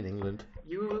kill me. I'm in England.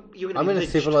 You're gonna I'm be in a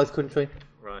lynched. civilised country.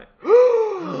 Right.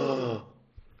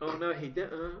 Oh no, he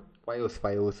didn't. Wales,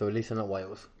 so at least I'm not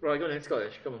Wales. Right, go on then,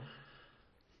 Scottish. Come on.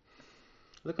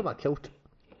 Look at my kilt.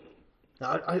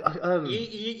 No,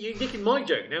 You're nicking my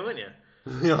joke now, aren't you?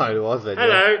 yeah, I was then.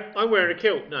 Hello, I'm wearing a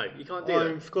kilt. No, you can't do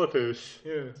I'm that. Scottish.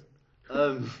 Yeah.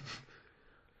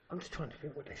 I'm just trying to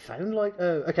think what they sound like.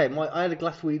 Okay, I had a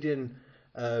Glaswegian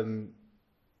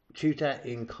tutor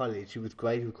in college who was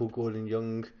great. Who was called Gordon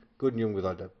Young. Gordon Young was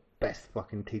like the best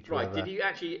fucking teacher Right, ever. did you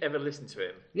actually ever listen to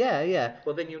him? Yeah.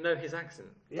 Well, then you'll know his accent.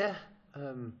 Yeah.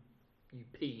 You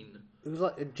peen. It was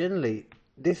like generally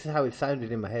this is how it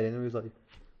sounded in my head, and it was like,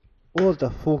 "What the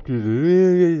fuck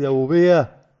is it over here?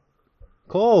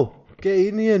 Cole, get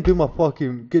in here and do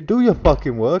your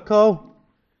fucking work, Cole."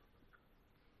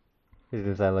 It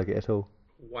didn't sound like it at all.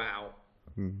 Wow.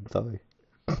 Sorry.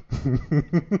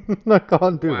 I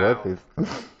can't do Wow. voices.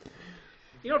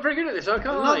 You're not very good at this, I can't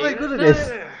I'm lie. not very good at No, this.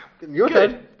 no, no. Your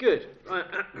turn. Good. Right.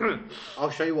 I'll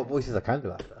show you what voices I can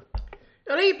do after.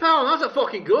 Alright, pal, that's a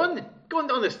fucking gun. Going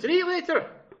down the street later.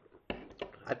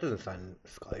 That doesn't sound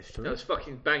Scottish to me. That was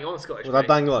fucking bang on Scottish. Was that mate.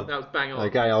 bang on? That was bang on.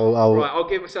 Okay, I'll Right, I'll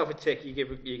give myself a tick. You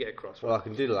get a cross. well, I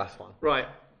can do the last one. Right.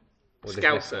 Or this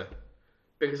next Scouser. one.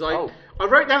 Because Oh. I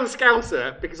wrote down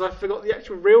Scouser because I forgot the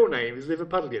actual real name is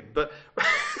Liverpudlian. But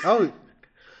Oh,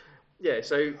 yeah,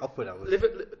 so I'll put that one.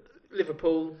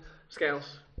 Liverpool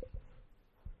Scouse.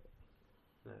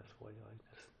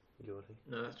 Geordie.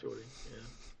 No, that's Geordie.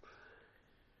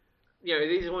 Yeah. Yeah,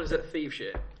 these are ones that thieve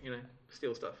shit.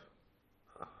 Steal stuff.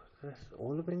 That's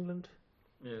all of England.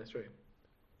 Yeah, that's true.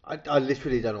 I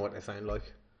literally don't know what they sound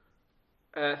like.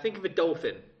 Think of a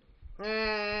dolphin.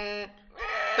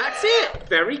 That's it.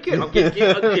 Very good. I'm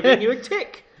giving you a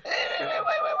tick.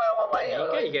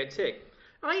 Okay, you get a tick.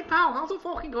 Alright, pal, how's it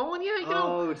fucking going? Yeah, it's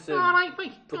alright,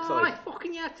 mate. Brookside. Alright,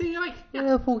 fucking yeah, too, right.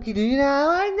 Yeah, fucking do you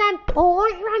know? And then,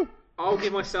 alright, run. I'll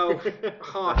give myself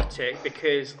half a tick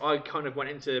because I kind of went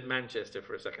into Manchester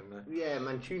for a second there. Yeah,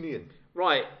 Mancunian.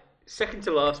 Right, second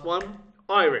to last one,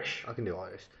 Irish. I can do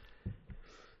Irish.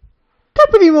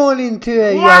 Deputy morning to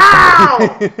a Wow!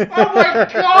 Oh my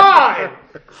god!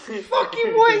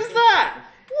 Fucking what is that?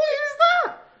 What is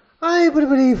that?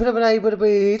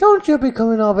 Don't you be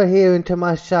coming over here into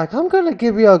my shack. I'm gonna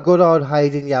give you a good old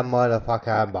hiding, you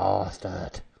motherfucking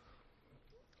bastard.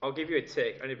 I'll give you a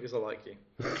tick only because I like you.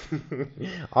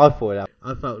 I thought that.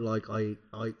 I felt like I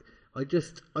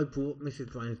brought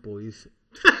Mrs. Brown's boys.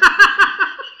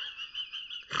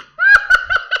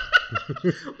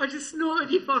 I just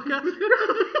snorted, you fucker.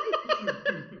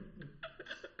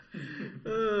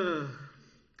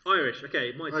 Irish.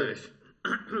 Okay, my turn. Irish.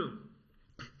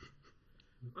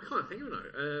 I can't think of it now.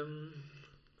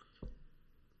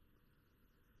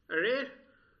 Alright.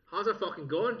 How's it fucking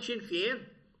going? Sinn Féin.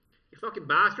 You fucking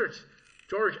bastards.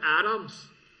 George Adams.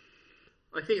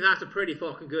 I think that's a pretty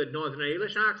fucking good Northern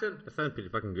English accent. That sounds pretty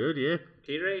fucking good, yeah.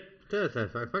 T-Rate. That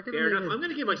sounds fucking Fair enough. good. I'm going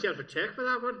to give myself a tick for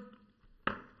that one.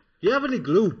 Do you have any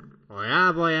glue? I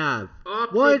have.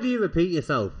 Why do you repeat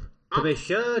yourself? To be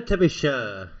sure.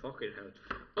 Fucking hell.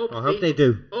 I hope they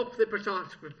do. Up the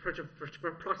Protestants. Protestant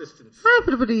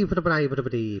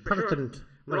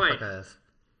Right. motherfuckers.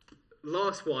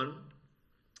 Last one.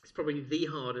 It's probably the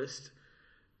hardest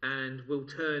and will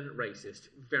turn racist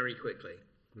very quickly.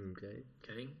 Okay.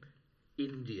 Okay?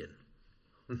 Indian.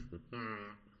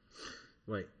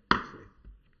 Wait. Actually,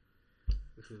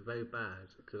 this is very bad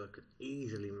because I could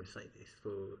easily mistake this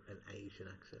for an Asian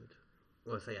accent.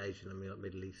 When I say Asian, I mean like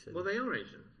Middle Eastern. Well, they are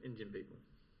Asian, Indian people.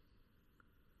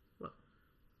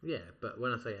 Yeah, but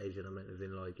when I say Asian, I meant as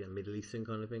in like a Middle Eastern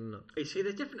kind of thing. Not... You see,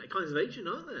 there's different kinds of Asian,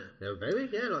 aren't there? They're very,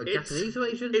 like Japanese or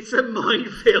Asian. It's a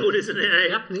minefield, isn't it? Eh?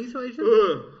 Japanese or Asian.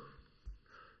 Ugh.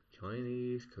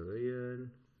 Chinese,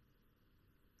 Korean.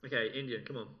 Okay, Indian,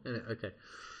 come on. Okay.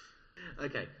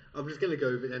 Okay, I'm just gonna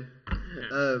go with it then.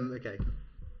 Yeah. Okay.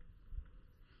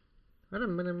 Wow,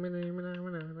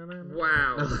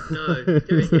 no,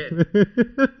 do it again.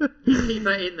 You keep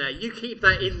that in there. You keep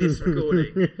that in this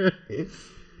recording.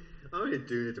 I'm only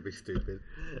doing it to be stupid.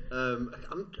 Okay, I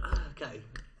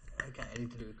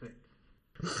need to do it quick.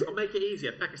 I'll make it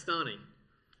easier. Pakistani.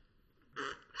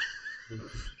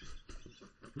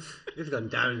 It's gone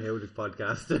downhill, this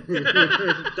podcast.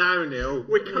 Downhill.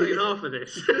 We're cutting half of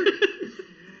this.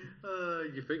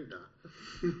 You think that?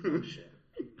 Oh shit.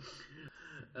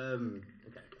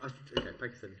 Okay,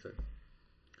 Pakistani. So.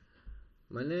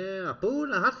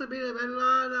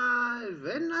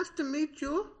 Very nice to meet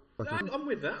you. I'm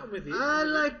with that. I'm with you. I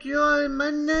like your. My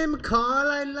name Carl.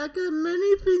 I like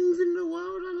many things in the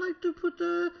world. I like to put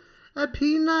a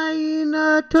peanut in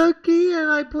a turkey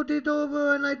and I put it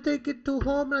over and I take it to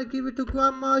home and I give it to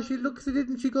grandma. She looks at it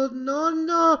and she goes,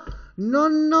 no,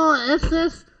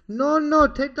 SS. No,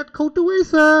 take that coat away,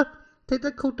 sir. Take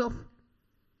that coat off.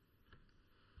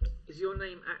 Is your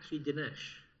name actually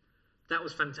Dinesh? That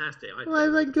was fantastic. Why,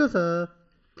 thank you, sir.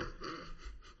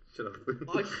 Shut up.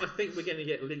 I think we're going to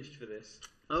get lynched for this.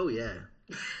 Oh, yeah.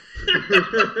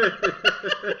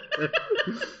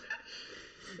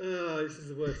 Oh, this is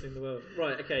the worst thing in the world.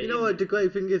 Right, okay. You know what the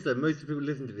great thing is, though? Most people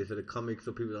listen to this are the comics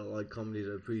or people that like comedy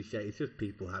that appreciate it. It's just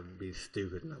people having been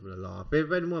stupid and having a laugh.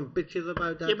 If anyone bitches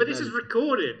about that... Yeah, but this is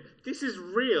recorded. This is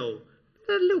real.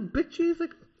 They're little bitches.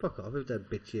 Like, fuck off if they're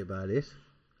bitchy about it.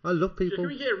 I love people. Can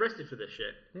we get arrested for this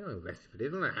shit? You're not arrested for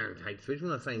this. I'm not hate speech. I'm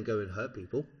not saying go and hurt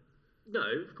people. No,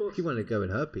 of course. If you want to go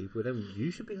and hurt people, then you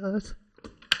should be hurt.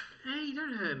 Hey,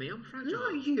 don't hurt me. I'm fragile.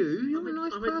 Not you. You're a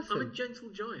nice person. I'm a gentle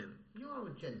giant. You are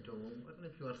a gentle. I don't know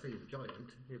if you are a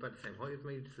giant. You're about the same height as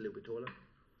me, just a little bit taller.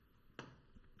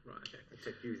 Right, okay.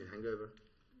 Except you was a hangover.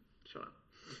 Shut up.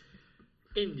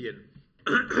 Indian.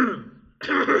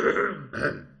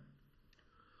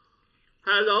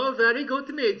 Hello, very good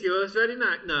to meet you. It's very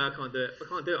nice. No, I can't do it. I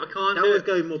can't do it. That was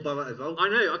going more by that as well. I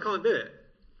know, I can't do it.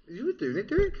 You were doing it.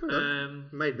 Do it. Come on.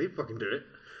 Made me fucking do it.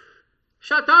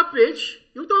 Shut up, bitch.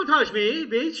 You don't touch me,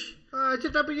 bitch.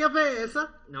 Shut up in your face.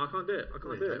 No, I can't do it. I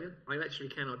can't do it. I actually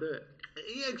cannot do it.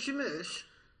 Yeah, shimish.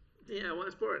 Yeah, well,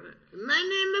 it's boring, isn't it? My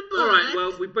name is All right,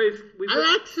 well, we both... I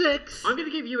like sex. I'm going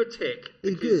to give you a tick.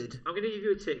 It's good. I'm going to give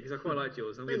you a tick because I quite liked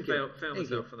yours. I'm going to fail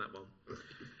myself on that one.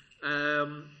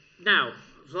 Now,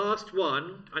 last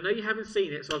one. I know you haven't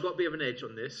seen it, so I've got a bit of an edge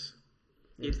on this.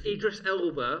 It's Idris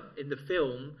Elba in the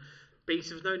film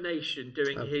Beast of No Nation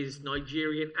doing his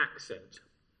Nigerian accent.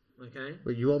 Okay?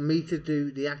 But you want me to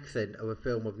do the accent of a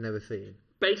film I've never seen?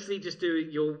 Basically, just do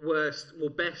your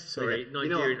best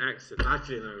Nigerian accent. I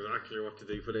actually know exactly what to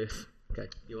do for this. Okay,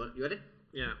 you ready?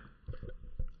 Yeah.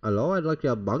 Hello, I'd like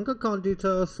your bank account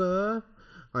details, sir.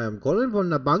 I am calling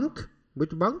from the bank.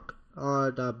 Which bank?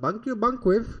 The bank you bank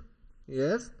with.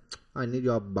 Yes. I need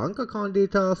your bank account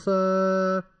details,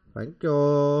 sir. Thank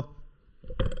you.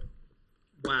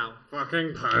 Wow.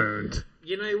 Fucking pound.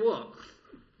 You know what?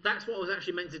 That's what I was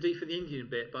actually meant to do for the Indian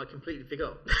bit, but I completely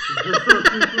forgot.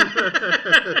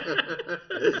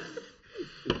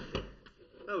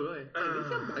 Oh, right.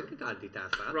 Some bank account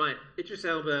details, sir. Right. Idris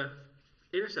Elba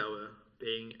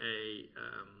being a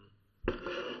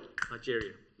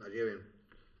Nigerian.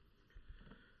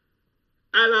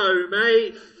 Hello,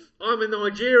 mate. I'm a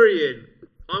Nigerian.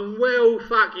 I'm well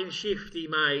fucking shifty,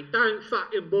 mate. Don't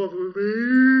fucking bother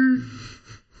me.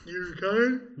 You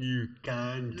can. You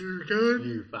can't. You can.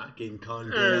 You fucking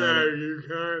can't. Hello, you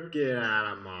can. Get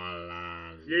out of my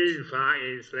land. You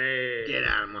fucking slave. Get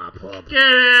out of my pub. Get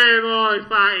out of my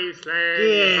fucking slave.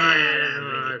 Get out out of of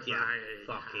my it, you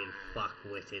fucking fucking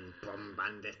fuck-witting bomb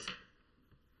bandit.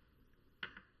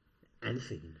 And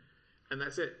scene. And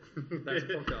that's it. That's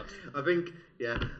the podcast. I think,